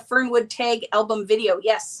doing a Fernwood tag album video?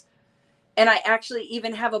 Yes. And I actually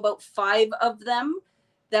even have about 5 of them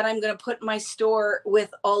that I'm going to put in my store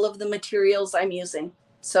with all of the materials I'm using.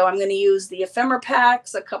 So I'm going to use the ephemera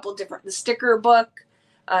packs, a couple different, the sticker book,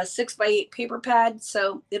 6x8 paper pad.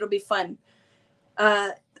 So it'll be fun.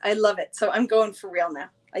 I love it. So I'm going for real now.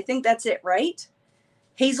 I think that's it, right?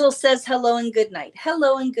 Hazel says hello and good night.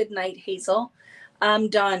 Hello and good night, Hazel.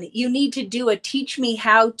 Dawn, you need to do a Teach Me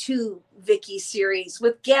How To Vicki series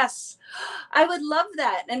with guests. I would love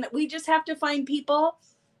that. And we just have to find people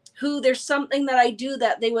who there's something that I do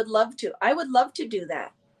that they would love to. I would love to do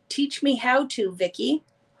that. Teach me how to, Vicki.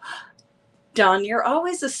 Dawn, you're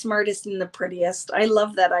always the smartest and the prettiest. I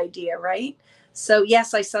love that idea, right? So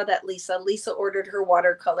yes, I saw that, Lisa. Lisa ordered her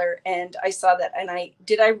watercolor and I saw that. And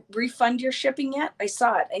did I refund your shipping yet? I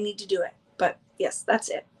saw it. I need to do it. But yes, that's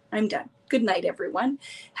it. I'm done. Good night, everyone.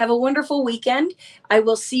 Have a wonderful weekend. I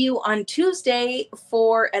will see you on Tuesday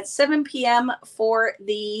at 7 p.m. for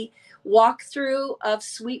the walkthrough of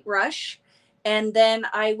Sweet Rush. And then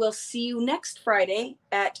I will see you next Friday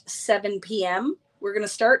at 7 p.m. We're going to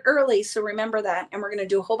start early, so remember that. And we're going to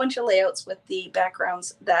do a whole bunch of layouts with the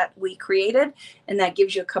backgrounds that we created. And that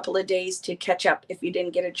gives you a couple of days to catch up if you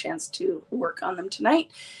didn't get a chance to work on them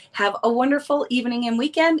tonight. Have a wonderful evening and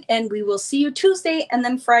weekend, and we will see you Tuesday and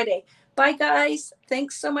then Friday. Bye, guys.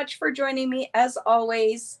 Thanks so much for joining me, as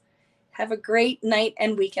always. Have a great night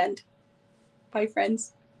and weekend. Bye,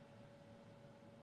 friends.